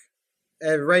pick,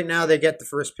 right now they get the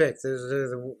first pick. They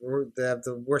have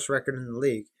the worst record in the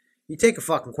league. You take a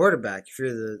fucking quarterback if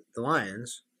you're the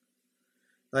Lions.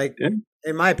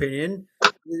 In my opinion,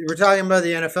 we're talking about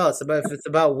the NFL. If it's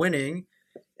about winning,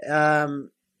 I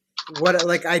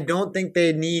don't think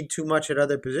they need too much at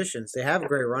other positions. They have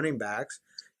great running backs.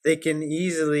 They can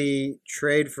easily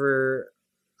trade for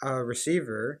a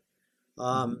receiver.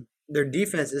 Their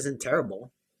defense isn't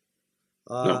terrible.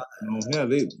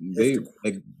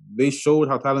 They showed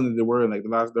how talented they were in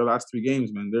their last 3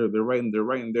 games, man. They're right in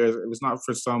there. It was not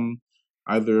for some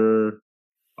either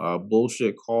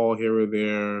bullshit call here or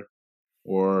there,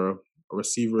 or a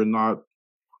receiver not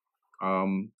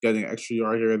getting extra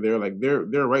yard here or there. Like they're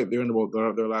right there in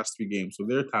about their last 3 games, so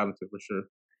they're talented for sure.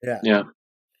 Yeah.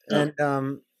 And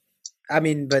I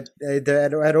mean, but at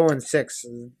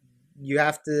 0-6, you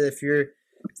have to if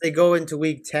they go into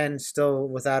week 10 still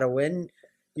without a win,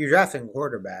 you're drafting a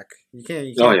quarterback. You can't.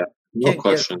 No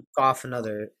question. Give Goff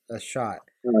another shot.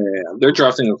 They're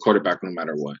drafting a quarterback no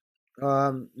matter what.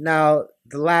 Now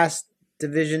the last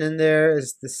division in there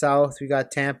is the South. We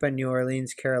got Tampa, New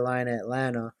Orleans, Carolina,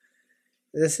 Atlanta.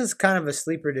 This is kind of a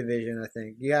sleeper division, I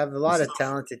think. You have a lot of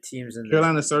talented teams in there.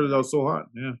 Carolina started out so hot,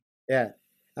 yeah. Yeah.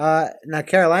 Now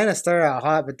Carolina started out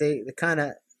hot, but they kind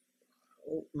of.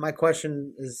 My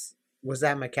question is, was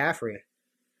that McCaffrey?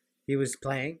 He was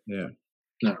playing. Yeah.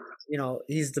 No.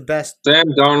 He's the best. Sam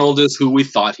Darnold is who we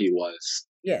thought he was.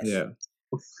 Yes. Yeah.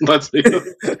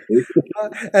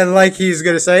 And like he's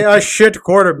gonna say, a shit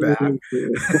quarterback.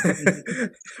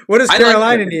 What does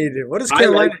Carolina need? What does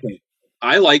Carolina need?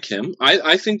 I like him.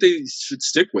 I think they should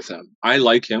stick with him. I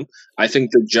like him. I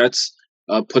think the Jets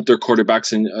put their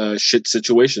quarterbacks in shit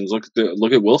situations.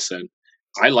 Look at Wilson.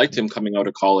 I liked him coming out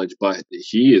of college, but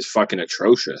he is fucking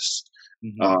atrocious.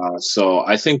 Mm-hmm. So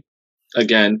I think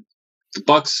again, the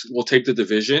Bucks will take the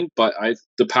division, but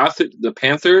the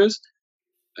Panthers.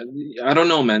 I don't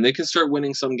know, man. They can start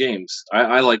winning some games.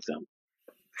 I like them.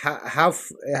 How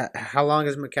long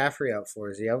is McCaffrey out for?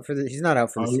 Is he out for the? He's not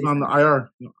out for the He's on season. the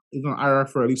IR. He's on IR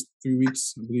for at least 3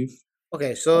 weeks, I believe.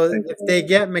 Okay, so think if they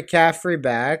get McCaffrey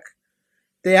back,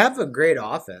 they have a great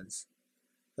offense.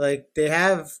 Like they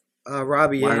have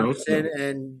Robbie Miles,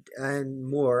 Anderson and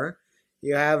Moore.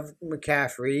 You have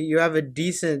McCaffrey. You have a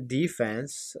decent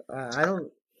defense. I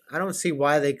don't see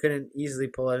why they couldn't easily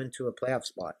pull it into a playoff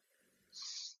spot.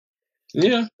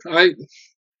 Yeah,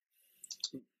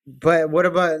 But what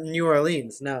about New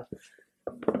Orleans now?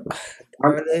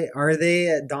 Are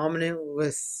they dominant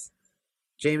with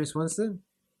Jameis Winston?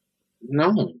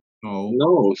 no, no.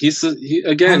 no. And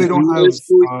Again. they He don't have is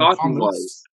who we thought he Thomas.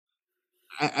 was.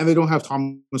 And they don't have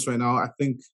Thomas right now. I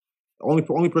think the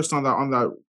only person on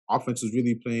that offense is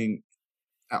really playing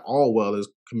at all well is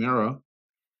Kamara.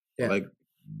 Yeah. Like,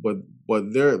 but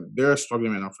they're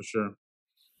struggling right now for sure.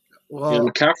 Well, Yeah,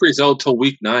 McCaffrey's out till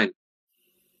week 9.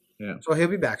 so he'll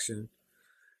be back soon.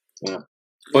 Yeah,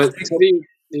 but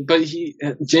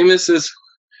Jameis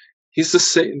he's the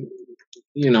same.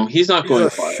 He's not going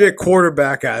far. Shit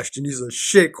quarterback, Ashton. He's a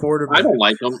shit quarterback. I don't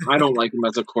like him. I don't like him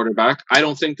as a quarterback. I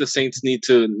don't think the Saints need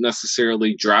to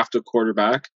necessarily draft a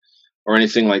quarterback or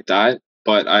anything like that.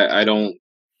 But I don't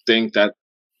think that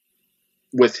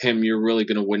with him you're really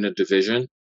going to win a division.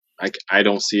 I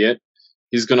don't see it.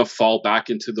 He's going to fall back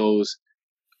into those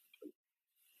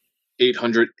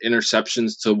 800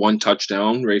 interceptions to 1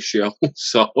 touchdown ratio.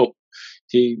 So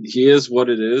he is what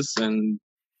it is, and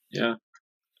yeah.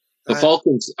 The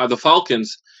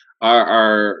Falcons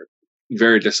are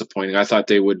very disappointing. I thought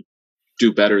they would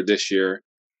do better this year.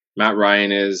 Matt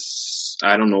Ryan is,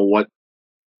 I don't know what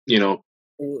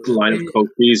line of coach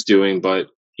he's doing, but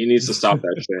he needs to stop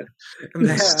that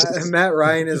shit. Matt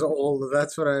Ryan is old.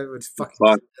 That's what I would fucking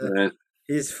say. Man.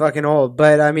 He's fucking old.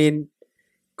 But I mean,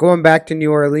 going back to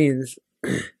New Orleans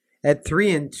at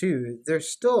 3-2, they're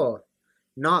still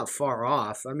not far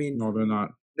off. I mean, No, they're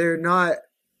not.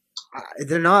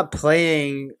 They're not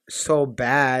playing so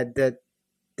bad that.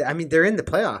 I mean, they're in the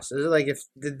playoffs. They're like if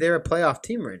they're a playoff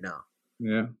team right now.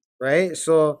 Yeah. Right.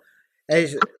 So,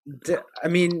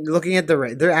 looking at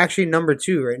they're actually number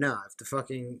 2 right now. If the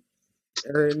fucking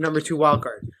or number 2 wild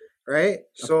card, right?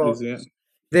 So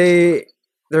they're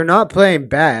not playing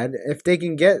bad. If they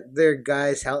can get their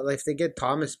guys help, like if they get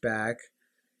Thomas back,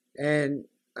 and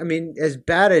I mean, as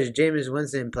bad as Jameis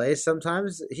Winston plays,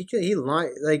 sometimes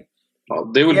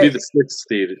they would be the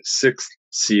sixth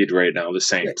seed right now. The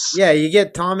Saints. Yeah, you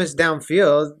get Thomas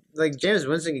downfield, like Jameis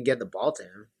Winston can get the ball to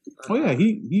him. Oh yeah,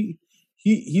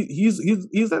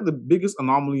 he's like the biggest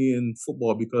anomaly in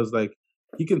football because like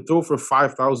he can throw for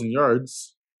 5,000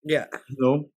 yards. Yeah,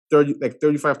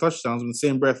 35 touchdowns. In the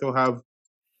same breath, he'll have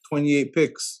 28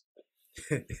 picks.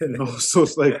 So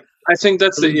it's like I think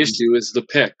that's the issue is the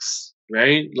picks,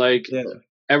 right? Like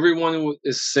everyone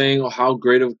is saying how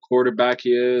great of a quarterback he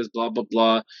is, blah blah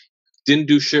blah. Didn't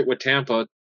do shit with Tampa.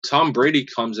 Tom Brady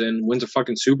comes in, wins a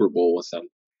fucking Super Bowl with them.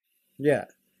 Yeah.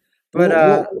 But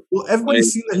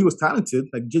everybody's seen that he was talented.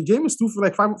 Like Jameis threw for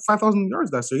like 5,000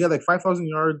 yards last year. He had like 5,000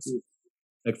 yards,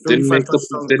 like 35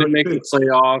 touchdowns. Didn't make the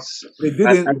playoffs. They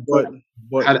didn't,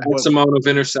 but had X amount of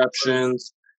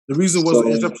interceptions. The reason was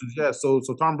interceptions. Yeah. So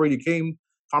Tom Brady came.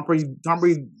 Tom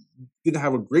Brady didn't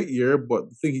have a great year, but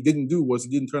the thing he didn't do was he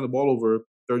didn't turn the ball over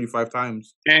 35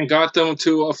 times and got them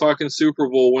to a fucking Super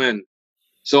Bowl win.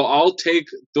 So I'll take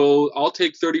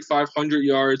 3,500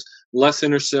 yards, less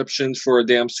interceptions for a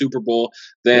damn Super Bowl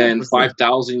than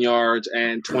 5,000 yards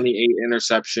and 28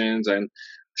 interceptions and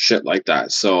shit like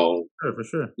that. So for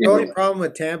sure. The only problem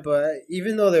with Tampa,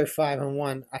 even though they're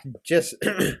 5-1,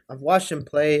 I've watched them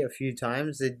play a few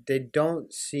times. They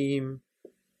don't seem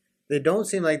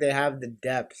like they have the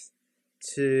depth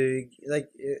to like.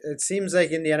 It seems like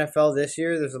in the NFL this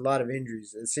year, there's a lot of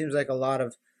injuries. It seems like a lot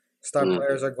of star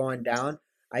players are going down.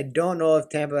 I don't know if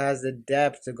Tampa has the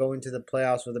depth to go into the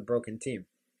playoffs with a broken team.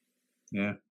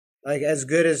 Yeah. Like, as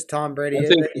good as Tom Brady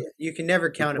is, you can never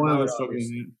count him out.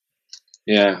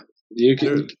 Yeah. You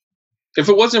can. If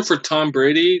it wasn't for Tom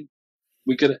Brady,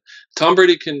 Tom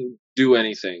Brady can do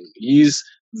anything. He's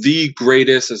the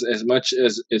greatest, as much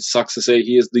as it sucks to say,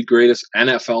 he is the greatest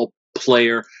NFL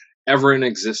player ever in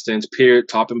existence, period,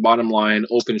 top and bottom line,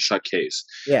 open shut case.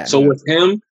 Yeah. So with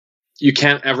him, you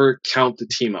can't ever count the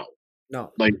team out.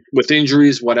 No. Like with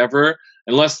injuries, whatever,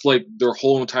 unless like their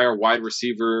whole entire wide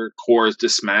receiver core is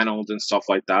dismantled and stuff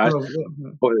like that.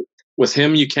 But with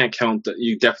him, you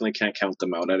definitely can't count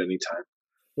them out at any time.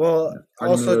 Well,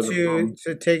 also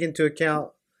to take into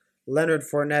account, Leonard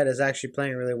Fournette is actually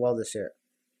playing really well this year.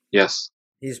 Yes.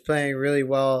 He's playing really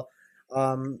well.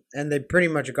 And they pretty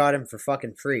much got him for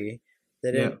fucking free.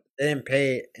 They didn't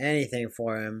pay anything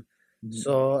for him. Mm-hmm.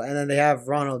 So, and then they have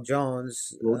Ronald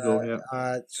Jones.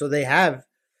 So they have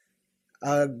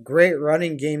a great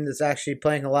running game that's actually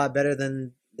playing a lot better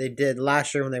than they did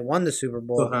last year when they won the Super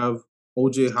Bowl. Still have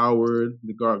O.J. Howard,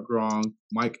 the Gronk,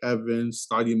 Mike Evans,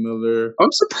 Scotty Miller.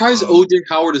 I'm surprised O.J.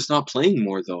 Howard is not playing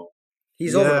more, though.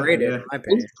 He's overrated, in my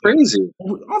opinion. He's crazy. I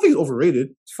don't think he's overrated.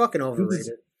 He's fucking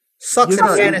overrated. Sucks in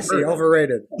fantasy.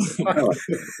 Overrated.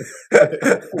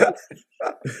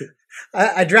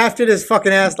 I drafted his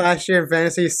fucking ass last year in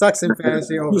fantasy. He sucks in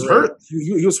fantasy. Overrated. He was hurt.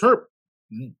 He was hurt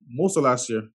most of last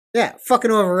year. Yeah,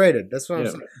 fucking overrated. That's what I'm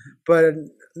saying. But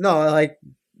no, like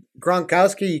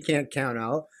Gronkowski, you can't count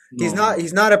out. No.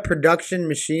 He's not a production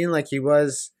machine like he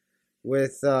was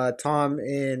with Tom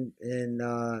in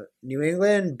New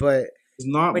England, but he's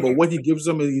not. But what he gives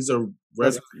them is he's a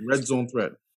red zone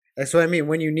threat. That's what I mean.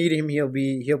 When you need him, he'll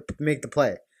make the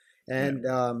play, and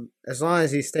as long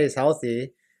as he stays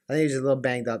healthy, I think he's a little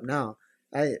banged up now.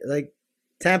 I like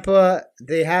Tampa.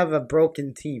 They have a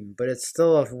broken team, but it's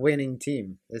still a winning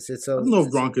team. I don't know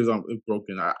if Gronk is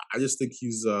broken. I just think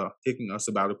he's taking a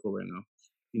sabbatical right now.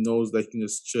 He knows that he can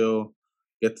just chill,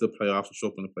 get to the playoffs, and show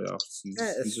up in the playoffs.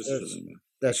 He's just chilling, man.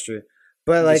 That's true.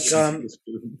 But like,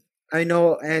 I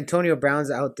know Antonio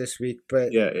Brown's out this week,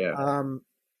 but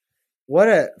what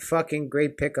a fucking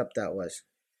great pickup that was.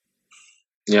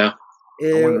 Yeah.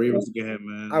 I wanted the Ravens to get him,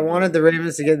 man. I wanted the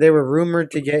Ravens to get. They were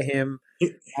rumored to get him.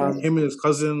 Him and his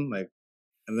cousin, like,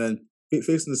 and then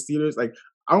facing the Steelers. Like,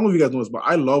 I don't know if you guys know this, but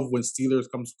I love when Steelers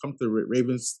come to the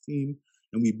Ravens team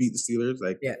and we beat the Steelers.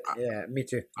 Like, yeah, me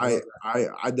too. I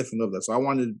definitely love that. So I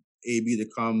wanted AB to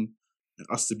come and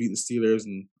us to beat the Steelers,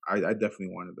 and I definitely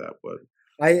wanted that. But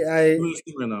I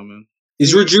right now, man.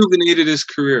 He's rejuvenated his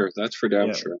career. That's for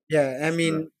damn sure. Yeah, I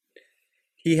mean,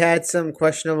 he had some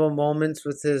questionable moments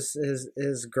with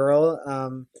his girl.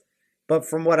 But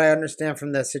from what I understand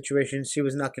from that situation, she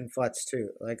was knucking futz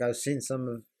too. Like, I've seen some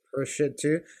of her shit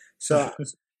too. So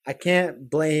I can't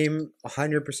blame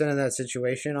 100% of that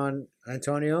situation on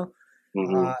Antonio.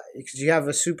 Because you have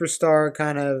a superstar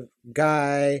kind of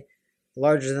guy,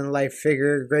 larger than life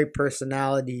figure, great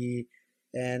personality,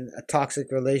 and a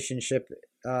toxic relationship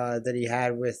that he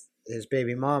had with his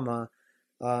baby mama.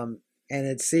 And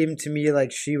it seemed to me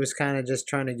like she was kind of just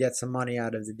trying to get some money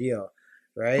out of the deal,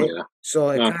 right? Oh, yeah. So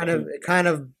I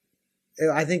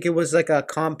think it was like a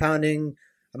compounding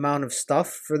amount of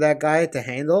stuff for that guy to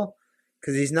handle,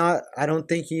 because I don't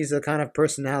think he's the kind of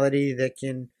personality that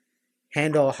can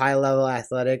handle high level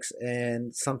athletics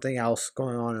and something else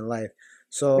going on in life.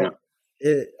 So,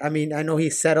 I know he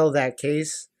settled that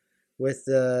case with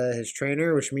his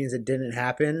trainer, which means it didn't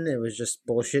happen. It was just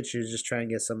bullshit. She was just trying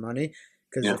to get some money,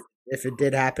 because if it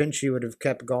did happen, she would have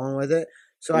kept going with it.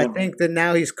 So I think that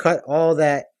now he's got all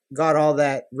that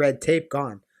red tape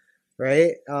gone,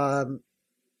 right?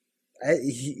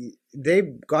 They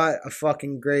got a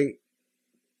fucking great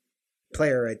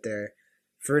player right there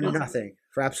for nothing,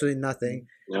 for absolutely nothing.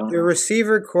 The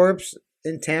receiver corps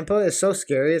in Tampa is so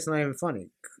scary. It's not even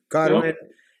funny. Godwin,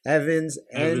 Evans,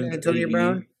 and Antonio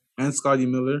Brown. And Scotty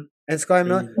Miller.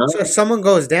 So if someone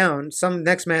goes down, some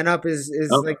next man up is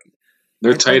like.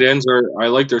 Their tight ends I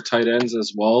like their tight ends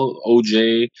as well.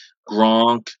 OJ,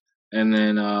 Gronk, and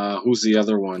then who's the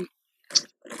other one?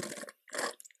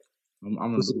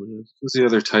 Who's the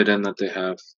other tight end that they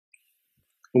have?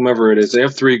 Whomever it is, they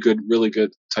have three really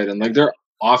good tight ends. Like, their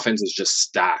offense is just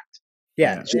stacked.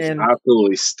 Yeah, it's just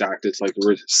absolutely stacked. It's like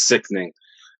sickening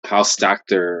how stacked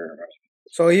they're.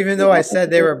 So even though I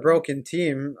said they were a broken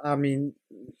team, I mean,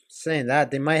 saying that,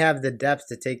 they might have the depth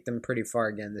to take them pretty far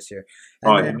again this year.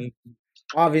 And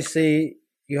obviously,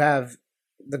 you have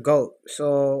the GOAT.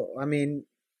 So, I mean,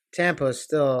 Tampa is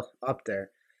still up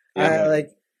there.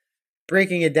 Like,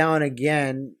 breaking it down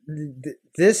again,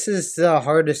 this is the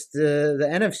hardest. The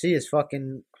NFC is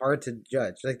fucking hard to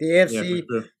judge. Like, the AFC,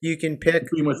 you can pick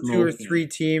two or three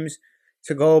teams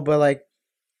to go, but, like,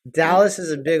 Dallas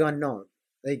is a big unknown.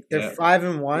 Like, they're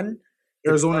 5-1.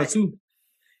 Arizona too.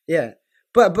 Yeah,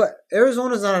 but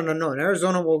Arizona's not an unknown.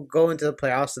 Arizona will go into the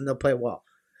playoffs and they'll play well.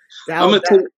 I'm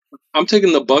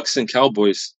taking the Bucks and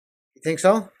Cowboys. You think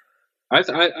so? I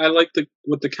like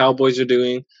what the Cowboys are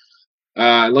doing.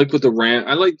 I like what the Rams.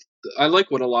 I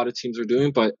like what a lot of teams are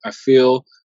doing, but I feel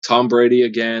Tom Brady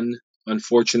again.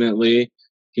 Unfortunately,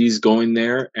 he's going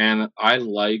there, and I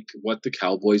like what the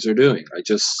Cowboys are doing. I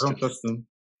don't trust them.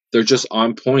 They're just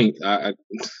on point.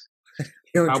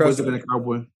 Cowboys are going to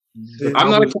Cowboy.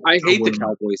 I hate the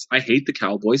Cowboys. I hate the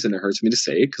Cowboys, and it hurts me to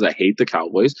say it because I hate the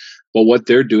Cowboys. But what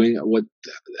they're doing,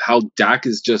 how Dak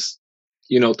is just,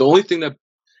 the only thing that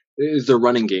is their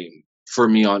running game for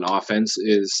me on offense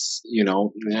is,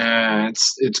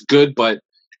 it's good, but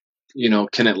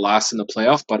can it last in the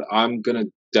playoff? But I'm gonna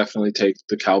definitely take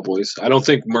the Cowboys. I don't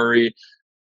think Murray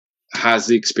has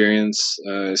the experience,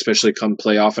 especially come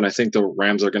playoff, and I think the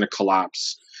Rams are gonna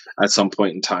collapse at some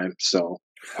point in time. So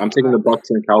I'm taking the Bucs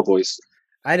and Cowboys.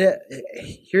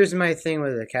 Here's my thing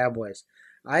with the Cowboys.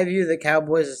 I view the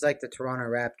Cowboys as like the Toronto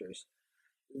Raptors.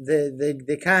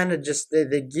 They kind of just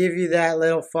they give you that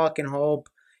little fucking hope.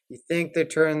 You think they're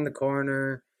turning the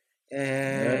corner,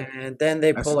 and then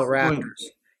they pull a Raptors.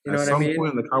 You know what I mean? At some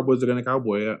point, the Cowboys are gonna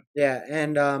Cowboy. Yeah. Yeah,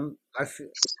 and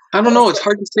I don't know. It's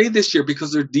hard to say this year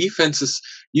because their defense is.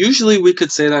 Usually, we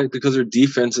could say that because their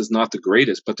defense is not the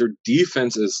greatest, but their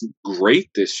defense is great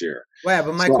this year. Yeah,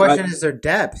 but my question is their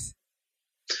depth.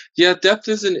 Yeah, depth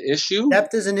is an issue.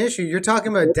 Depth is an issue. You're talking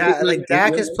about Dak. Like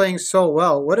Dak is playing so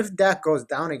well. What if Dak goes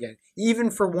down again, even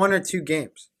for 1 or 2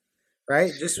 games,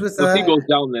 right? Just with if he goes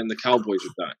down, then the Cowboys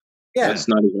are done. Yeah, that's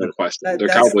not even a question. The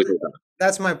Cowboys are done.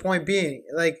 That's my point being.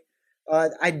 Like,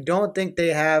 I don't think they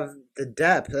have the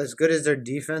depth as good as their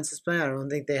defense is playing. I don't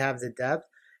think they have the depth,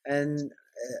 and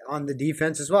on the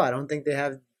defense as well. I don't think they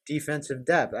have defensive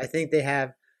depth. I think they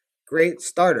have great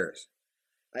starters.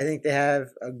 I think they have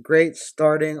a great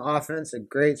starting offense, a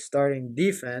great starting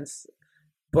defense.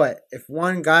 But if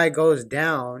one guy goes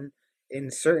down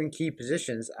in certain key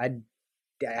positions, I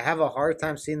have a hard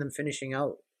time seeing them finishing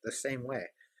out the same way.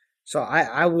 So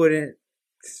I wouldn't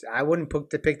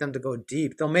pick them to go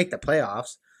deep. They'll make the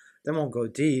playoffs. They won't go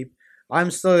deep.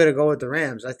 I'm still going to go with the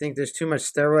Rams. I think there's too much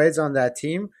steroids on that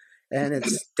team, and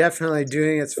it's definitely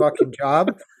doing its fucking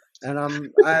job. And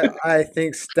I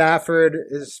think Stafford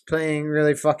is playing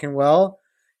really fucking well,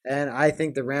 and I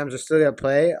think the Rams are still gonna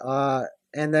play.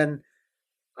 And then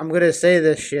I'm gonna say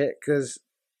this shit because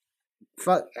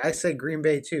fuck, I said Green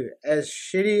Bay too. As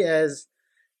shitty as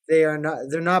they're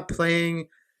not playing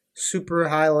super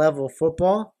high level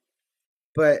football,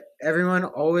 but everyone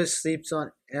always sleeps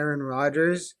on Aaron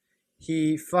Rodgers.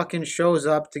 He fucking shows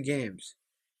up to games.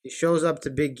 He shows up to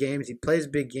big games. He plays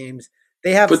big games.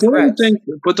 They have threats.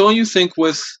 Don't you think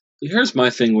here's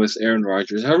my thing with Aaron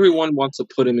Rodgers. Everyone wants to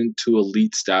put him into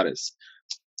elite status.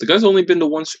 The guy's only been to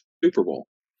 1 Super Bowl.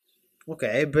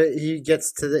 Okay, but he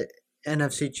gets to the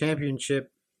NFC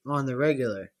Championship on the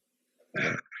regular.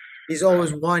 He's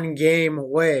always 1 game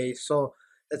away, so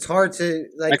it's hard to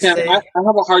I have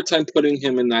a hard time putting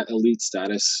him in that elite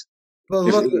status. But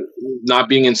look, not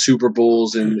being in Super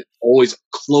Bowls and always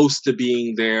close to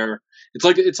being there.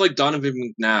 It's like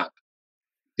Donovan McNabb.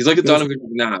 He's like a Donovan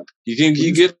McNabb.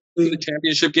 You get to the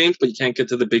championship games, but you can't get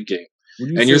to the big game.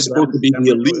 And you're supposed to be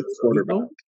the elite quarterback.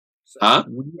 Huh?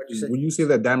 Would you say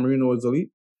that Dan Marino is elite?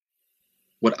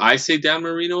 Would I say Dan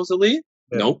Marino is elite?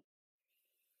 Yeah. Nope.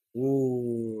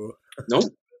 Ooh.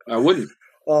 Nope. I wouldn't.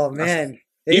 Oh man.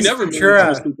 He never made it to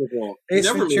the Super Bowl. Ace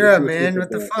Ventura, man.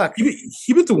 What the fuck?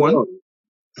 He went to 1.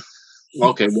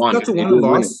 Okay, 1. He got to 1 and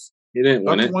lost. He didn't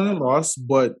win it. 1 and lost,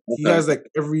 but he has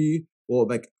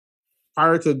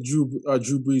prior to Drew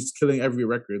Brees killing every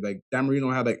record, like Dan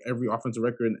Marino had every offensive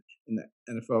record in the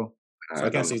NFL. So I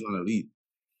can't say he's not elite.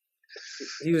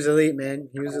 He was elite, man.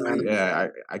 He was elite. Yeah,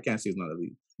 I can't say he's not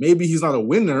elite. Maybe he's not a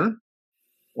winner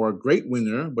or a great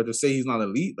winner, but to say he's not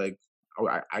elite, I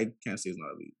can't say he's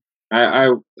not elite.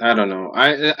 I don't know.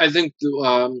 I think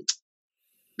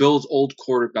Bill's old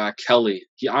quarterback Kelly.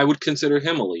 I would consider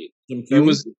him elite. He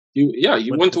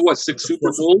went to 6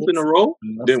 Super Bowls in a row.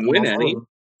 Didn't win any.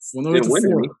 Didn't win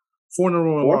any. 4 in a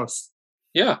row and lost.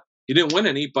 Yeah, he didn't win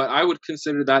any, but I would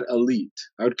consider that elite.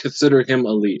 I would consider him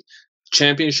elite.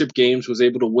 Championship games, was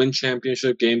able to win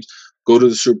championship games, go to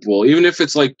the Super Bowl. Even if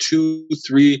it's 2,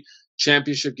 3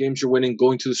 championship games you're winning,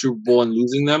 going to the Super Bowl and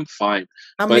losing them, fine.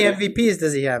 How many MVPs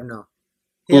does he have now?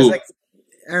 He has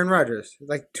Aaron Rodgers,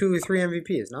 2 or 3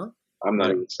 MVPs, no? I'm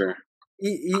not even sure.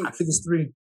 I think it's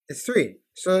 3. It's 3.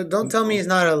 So don't tell me he's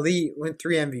not elite with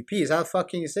 3 MVPs. How the fuck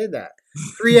can you say that?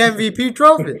 3 MVP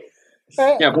trophies.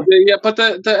 Yeah, but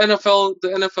the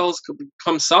NFL's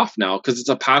become soft now because it's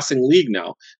a passing league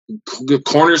now.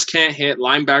 Corners can't hit,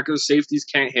 linebackers, safeties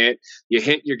can't hit. You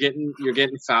hit, you're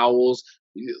getting fouls.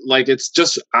 It's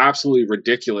just absolutely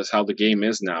ridiculous how the game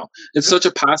is now. It's such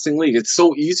a passing league. It's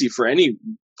so easy for any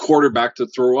quarterback to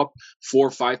throw up 4,000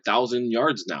 or 5,000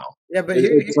 yards now. Yeah, but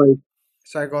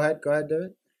sorry, go ahead,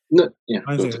 David. No, yeah.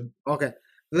 Okay.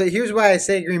 Here's why I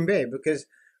say Green Bay, because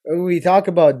when we talk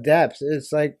about depth,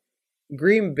 it's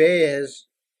Green Bay has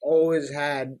always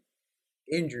had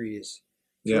injuries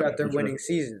throughout their winning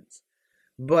seasons.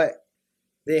 But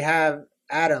they have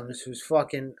Adams, who's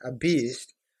fucking a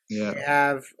beast. Yeah. They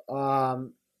have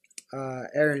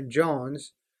Aaron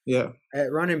Jones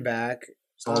at running back.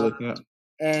 Solid, yeah.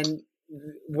 And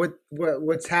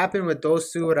what's happened with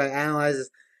those two? What I analyze is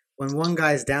when one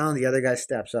guy's down, the other guy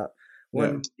steps up.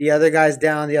 When the other guy's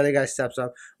down, the other guy steps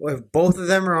up. Well, if both of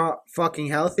them are fucking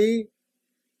healthy,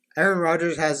 Aaron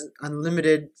Rodgers has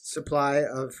unlimited supply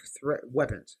of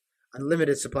weapons.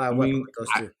 Unlimited supply of weapons with those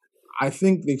two. I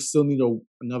think they still need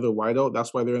another wideout.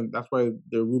 That's why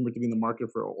they're rumored to be in the market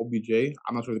for OBJ.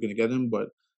 I'm not sure they're going to get him, but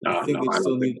I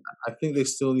think they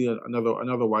still need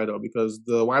another wideout because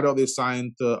the wideout they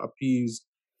signed to appease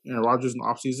Aaron Rodgers in the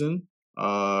offseason.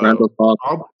 Randall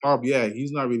Cobb, yeah,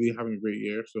 he's not really having a great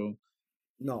year. So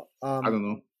no, I don't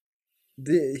know.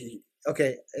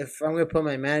 Okay, if I'm gonna put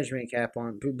my management cap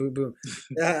on, boom.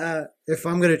 If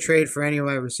I'm gonna trade for any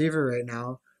wide receiver right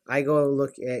now, I go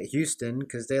look at Houston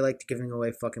because they like to giving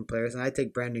away fucking players, and I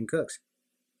take Brandon Cooks.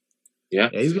 Yeah,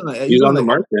 he's on the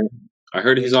market. I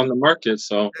heard he's on the market,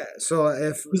 so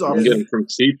if I'm getting from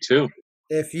seed too.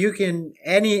 If you can,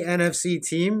 any NFC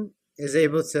team is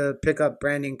able to pick up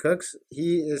Brandon Cooks.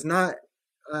 He is not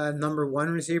a number one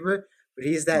receiver, but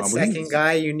he's that second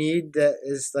guy you need. That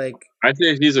is like I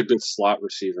think he's a good slot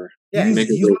receiver. Yeah,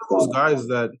 he's one of those guys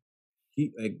that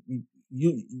he like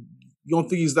you don't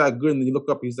think he's that good, and then you look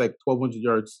up, he's like 1,200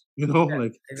 yards. You know,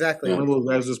 exactly. One of those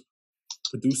guys just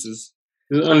produces.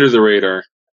 He's under the radar.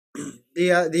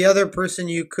 The other person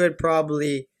you could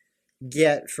probably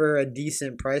get for a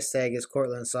decent price tag is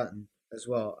Cortland Sutton as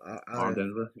well. Out of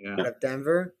Denver, yeah. Out of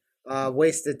Denver,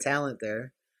 wasted talent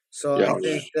there. So I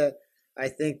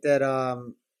think that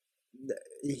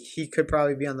he could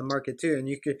probably be on the market too, and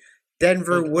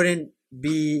Denver wouldn't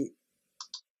be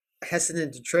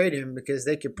hesitant to trade him because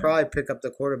they could probably pick up the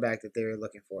quarterback that they were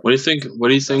looking for. What do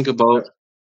you think about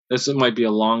this? It might be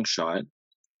a long shot,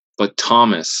 but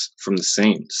Thomas from the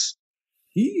Saints.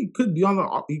 He could be on the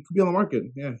market.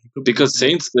 Yeah, because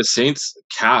the Saints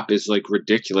cap is like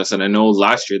ridiculous, and I know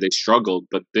last year they struggled,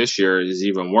 but this year is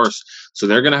even worse. So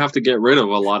they're gonna have to get rid of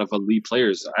a lot of elite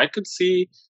players. I could see,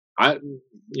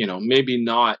 maybe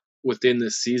not within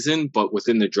the season, but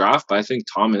within the draft. But I think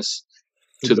Thomas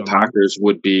to the Packers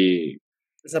would be.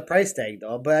 It's a price tag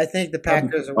though, but I think the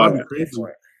Packers are willing to pay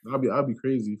for it. I'd be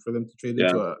crazy for them to trade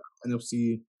into an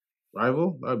NFC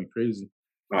rival. That'd be crazy.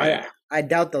 I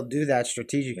doubt they'll do that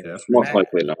strategically. Yeah, most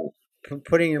likely not.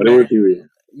 Putting your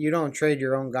you don't trade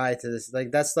your own guy to this.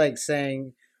 Like that's like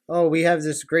saying, "Oh, we have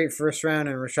this great first round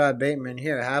and Rashad Bateman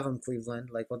here. Have him,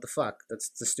 Cleveland." Like what the fuck? That's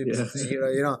the stupidest thing.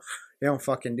 You don't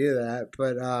fucking do that.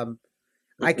 But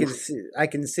I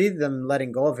can see them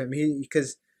letting go of him.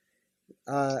 Because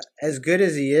as good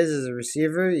as he is as a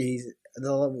receiver, he's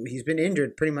been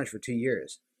injured pretty much for 2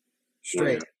 years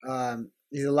straight.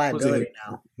 He's a liability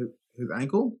now. His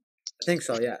ankle? I think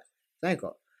so, yeah. His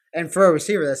ankle. And for a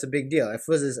receiver, that's a big deal. If it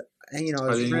was his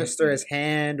wrist or his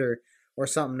hand or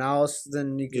something else,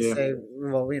 then you could say,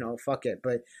 well, fuck it.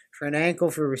 But for an ankle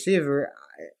for a receiver,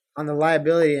 on the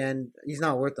liability end, he's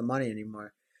not worth the money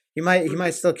anymore. He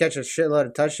might still catch a shitload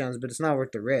of touchdowns, but it's not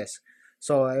worth the risk.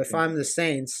 So if I'm the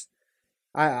Saints,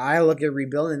 I look at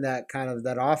rebuilding that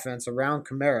offense around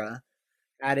Kamara,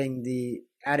 adding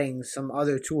some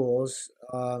other tools.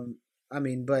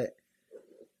 But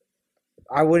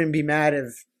I wouldn't be mad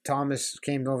if Thomas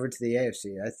came over to the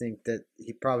AFC. I think that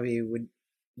he probably would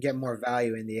get more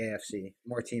value in the AFC.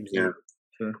 More teams do. Yeah,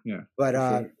 sure. Yeah. But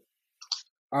all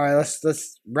right,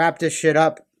 let's wrap this shit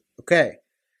up. Okay.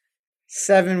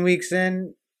 7 weeks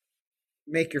in,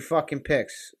 make your fucking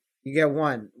picks. You get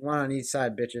one on each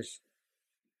side, bitches.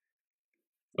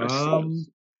 I'll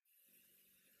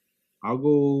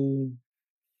go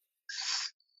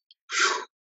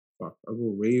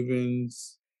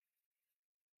Ravens,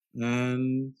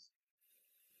 and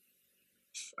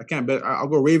I can't bet. I'll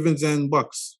go Ravens and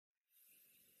Bucks.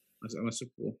 That's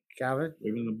Super Bowl. Calvin?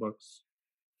 Ravens and Bucks.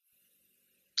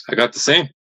 I got the same.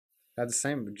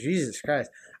 Jesus Christ.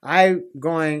 I'm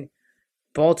going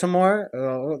Baltimore.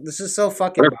 Oh, this is so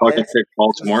fucking biased. Fucking pick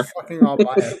Baltimore. Fucking all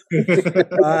biased.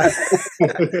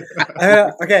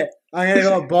 Okay, I'm going to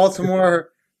go Baltimore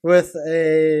with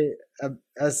a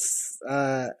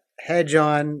hedge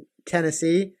on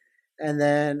Tennessee. And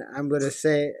then I'm going to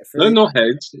say... no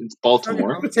hedge. It's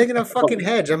Baltimore. I'm taking a fucking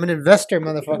hedge. I'm an investor,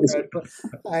 motherfucker.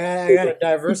 I got to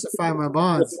diversify my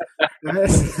bonds.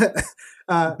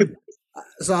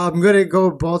 So I'm going to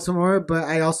go Baltimore, but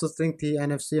I also think the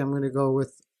NFC, I'm going to go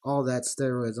with all that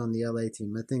steroids on the LA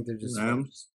team. I think they're just...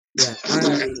 Rams? Yeah.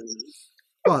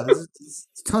 There's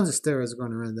tons of steroids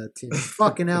going around that team. It's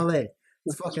fucking LA.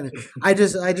 It's fucking... I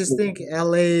just think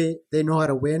LA, they know how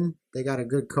to win. They got a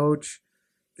good coach.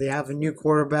 They have a new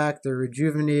quarterback. They're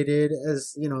rejuvenated.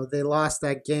 As they lost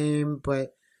that game,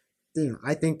 but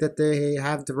I think that they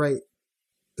have the right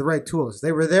the right tools.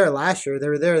 They were there last year. They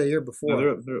were there the year Yeah,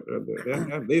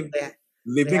 before. they've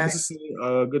They been had- consistently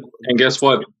good. And guess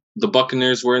what? The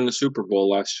Buccaneers were in the Super Bowl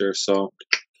last year, so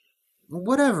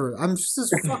whatever. I'm just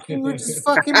fucking. We're just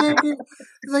fucking making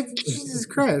like Jesus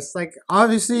Christ. Like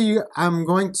obviously, I'm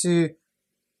going to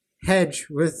hedge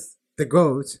with the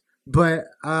goat, but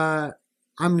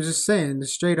I'm just saying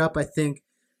straight up. I think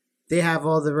they have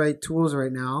all the right tools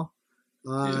right now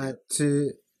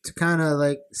to kind of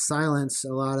like silence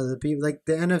a lot of the people. Like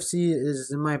the NFC is,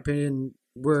 in my opinion,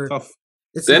 Tough.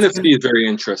 the NFC is very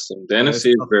interesting. The NFC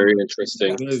is very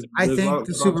interesting. I think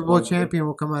the Super Bowl champion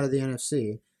will come out of the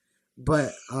NFC,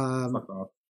 but So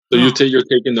you're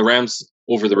taking the Rams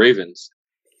over the Ravens.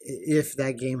 If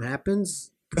that game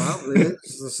happens, probably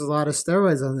there's a lot of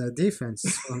steroids on that defense.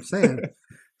 That's what I'm saying.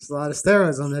 There's a lot of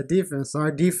steroids on that defense.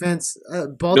 Our defense,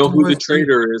 Baltimore. We know who the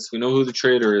traitor is. We know who the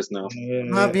traitor is now. I'm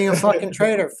not being a fucking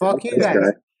traitor. Fuck you guys.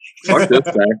 Fuck this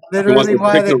guy. Literally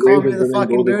why they call me the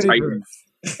fucking dirty bird.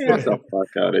 Get the fuck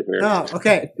out of here. No,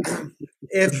 okay.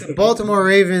 If the Baltimore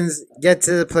Ravens get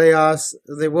to the playoffs,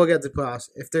 they will get to the playoffs.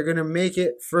 If they're going to make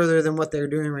it further than what they're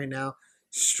doing right now,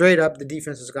 straight up, the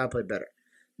defense has got to play better.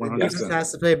 The 100%. defense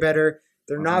has to play better.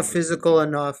 They're not physical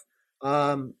enough.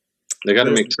 They got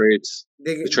to make trades.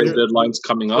 The trade deadline's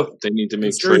coming up. They need to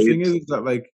make trades. The thing is that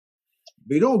like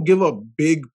they don't give up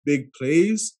big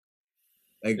plays,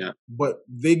 but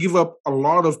they give up a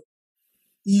lot of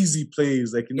easy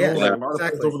plays. Like a lot of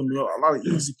plays over the middle, a lot of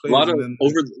easy plays.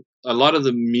 A lot of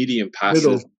the medium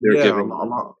passes they're giving. A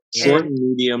lot. Short and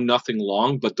medium, nothing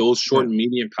long, but those short and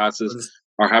medium passes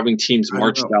are having teams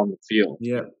march down the field.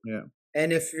 Yeah.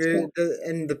 And if you're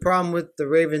the problem with the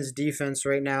Ravens defense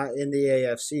right now in the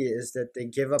AFC is that they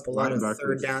give up a lot of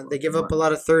third down. They give up a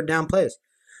lot of third down plays,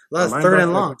 a lot of third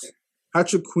and longs.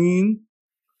 Patrick Queen,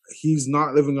 he's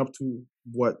not living up to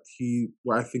what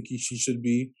I think he should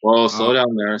be. Well, slow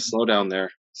down there.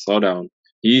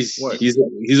 He's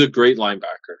a great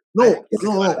linebacker. No.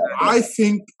 I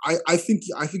think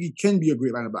he can be a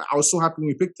great linebacker. I was so happy when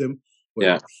we picked him.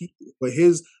 But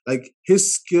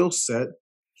his skill set.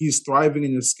 He's thriving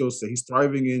in his skill set. He's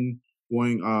thriving in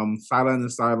going sideline to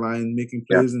sideline, making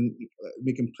plays in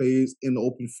the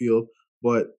open field.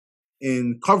 But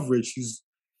in coverage, he's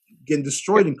getting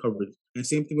destroyed in coverage. And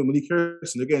same thing with Malik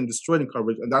Harrison. They're getting destroyed in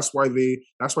coverage, and that's why the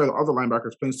other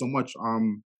linebackers playing so much.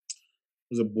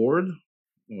 Was it Board?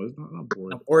 No, it's not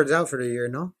Board. Board's out for the year,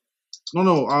 no?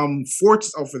 No.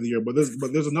 Fort's out for the year, but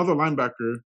there's another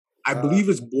linebacker. I believe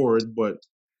it's Board, but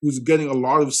who's getting a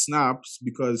lot of snaps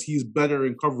because he's better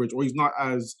in coverage, or he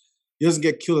doesn't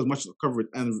get killed as much in coverage.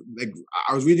 And like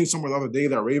I was reading somewhere the other day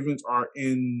that Ravens are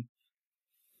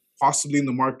possibly in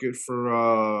the market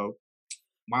for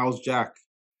Miles Jack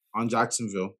on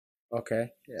Jacksonville. Okay,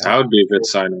 that would be a good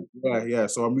signing. Yeah.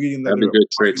 So I'm reading that that'd be a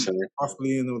good trade signing.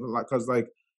 Possibly in because like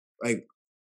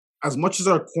as much as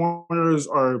our corners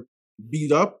are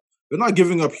beat up, they're not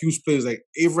giving up huge plays. Like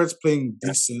Averett's playing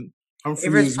decent.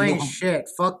 Averett's playing shit.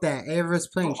 Fuck that. Averett's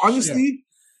playing honestly,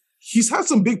 he's had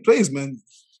some big plays, man.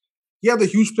 He had the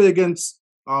huge play against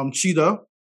Cheetah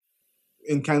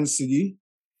in Kansas City.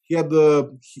 He had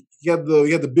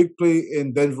the big play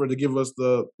in Denver to give us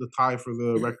the tie for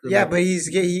the record. Yeah, but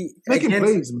he's making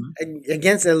plays, man.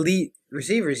 Against elite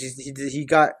receivers.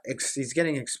 He's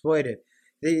getting exploited.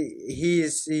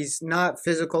 He's not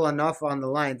physical enough on the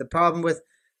line. The problem with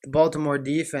the Baltimore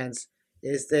defense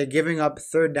is they're giving up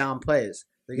third down plays.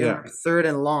 They're giving up third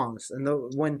and longs. And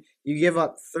when you give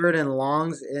up third and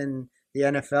longs in the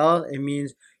NFL, it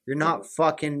means you're not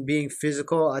fucking being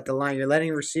physical at the line. You're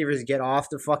letting receivers get off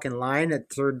the fucking line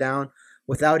at third down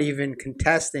without even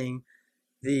contesting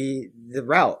the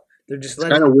route. They're just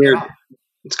letting them get off.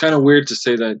 It's kind of weird to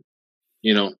say that,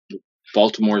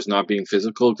 Baltimore is not being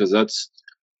physical because that's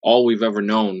all we've ever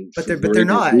known. But they're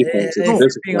not. Being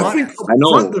honest. I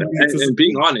know. And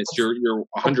being honest, you're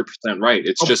 100% right.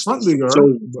 It's just so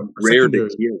rare to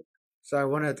hear. Sorry,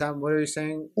 one at a time. What are you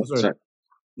saying? Sorry.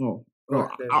 No,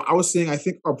 I was saying I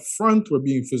think up front we're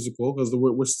being physical because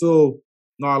we're still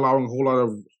not allowing a whole lot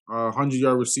of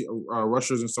 100-yard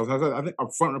rushers and stuff. I think up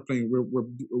front we're playing.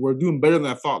 We're doing better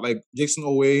than I thought. Like Jason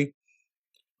Owe.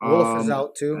 Wolf is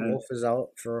out too. Wolf is out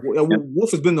for.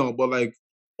 Wolf has been out, but like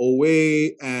Owe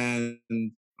and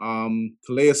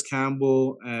Calais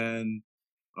Campbell and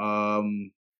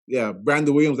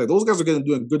Brandon Williams, like those guys are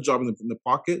doing a good job in the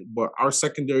pocket, but our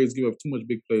secondaries give up too much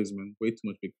big plays, man. Way too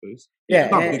much big plays. Yeah,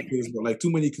 not big plays, but like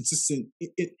too many consistent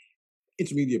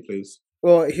intermediate plays.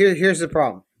 Well, here's the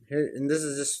problem. And this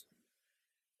is just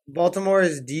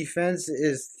Baltimore's defense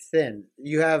is thin.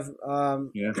 You have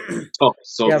you have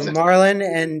Marlon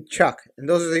and Chuck, and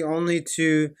those are the only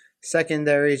two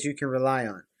secondaries you can rely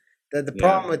on. The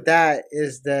problem with that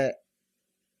is that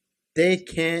they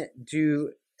can't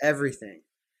do everything.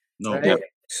 No. Right?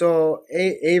 So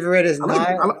Averett is not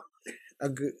a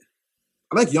good.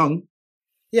 I like Young.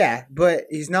 Yeah, but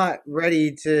he's not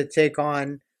ready to take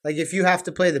on. Like, if you have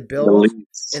to play the Bills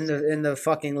in the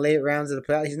fucking late rounds of the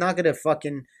playoffs, he's not gonna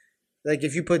fucking, like,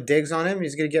 if you put Diggs on him,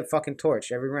 he's gonna get fucking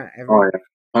torched every round.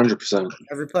 100%.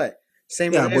 Every play.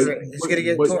 Same with Averett. He's gonna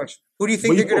get torched. Who do you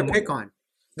think they're gonna pick on?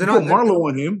 They're not. Marlowe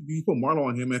on him. You put Marlowe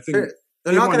on him. I think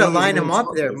they're not gonna line him up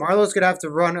there. Marlowe's gonna have to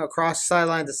run across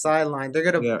sideline to sideline. They're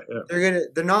gonna.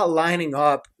 They're not lining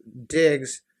up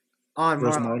Diggs on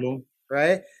Marlowe,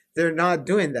 right? They're not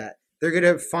doing that. They're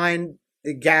gonna find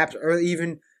the gaps, or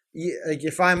even like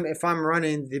if I'm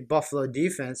running the Buffalo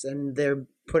defense and they're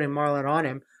putting Marlon on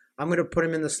him, I'm gonna put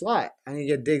him in the slot. I'm gonna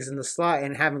get Diggs in the slot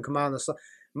and have him come out in the slot.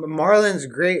 Marlon's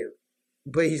great,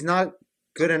 but he's not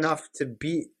good enough to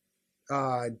beat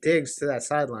Diggs to that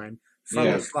sideline from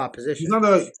the slot position.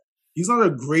 He's not a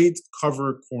great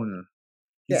cover corner.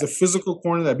 He's a physical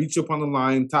corner that beats you up on the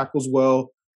line, tackles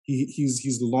well.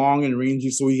 He's long and rangy,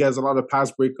 so he has a lot of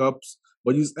pass breakups.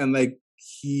 But he's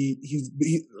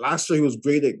last year he was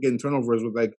great at getting turnovers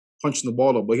with like punching the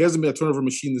ball up, but he hasn't been a turnover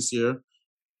machine this year.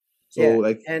 So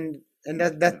and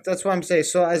that's what I'm saying.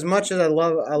 So as much as I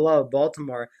love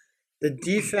Baltimore, the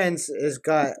defense has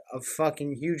got a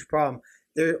fucking huge problem.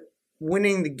 They're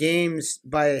winning the games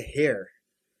by a hair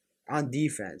on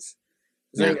defense.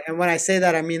 And when I say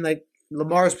that, I mean, like,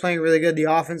 Lamar's playing really good.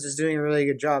 The offense is doing a really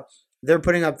good job. They're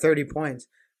putting up 30 points.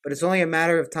 But it's only a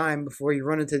matter of time before you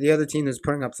run into the other team that's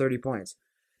putting up 30 points.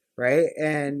 Right?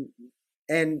 And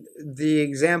the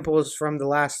examples from the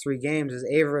last 3 games is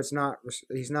Averett's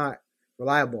he's not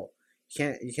reliable.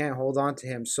 You can't hold on to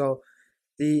him. So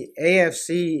the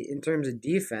AFC, in terms of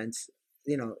defense,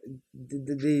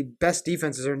 the best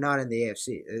defenses are not in the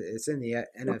AFC. It's in the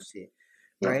NFC.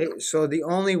 Right? So the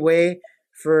only way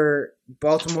for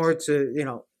Baltimore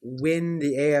to, win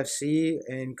the AFC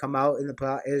and come out in the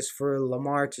playoff is for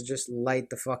Lamar to just light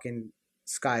the fucking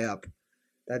sky up.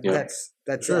 That's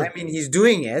sure. I mean, he's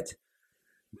doing it,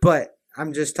 but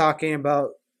I'm just talking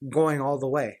about going all the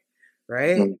way,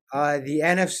 right? The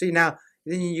NFC now.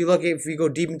 Then you look at, if you go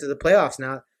deep into the playoffs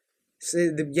now,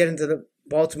 say get into the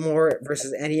Baltimore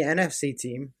versus any NFC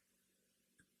team,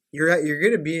 you're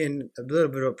going to be in a little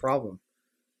bit of a problem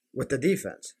with the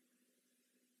defense.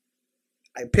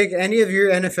 I pick any of your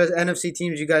NFC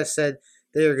teams you guys said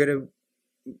they are going to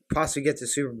possibly get to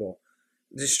Super Bowl.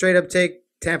 Just straight up take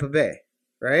Tampa Bay,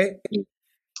 right?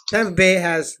 Tampa Bay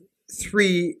has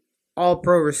 3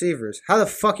 all-pro receivers. How the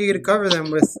fuck are you going to cover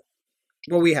them with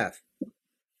what we have?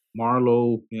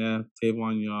 Marlowe,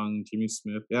 Tavon Young, Jimmy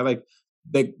Smith. Yeah, like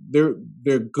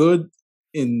they're good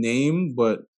in name,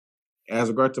 but in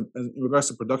regards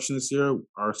to production this year,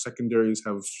 our secondaries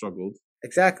have struggled.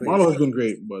 Exactly. Marlowe has been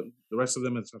great, but the rest of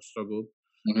them have struggled.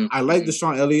 Mm-hmm. I like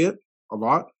Deshaun Elliott a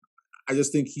lot. I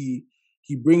just think he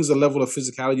brings a level of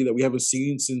physicality that we haven't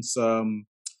seen since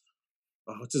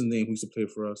what's his name? Who used to play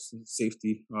for us?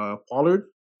 Safety, Pollard.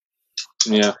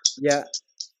 Yeah.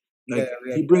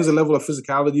 He brings a level of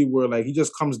physicality where like he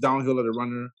just comes downhill at a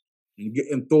runner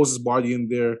and throws his body in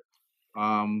there,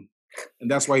 and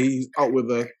that's why he's out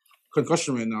with a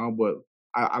concussion right now. But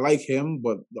I like him,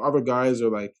 but the other guys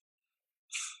are like.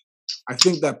 I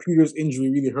think that Peters' injury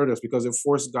really hurt us because it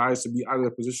forced guys to be out of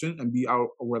their position and be out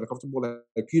where they're comfortable.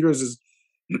 Like Peters is,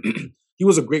 he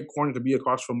was a great corner to be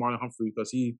across from Marlon Humphrey because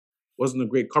he wasn't a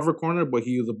great cover corner, but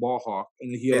he was a ball hawk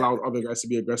and he allowed other guys to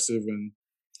be aggressive and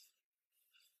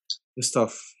it's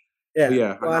tough.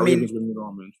 Yeah, well, I mean,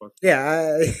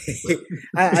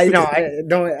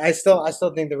 I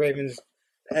still think the Ravens,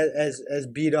 as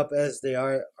beat up as they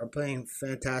are playing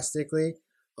fantastically.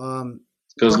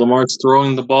 Because Lamar's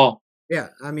throwing the ball. Yeah,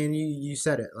 I mean, you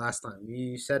said it last time.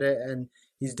 You said it, and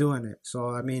he's doing it. So,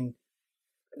 I mean,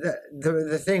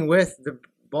 the thing with the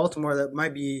Baltimore that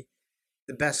might be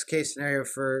the best case scenario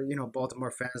for,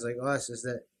 Baltimore fans like us is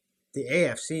that the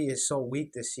AFC is so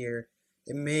weak this year.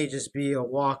 It may just be a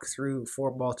walk through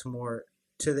for Baltimore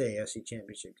to the AFC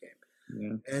Championship game.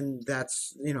 Yeah. And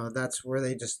that's where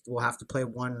they just will have to play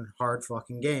one hard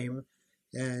fucking game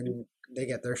and they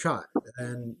get their shot.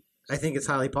 And I think it's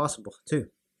highly possible too.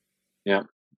 Yeah.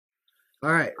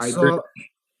 All right. So,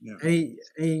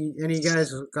 any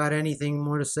guys got anything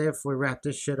more to say before we wrap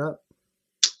this shit up?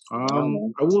 I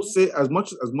will say as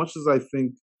much as I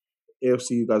think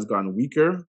AFC has gotten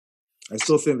weaker, I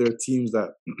still think there are teams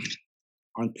that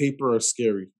on paper are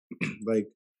scary. Like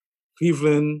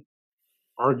Cleveland,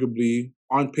 arguably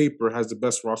on paper has the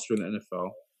best roster in the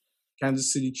NFL.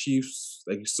 Kansas City Chiefs,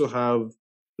 like you still have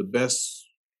the best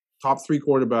top 3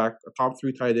 quarterback, a top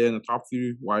 3 tight end, a top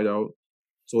 3 wideout.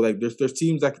 So like there's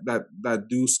teams that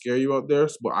do scare you out there,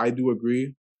 but I do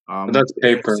agree. But that's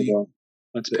paper, AFC, though.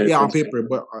 That's paper. yeah, on paper,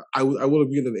 but I will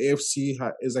agree that the AFC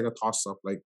is like a toss up.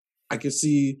 Like I could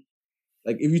see,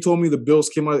 like if you told me the Bills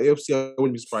came out of the AFC, I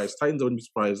wouldn't be surprised. Titans, I wouldn't be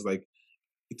surprised. Like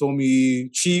you told me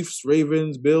Chiefs,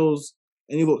 Ravens, Bills,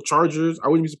 any of those Chargers, I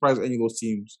wouldn't be surprised at any of those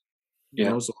teams. You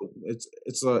know, so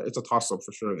it's a toss up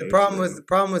for sure. The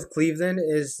problem with Cleveland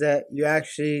is that you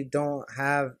actually don't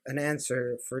have an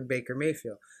answer for Baker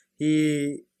Mayfield.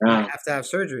 He might have to have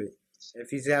surgery. If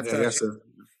he's have to have surgery,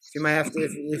 you might have to.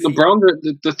 If the Browns,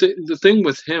 the thing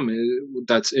with him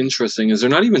that's interesting is they're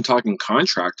not even talking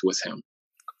contract with him,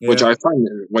 which I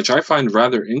find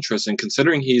rather interesting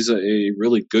considering he's a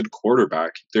really good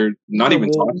quarterback. They're not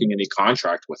even talking any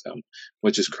contract with him,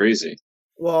 which is crazy.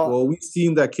 Well, we've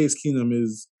seen that Case Keenum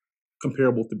is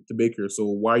comparable to Baker, so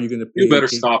why are you going to pay? You better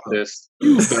stop this.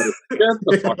 You better get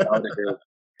the fuck out of here.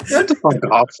 Get the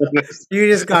fuck off of this. You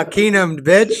just got Keenumed,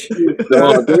 bitch.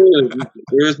 No,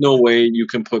 there is no way you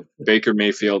can put Baker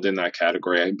Mayfield in that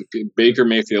category. Baker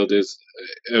Mayfield is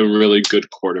a really good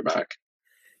quarterback.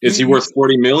 Is he worth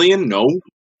 $40 million? No.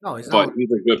 No, he's not. But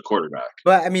he's a good quarterback.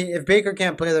 But I mean, if Baker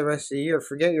can't play the rest of the year,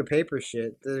 forget your paper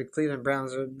shit. The Cleveland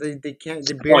Browns they can't.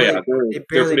 They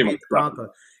barely beat the Broncos.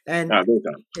 And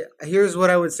here's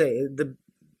what I would say: the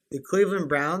Cleveland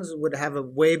Browns would have a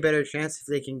way better chance if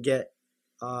they can get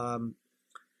Kareem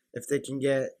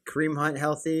Hunt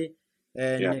healthy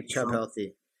and Nick Chubb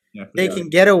healthy. Yeah, they can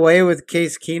get away with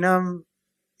Case Keenum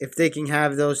if they can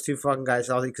have those two fucking guys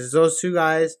healthy, because those two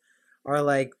guys are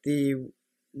like the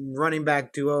running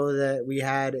back duo that we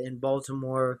had in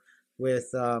Baltimore with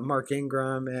Mark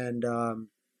Ingram and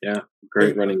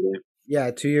great running game.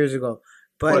 Yeah, 2 years ago.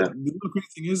 But the great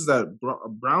thing is that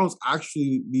Browns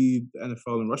actually lead the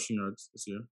NFL in rushing yards this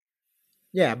year.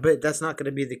 Yeah, but that's not going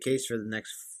to be the case for the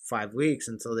next 5 weeks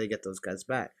until they get those guys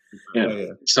back.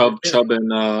 Yeah. Chubb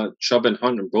and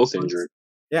Hunt are both injured.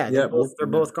 Yeah, they're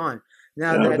both gone.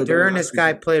 Now that Durness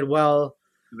guy played well.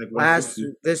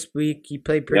 This week he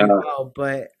played pretty well,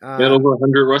 but he had over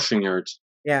 100 rushing yards.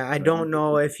 Yeah, I don't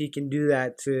know if he can do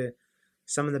that to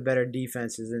some of the better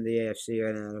defenses in the AFC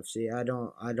or the NFC.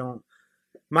 I don't.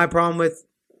 My problem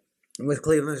with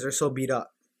Cleveland is they're so beat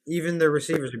up. Even their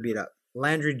receivers are beat up.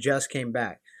 Landry just came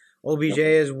back. OBJ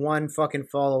is one fucking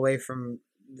fall away from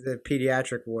the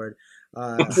pediatric ward.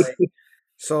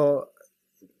 So.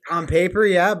 On paper,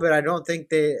 yeah, but I don't think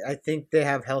I think they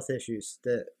have health issues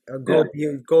that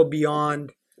go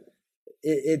beyond.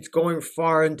 It's going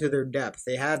far into their depth.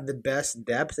 They have the best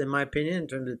depth, in my opinion, in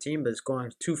terms of the team, but it's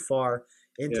going too far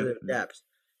into their depth.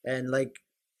 And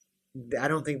I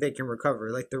don't think they can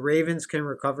recover. Like the Ravens can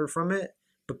recover from it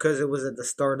because it was at the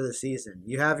start of the season.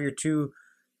 You have your two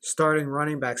starting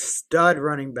running backs, stud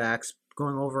running backs,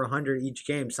 going over 100 each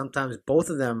game. Sometimes both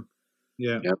of them.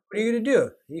 Yeah. What are you gonna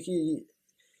do?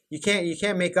 You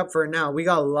can't make up for it now. We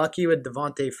got lucky with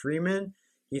Devontae Freeman.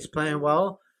 He's playing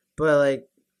well, but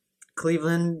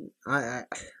Cleveland, I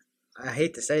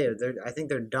hate to say it, I think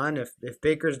they're done. If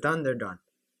Baker's done, they're done.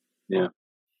 Yeah.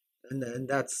 And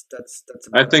that's.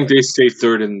 I think they stay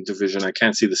third in the division. I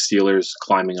can't see the Steelers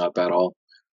climbing up at all.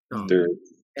 No.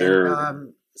 They're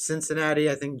Cincinnati.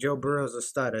 I think Joe Burrow's a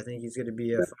stud. I think he's going to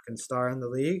be a fucking star in the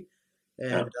league,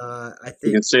 and I think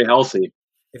he can stay healthy.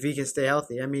 If he can stay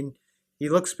healthy, I mean. He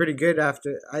looks pretty good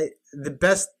after. The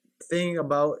best thing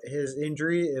about his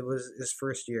injury, it was his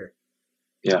first year.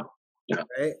 Yeah.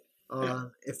 Right.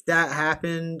 If that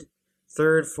happened,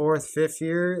 third, fourth, fifth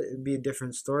year, it'd be a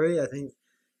different story. I think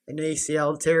an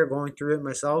ACL tear, going through it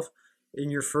myself, in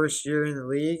your first year in the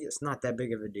league, it's not that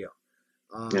big of a deal.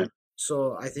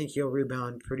 So I think he'll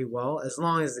rebound pretty well as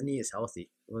long as the knee is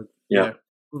healthy.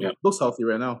 Looks healthy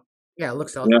right now. Yeah, it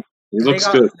looks healthy. Yeah. He looks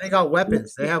good. They got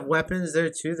weapons. They have weapons there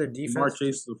too. Their defense. Ja'Marr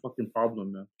Chase is a fucking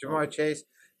problem, man. Ja'Marr Chase.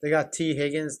 They got T.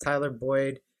 Higgins, Tyler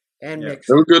Boyd, and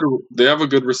Mixon. They're good. They have a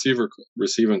good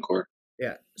receiving core.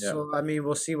 Yeah. So I mean,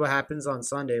 we'll see what happens on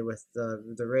Sunday with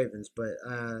the Ravens. But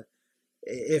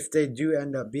if they do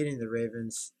end up beating the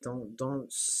Ravens, don't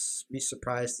be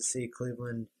surprised to see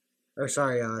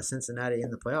Cincinnati in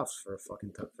the playoffs for a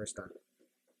fucking first time.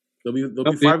 They'll be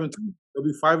 5-2. They'll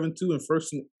be 5-2 and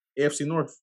first in AFC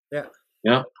North. Yeah.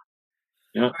 All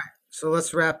right, so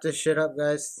let's wrap this shit up,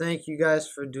 guys. Thank you guys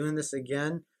for doing this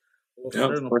again.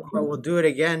 We'll do it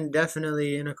again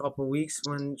definitely in a couple weeks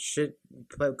when shit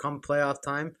come playoff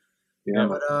time. Yeah.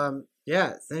 But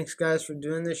thanks guys for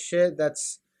doing this shit.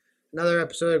 That's another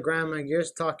episode of Grind My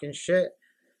Gears talking shit.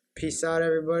 Peace out,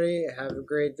 everybody. Have a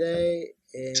great day.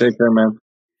 Take care, man.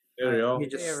 There we go.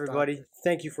 Hey, everybody.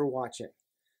 Thank you for watching.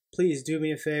 please do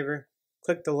me a favor.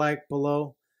 Click the like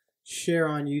below. Share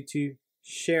on YouTube.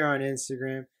 Share on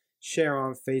Instagram. Share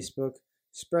on Facebook.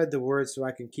 Spread the word so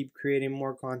I can keep creating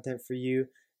more content for you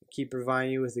and keep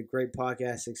providing you with a great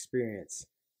podcast experience.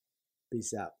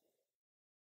 Peace out.